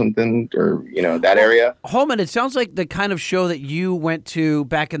Mountains or something, or that area. Holman, it sounds like the kind of show that you went to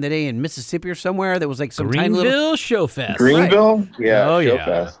back in the day in Mississippi or somewhere. That was like some tiny Greenville little Show Fest. Greenville, right. Yeah. Oh Show yeah,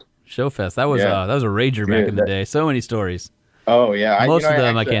 Fest. Show Fest. That was Yeah. that was a rager back in the day. So many stories. Oh yeah, Most of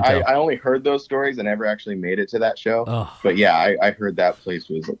them I can't tell. I only heard those stories. I never actually made it to that show. Oh. But yeah, I heard that place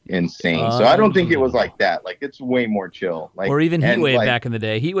was insane. So I don't think it was like that. Like it's way more chill. Like Or even and, Heatwave like, back in the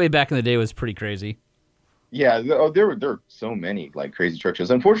day. Heatwave back in the day was pretty crazy. Yeah, there were so many like crazy truck shows.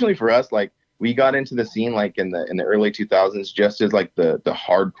 Unfortunately for us, like we got into the scene like in the early 2000s, just as like the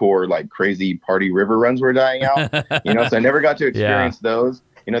hardcore like crazy party river runs were dying out. So I never got to experience those.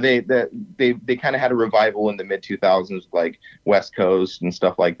 They kind of had a revival in the mid 2000s, like West Coast and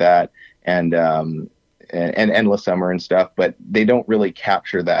stuff like that, and Endless Summer and stuff. But they don't really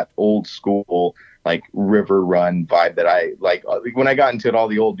capture that old school like river run vibe that I like. When I got into it, all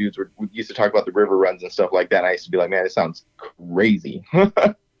the old dudes used to talk about the river runs and stuff like that. And I used to be like, man, it sounds crazy.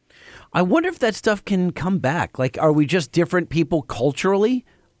 I wonder if that stuff can come back. Like, are we just different people culturally?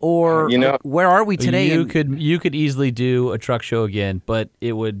 Or where are we today? You could easily do a truck show again, but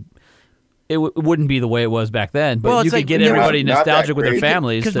it wouldn't be the way it was back then. But you could get everybody nostalgic with their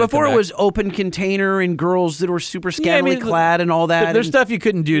families. Because before it was open container and girls that were super scantily clad and all that. There's stuff you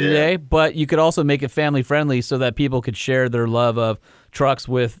couldn't do today, but you could also make it family friendly so that people could share their love of trucks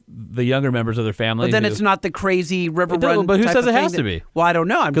with the younger members of their family. But then it's not the crazy river run. But who type says of it has thing to be? Well, I don't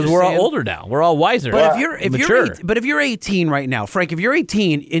know. Because we're all older now. We're all wiser. But mature. if you're 18 right now, Frank, if you're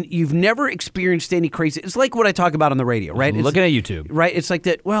 18 and you've never experienced any crazy, it's like what I talk about on the radio, right? Looking at YouTube, right? It's like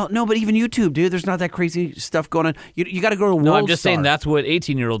that. Well, no, but even YouTube, dude, there's not that crazy stuff going on. You got to go to World No, I'm just Star. saying that's what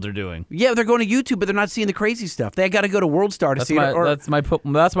 18-year-olds are doing. Yeah, they're going to YouTube, but they're not seeing the crazy stuff. They got to go to World Star to see it. That's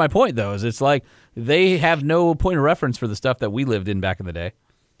my point, though. Is it's like they have no point of reference for the stuff that we lived in back in the day.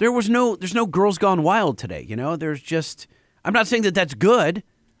 There's no Girls Gone Wild today. There's just. I'm not saying that that's good.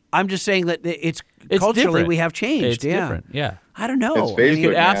 I'm just saying that it's culturally different. we have changed. It's different. Yeah. I don't know. You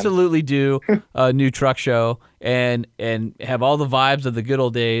could absolutely do a new truck show and have all the vibes of the good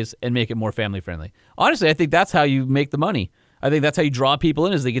old days and make it more family friendly. Honestly, I think that's how you make the money. I think that's how you draw people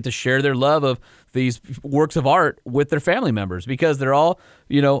in, is they get to share their love of these works of art with their family members, because they're all,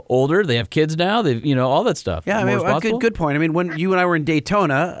 older. They have kids now. They've, all that stuff. Yeah, I mean, good point. I mean, when you and I were in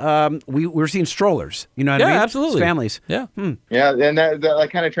Daytona, we were seeing strollers. You know what I mean? Yeah, absolutely. It's families. Yeah. Yeah, and that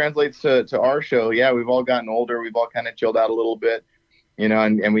kind of translates to our show. Yeah, we've all gotten older. We've all kind of chilled out a little bit,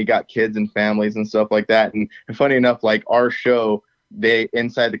 and we got kids and families and stuff like that. And funny enough, like our show,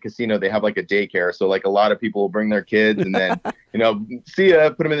 inside the casino, they have like a daycare. So like a lot of people will bring their kids and then, see ya,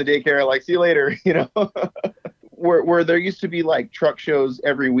 put them in the daycare, like see you later, where there used to be like truck shows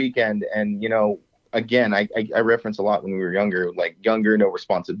every weekend. And, again, I reference a lot when we were younger, no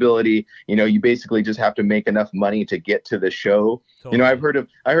responsibility. You basically just have to make enough money to get to the show. Totally. I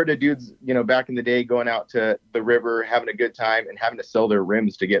heard of dudes, back in the day going out to the river, having a good time and having to sell their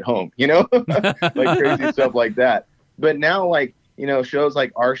rims to get home, like crazy stuff like that. But now, like, shows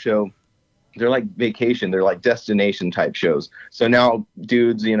like our show, they're like vacation. They're like destination type shows. So now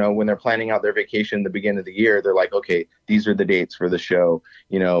dudes, when they're planning out their vacation in the beginning of the year, they're like, okay, these are the dates for the show.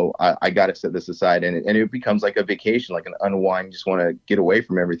 I got to set this aside. And it becomes like a vacation, like an unwind. You just want to get away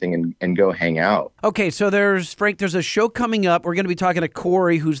from everything and go hang out. Okay, so there's a show coming up. We're going to be talking to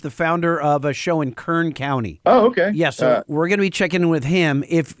Corey, who's the founder of a show in Kern County. Oh, okay. Yeah, so we're going to be checking in with him.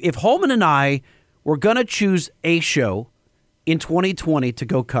 If Holman and I were going to choose a show in 2020 to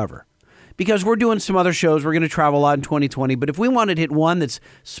go cover, because we're doing some other shows. We're going to travel a lot in 2020. But if we wanted to hit one that's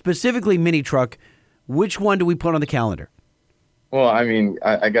specifically mini truck, which one do we put on the calendar? Well, I mean,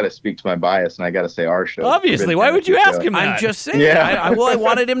 I got to speak to my bias, and I got to say our show. Obviously. Why would you ask him that? I'm just saying. Yeah. I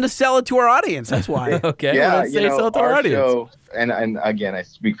wanted him to sell it to our audience. That's why. Okay. Yeah, well, let's say sell it to our audience. Show, and again, I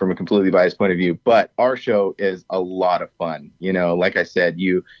speak from a completely biased point of view, but our show is a lot of fun. Like I said,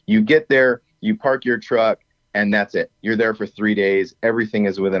 you get there, you park your truck, and that's it. You're there for 3 days. Everything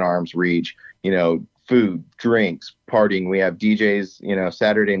is within arm's reach. Food, drinks, partying. We have DJs.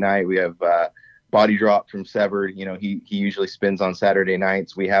 Saturday night we have Body Drop from Severed. He usually spins on Saturday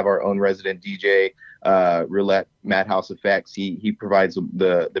nights. We have our own resident DJ, Roulette Madhouse Effects. He provides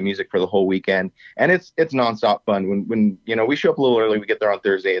the music for the whole weekend, and it's nonstop fun. When we show up a little early, we get there on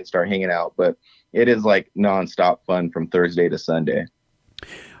Thursday and start hanging out, but it is like nonstop fun from Thursday to Sunday.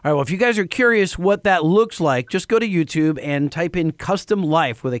 All right, well, if you guys are curious what that looks like, just go to YouTube and type in Custom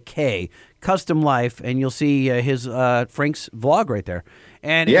Life with a K, Custom Life, and you'll see his Frank's vlog right there.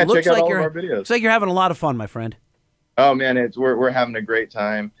 And Yeah, it looks check out like all of our videos. Looks like you're having a lot of fun, my friend. Oh man, we're having a great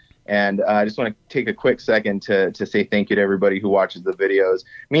time, and I just want to take a quick second to say thank you to everybody who watches the videos.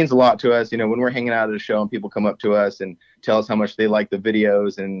 It means a lot to us, when we're hanging out at a show and people come up to us and tell us how much they like the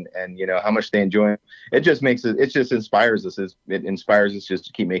videos and how much they enjoy them. It just inspires us. It inspires us just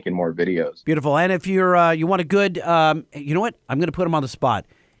to keep making more videos. Beautiful. And if you're you want a good, you know what? I'm going to put him on the spot.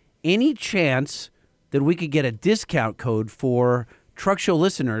 Any chance that we could get a discount code for Truck Show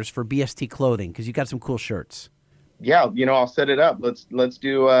listeners for BST clothing? Because you got some cool shirts. Yeah, I'll set it up. Let's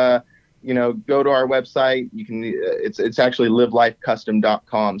do go to our website. You can it's actually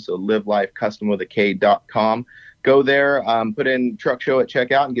livelifecustom.com. So livelifecustom with a K.com. Go there, put in Truck Show at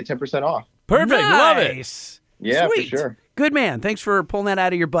checkout and get 10% off. Perfect. Love it. Yeah, Sweet. for sure. Good man. Thanks for pulling that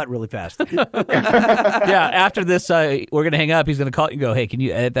out of your butt really fast. Yeah, after this, we're going to hang up. He's going to call you and go, hey, can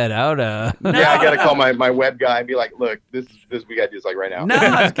you edit that out? Yeah, I got to call my web guy and be like, look, this we got to do this like right now. No,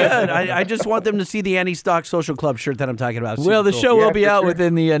 that's good. I just want them to see the Anti-Stock Social Club shirt that I'm talking about. It's Well, the super show cool. will be out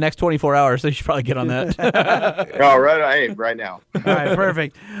within the next 24 hours, so you should probably get on that. Oh, right now. All right,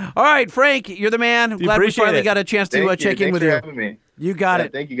 perfect. All right, Frank, you're the man. Glad we appreciate finally it. got a chance to check in with Thanks you. for having me. You got Yeah,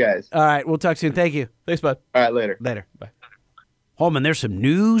 it. Thank you, guys. All right, we'll talk soon. Thank you. Thanks, bud. All right, later. Later. Bye. Holman, there's some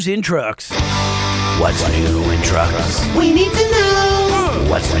news in trucks. What's new in trucks? We need to know.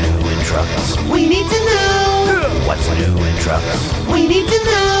 What's new in trucks? We need to know. What's new in trucks? We need to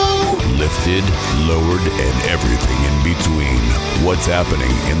know. Lifted, lowered, and everything in between. What's happening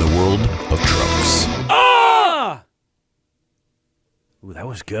in the world of trucks? Ah! Ooh, that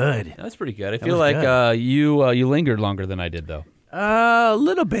was good. That's pretty good. I That feel was like good. you lingered longer than I did, though. A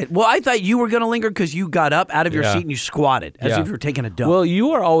little bit. Well, I thought you were going to linger because you got up out of your Yeah. seat and you squatted as if you were taking a dump. Well,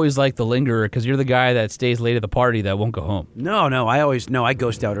 you are always like the lingerer because you're the guy that stays late at the party that won't go home. No, I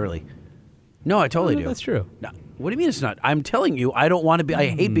ghost out early. No, I totally do. That's true. No, what do you mean it's not? I'm telling you, I don't want to be. I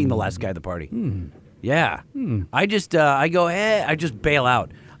hate being the last guy at the party. Yeah, I just I go. I just bail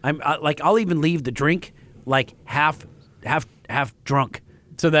out. I'm I'll even leave the drink like half drunk.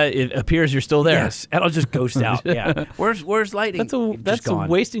 So that it appears you're still there. Yes, and I'll just ghost out. Yeah, where's lightning? That's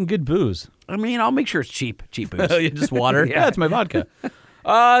wasting good booze. I mean, I'll make sure it's cheap booze. Just water. Yeah. That's my vodka.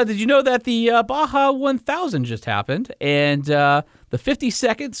 Did you know that the Baja 1000 just happened? And the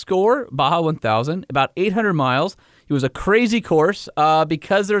 52nd score, Baja 1000, about 800 miles. It was a crazy course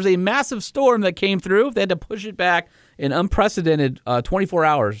because there's a massive storm that came through. They had to push it back an unprecedented 24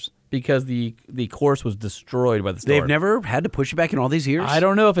 hours because the course was destroyed by the storm. They've never had to push it back in all these years? I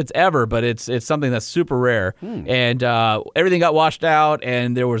don't know if it's ever, but it's something that's super rare. And everything got washed out,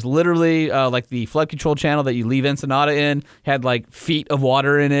 and there was literally like the flood control channel that you leave Ensenada in had like feet of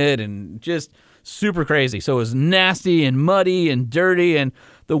water in it, and just super crazy. So it was nasty and muddy and dirty. And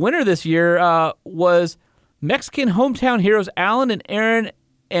the winner this year was Mexican hometown heroes Alan and Aaron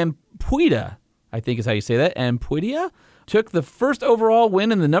Ampuida, I think is how you say that. Ampuida took the first overall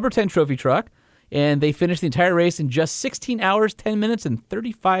win in the number 10 trophy truck, and they finished the entire race in just 16 hours, 10 minutes, and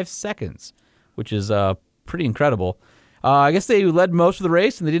 35 seconds, which is pretty incredible. I guess they led most of the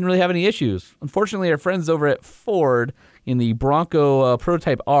race, and they didn't really have any issues. Unfortunately, our friends over at Ford in the Bronco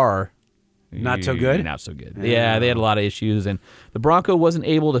Prototype R, Not so good? Not so good. Yeah, they had a lot of issues, and the Bronco wasn't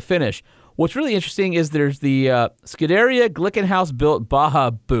able to finish. What's really interesting is there's the Scuderia Glickenhaus-built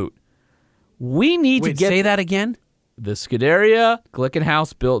Baja boot. We need to get... say that again? The Scuderia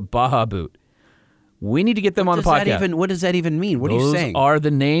Glickenhaus-built Baja boot. We need to get them on the podcast. What does that even mean? What are you saying? Those are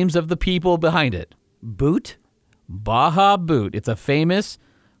the names of the people behind it. Boot? Baja Boot. It's a famous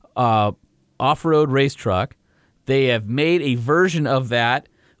off-road race truck. They have made a version of that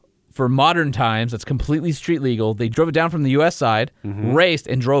for modern times that's completely street legal. They drove it down from the U.S. side, raced,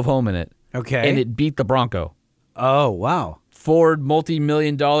 and drove home in it. Okay. And it beat the Bronco. Oh, wow. Ford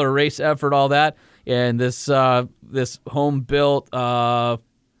multi-million-dollar race effort, all that. And this home-built,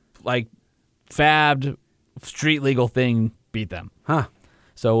 like, fabbed, street-legal thing beat them. Huh.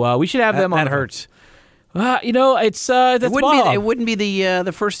 So we should have them on. That hurts. It's that's Bob. It wouldn't be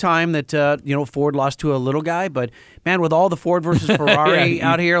the first time that Ford lost to a little guy, but man, with all the Ford versus Ferrari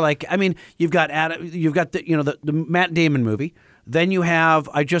out here, like I mean, you've got the Matt Damon movie. Then you have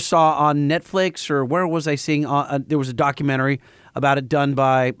I just saw on Netflix or where was I seeing? There was a documentary about it done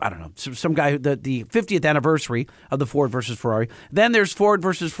by I don't know some guy the 50th anniversary of the Ford versus Ferrari. Then there's Ford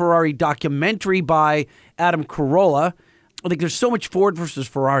versus Ferrari documentary by Adam Carolla. Like there's so much Ford versus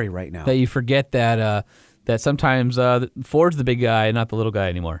Ferrari right now that you forget that sometimes Ford's the big guy, not the little guy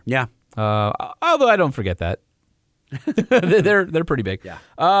anymore. Yeah. Although I don't forget that. They're pretty big. Yeah.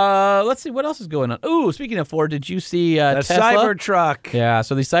 Let's see what else is going on. Ooh, speaking of Ford, did you see The Tesla? Cybertruck. Yeah,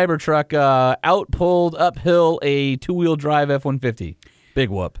 so the Cybertruck outpulled uphill a 2-wheel drive F-150. Big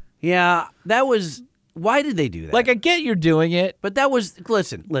whoop. Yeah, that was. Why did they do that? Like, I get you're doing it, but that was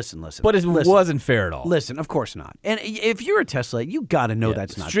listen. But it wasn't fair at all. Listen, of course not. And if you're a Tesla, you got to know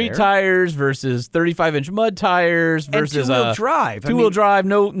that's not Street fair. tires versus 35-inch mud tires And versus two-wheel drive. Two-wheel drive,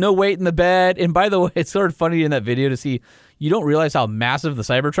 no weight in the bed. And by the way, it's sort of funny in that video to see. You don't realize how massive the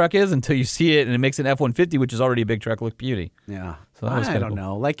Cybertruck is until you see it, and it makes an F-150, which is already a big truck, look beauty. Yeah. So that was I kinda don't cool.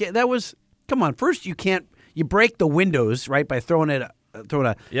 know. Like that was. Come on. First, you break the windows right by throwing a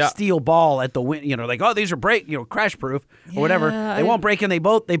steel ball at the window. Like, oh, these are crash proof or whatever. They won't break, and they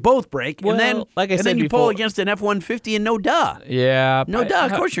both break. Well, and then, like I said then you pull before- against an F-150, and no duh. Yeah. No duh.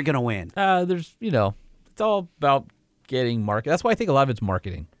 Of course you're gonna win. There's, it's all about getting market. That's why I think a lot of it's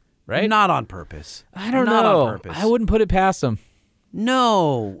marketing, right? Not on purpose. I don't Not know. on purpose. I wouldn't put it past them.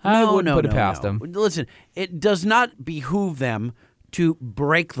 No, I no, wouldn't no, put it no, past no. them. Listen, it does not behoove them to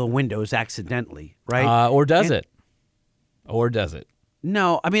break the windows accidentally, right? Or does it? Or does it?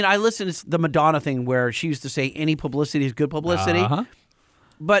 No, I mean, I listened to the Madonna thing where she used to say any publicity is good publicity. Uh-huh.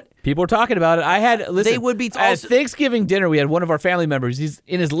 But people were talking about it. They would be at Thanksgiving dinner. We had one of our family members. He's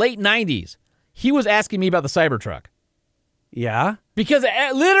in his late 90s. He was asking me about the Cybertruck. Yeah, because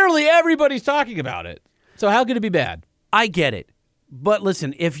literally everybody's talking about it. So how could it be bad? I get it. But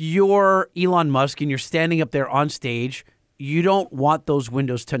listen, if you're Elon Musk and you're standing up there on stage, you don't want those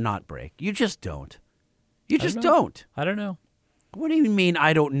windows to not break. You just don't. You just don't. I don't know. What do you mean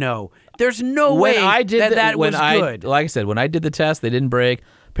I don't know? There's no When way I did that was good. Like I said, when I did the test, they didn't break.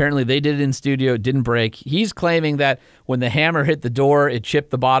 Apparently, they did it in studio. It didn't break. He's claiming that when the hammer hit the door, it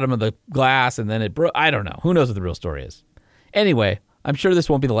chipped the bottom of the glass, and then it broke. I don't know. Who knows what the real story is? Anyway, I'm sure this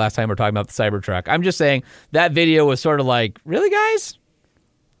won't be the last time we're talking about the Cybertruck. I'm just saying that video was sort of like, really, guys?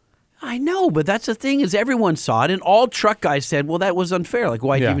 I know, but that's the thing is everyone saw it, and all truck guys said, well, that was unfair. Like,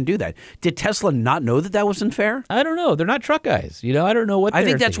 why'd you even do that? Did Tesla not know that was unfair? I don't know. They're not truck guys. I don't know what I they're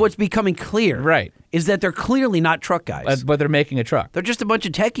think that's thinking. what's becoming clear. Right. Is that they're clearly not truck guys. But they're making a truck. They're just a bunch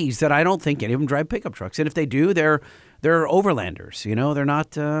of techies that I don't think any of them drive pickup trucks. And if they do, they're overlanders. They're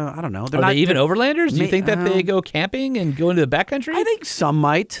not, I don't know. Are they even overlanders? Do you think that they go camping and go into the backcountry? I think some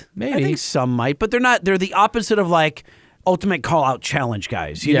might. Maybe. I think some might, but they're not. They're the opposite of like ultimate call out challenge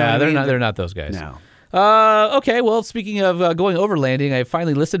guys. You know what I mean? They're not those guys. No. Okay, well, speaking of going overlanding, I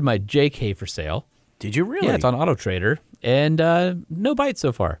finally listed my JK for sale. Did you really? Yeah, it's on AutoTrader, and no bites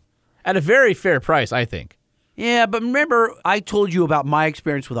so far. At a very fair price, I think. Yeah, but remember, I told you about my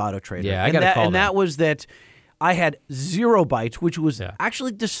experience with AutoTrader. Yeah, I got a call. And that was that I had 0 bites, which was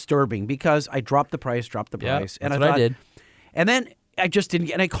actually disturbing because I dropped the price. And I what I did. And then I just didn't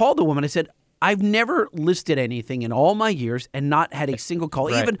get, and I called the woman. I said, I've never listed anything in all my years and not had a single call.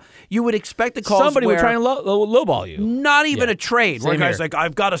 Right. Even you would expect the calls Somebody where would try and lowball you. Not even a trade. Where Same guy's here. like,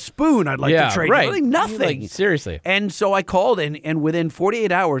 I've got a spoon I'd like to trade. Right. Really nothing. Like, seriously. And so I called, and within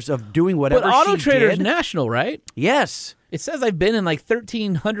 48 hours of doing whatever But she AutoTrader's did, national, right? Yes. It says I've been in like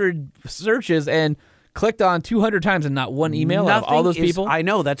 1,300 searches and clicked on 200 times and not one email out of all those people. I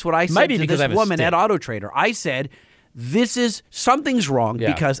know. That's what I said Might be to because this I have a woman at stick. AutoTrader. I said, something's wrong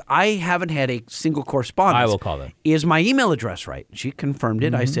because I haven't had a single correspondence. I will call them. Is my email address right? She confirmed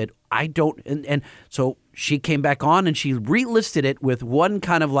it. I Mm-hmm. said, I don't. And so she came back on and she relisted it with one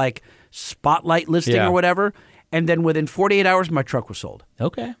kind of like spotlight listing Yeah. or whatever. And then within 48 hours, my truck was sold.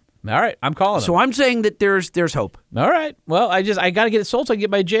 Okay. All right. I'm calling them. So I'm saying that there's hope. All right. Well, I got to get it sold so I can get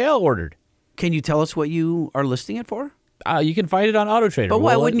my JL ordered. Can you tell us what you are listing it for? You can find it on AutoTrader. But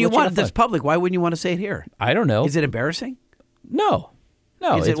why wouldn't you let want know it? That's fun. public. Why wouldn't you want to say it here? I don't know. Is it embarrassing? No.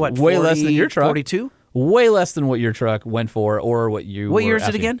 Is it it's what, way 40, less than your truck. 42? Way less than what your truck went for or what you What were year is it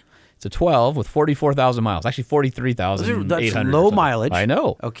asking. again? It's a 12 with 44,000 miles. Actually, 43,800. That's or low something. mileage. I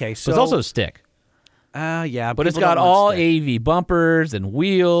know. Okay, But so it's also a stick. Yeah, But it's people got don't want all stick. AV bumpers and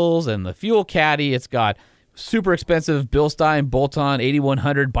wheels and the fuel caddy. It's got super expensive Bilstein bolt-on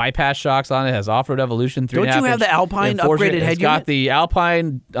 8100 bypass shocks on it. It has off-road evolution. Don't you have the Alpine upgraded head It's got unit? the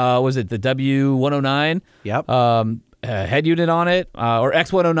Alpine, was it the W109? Yep. Head unit on it, or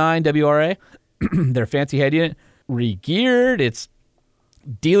X109 WRA. Their fancy head unit. Re-geared. It's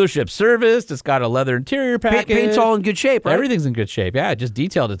dealership serviced. It's got a leather interior package. Paint's all in good shape, right? Everything's in good shape. Yeah, just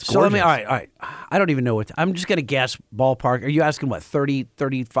detailed. It's So let me, gorgeous. all right. I don't even know what, I'm just going to guess ballpark. Are you asking what, 30,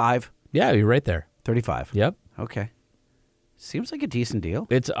 35? Yeah, you're right there. 35. Yep. Okay. Seems like a decent deal.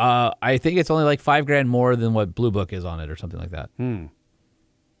 It's I think it's only like $5,000 more than what Blue Book is on it or something like that. And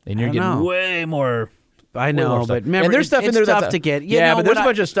you're I don't getting know. way more I know, more stuff. but remember, and there's stuff in there tough that's to get. but there's a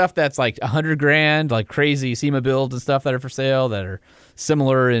bunch of stuff that's like $100,000, like crazy SEMA builds and stuff that are for sale that are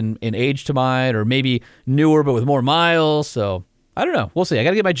similar in age to mine, or maybe newer but with more miles. So I don't know. We'll see. I got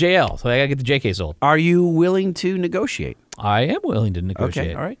to get my JL, so I got to get the JK sold. Are you willing to negotiate? I am willing to negotiate.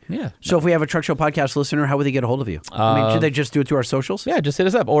 Okay, all right. Yeah. So if we have a Truck Show Podcast listener, how would they get a hold of you? Should they just do it through our socials? Yeah, just hit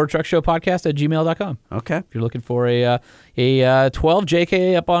us up, or truckshowpodcast@gmail.com. Okay. If you're looking for a 12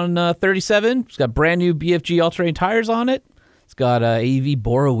 JK up on 37, it's got brand new BFG all-terrain tires on it. It's got AEV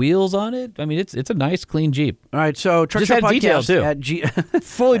Bora wheels on it. I mean, it's a nice, clean Jeep. All right, so Truck Just Show had Podcast details, too. at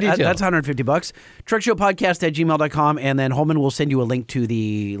Fully detailed. That's $150. Truck Show Podcast at gmail.com, and then Holman will send you a link to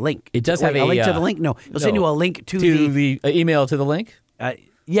the link. It does have a link to the link. No, he'll send you a link to the email to the link.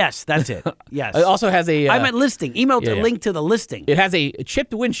 Yes, that's it. Yes. It also has a. I meant listing. Email to link to the listing. It has a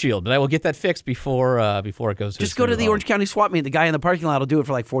chipped windshield, but I will get that fixed before it goes. Just go to the Orange County swap meet. The guy in the parking lot will do it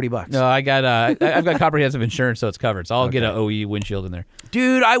for like $40. No, I got. I've got comprehensive insurance, so it's covered. So I'll get an OE windshield in there.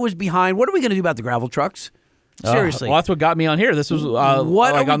 Dude, I was behind. What are we going to do about the gravel trucks? Seriously. Well, that's what got me on here. This was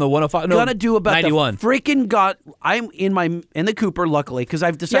what like are on the 105. No, gonna do about 91. the freaking I'm in the Cooper, luckily, because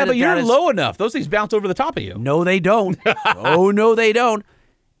I've decided. Yeah, but you're low enough. Those things bounce over the top of you. No, they don't. Oh no, they don't.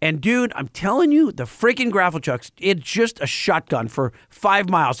 And dude, I'm telling you, the freaking gravel trucks, it's just a shotgun for 5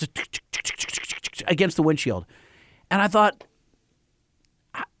 miles just against the windshield. And I thought,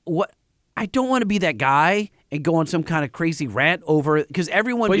 what? I don't want to be that guy and go on some kind of crazy rant over, because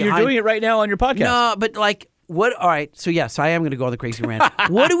everyone. But you're doing it right now on your podcast. No, but like, what? All right, so yes, I am going to go on the crazy rant.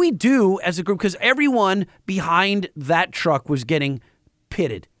 What do we do as a group? Because everyone behind that truck was getting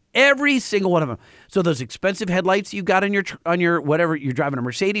pitted. Every single one of them. So those expensive headlights you got on your whatever, you're driving a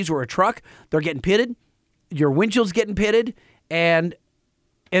Mercedes or a truck, they're getting pitted. Your windshield's getting pitted, and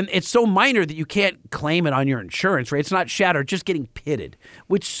it's so minor that you can't claim it on your insurance, right? It's not shattered, just getting pitted,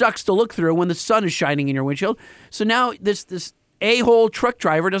 which sucks to look through when the sun is shining in your windshield. So now this a-hole truck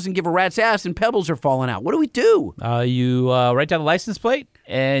driver doesn't give a rat's ass and pebbles are falling out. What do we do? You write down the license plate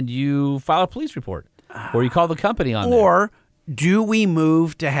and you file a police report, or you call the company on or do we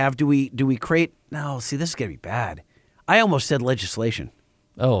move to have, do we create, no, see, this is going to be bad. I almost said legislation.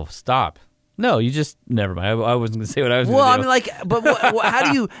 Oh, stop. No, you just, never mind. I wasn't going to say what I was going to do. Well, I mean, like, but how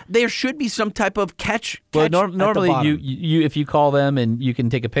do you, there should be some type of catch well, at the normally bottom. you if you call them and you can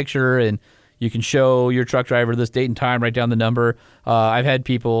take a picture and you can show your truck driver this date and time, write down the number. I've had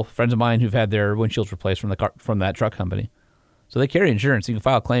people, friends of mine, who've had their windshields replaced from that truck company. So they carry insurance. You can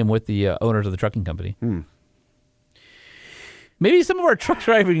file a claim with the owners of the trucking company. Maybe some of our truck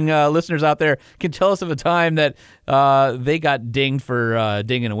driving listeners out there can tell us of a time that they got dinged for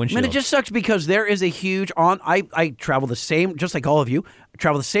dinging a windshield. I mean, it just sucks because there is a huge I travel the same, just like all of you,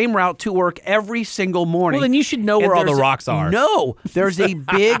 travel the same route to work every single morning. Well, then you should know where all the rocks are. No, there's a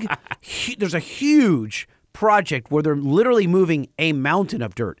big, there's a huge project where they're literally moving a mountain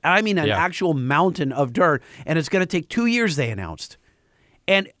of dirt. I mean, an actual mountain of dirt, and it's going to take 2 years, they announced.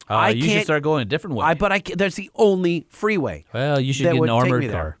 And I you should start going a different way. That's the only freeway. Well, you should get an armored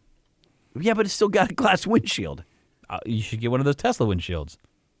car. Yeah, but it's still got a glass windshield. You should get one of those Tesla windshields.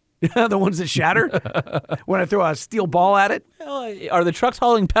 The ones that shatter? When I throw a steel ball at it? Well, are the trucks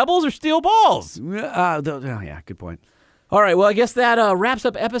hauling pebbles or steel balls? Yeah, good point. All right, well, I guess that wraps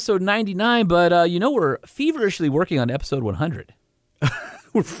up episode 99, but we're feverishly working on episode 100.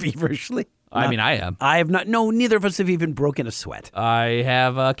 We're feverishly? I mean, I am. I have not. No, neither of us have even broken a sweat. I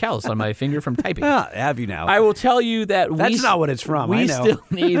have a callus on my finger from typing. Have you now? I will tell you that that's not what it's from. We I know. still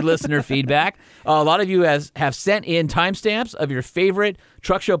need listener feedback. A lot of you have sent in timestamps of your favorite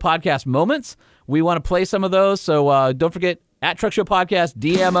Truck Show Podcast moments. We want to play some of those, so don't forget, at Truck Show Podcast,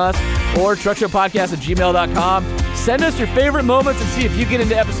 DM us, or truckshowpodcast@gmail.com. Send us your favorite moments and see if you get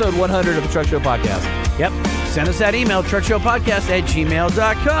into episode 100 of the Truck Show Podcast. Yep. Send us that email,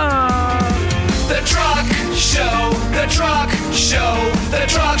 truckshowpodcast@gmail.com. The Truck Show, the Truck Show, the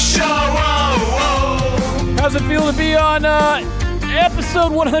Truck Show. Oh, How's it feel to be on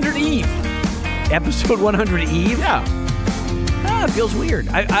episode 100 Eve? Episode 100 Eve? Yeah. It feels weird.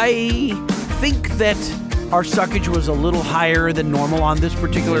 I think that our suckage was a little higher than normal on this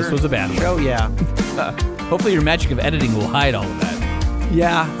particular This was a bad show. Yeah. Hopefully your magic of editing will hide all of that.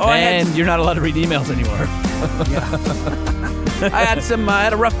 Yeah. And you're not allowed to read emails anymore. I had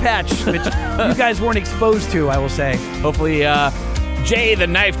a rough patch, which you guys weren't exposed to, I will say. Hopefully, Jay the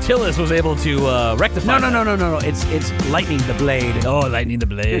Knife Tillis was able to rectify. No. It's lightning the blade. Oh, lightning the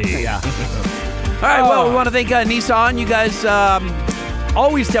blade. Yeah. All right. Well, we want to thank Nissan. You guys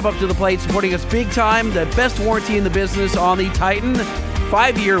always step up to the plate, supporting us big time. The best warranty in the business on the Titan.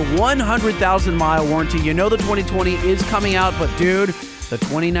 5-year, 100,000-mile warranty. You know the 2020 is coming out, but dude, the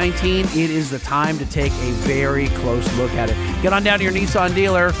 2019, it is the time to take a very close look at it. Get on down to your Nissan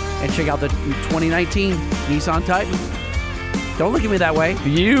dealer and check out the 2019 Nissan Titan. Don't look at me that way.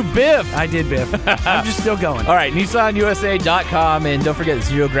 You biff. I did biff. I'm just still going. All right, NissanUSA.com, and don't forget the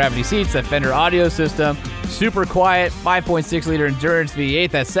zero gravity seats, that Fender audio system, super quiet, 5.6 liter endurance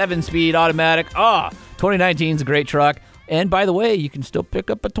V8, that 7-speed automatic. 2019 is a great truck. And by the way, you can still pick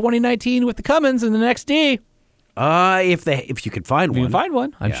up a 2019 with the Cummins in the next D. If you can find one. You can find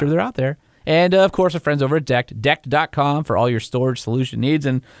one. I'm sure they're out there. And of course, our friends over at Decked, Decked.com for all your storage solution needs.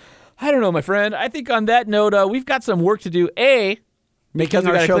 And I don't know, my friend. I think on that note, we've got some work to do. Making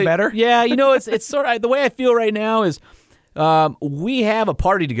our show better? Yeah, it's sort of the way I feel right now is we have a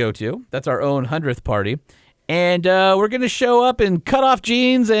party to go to. That's our own 100th party. And we're going to show up in cut-off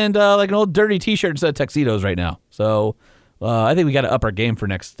jeans and like an old dirty T-shirt instead of tuxedos right now. So I think we got to up our game for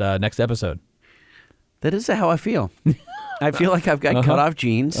next episode. That is how I feel. I feel like I've got cut-off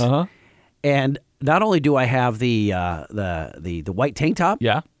jeans. And not only do I have the white tank top,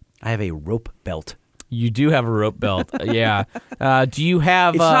 I have a rope belt. You do have a rope belt, yeah. Do you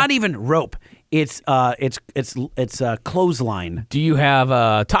have? It's not even rope. It's clothesline. Do you have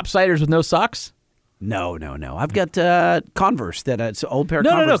topsiders with no socks? No. I've got Converse. It's an old pair of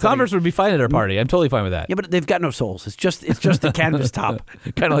Converse. No. Converse would be fine at our party. I'm totally fine with that. Yeah, but they've got no soles. It's just a canvas top,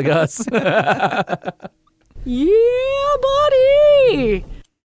 kind of like us. Yeah, buddy.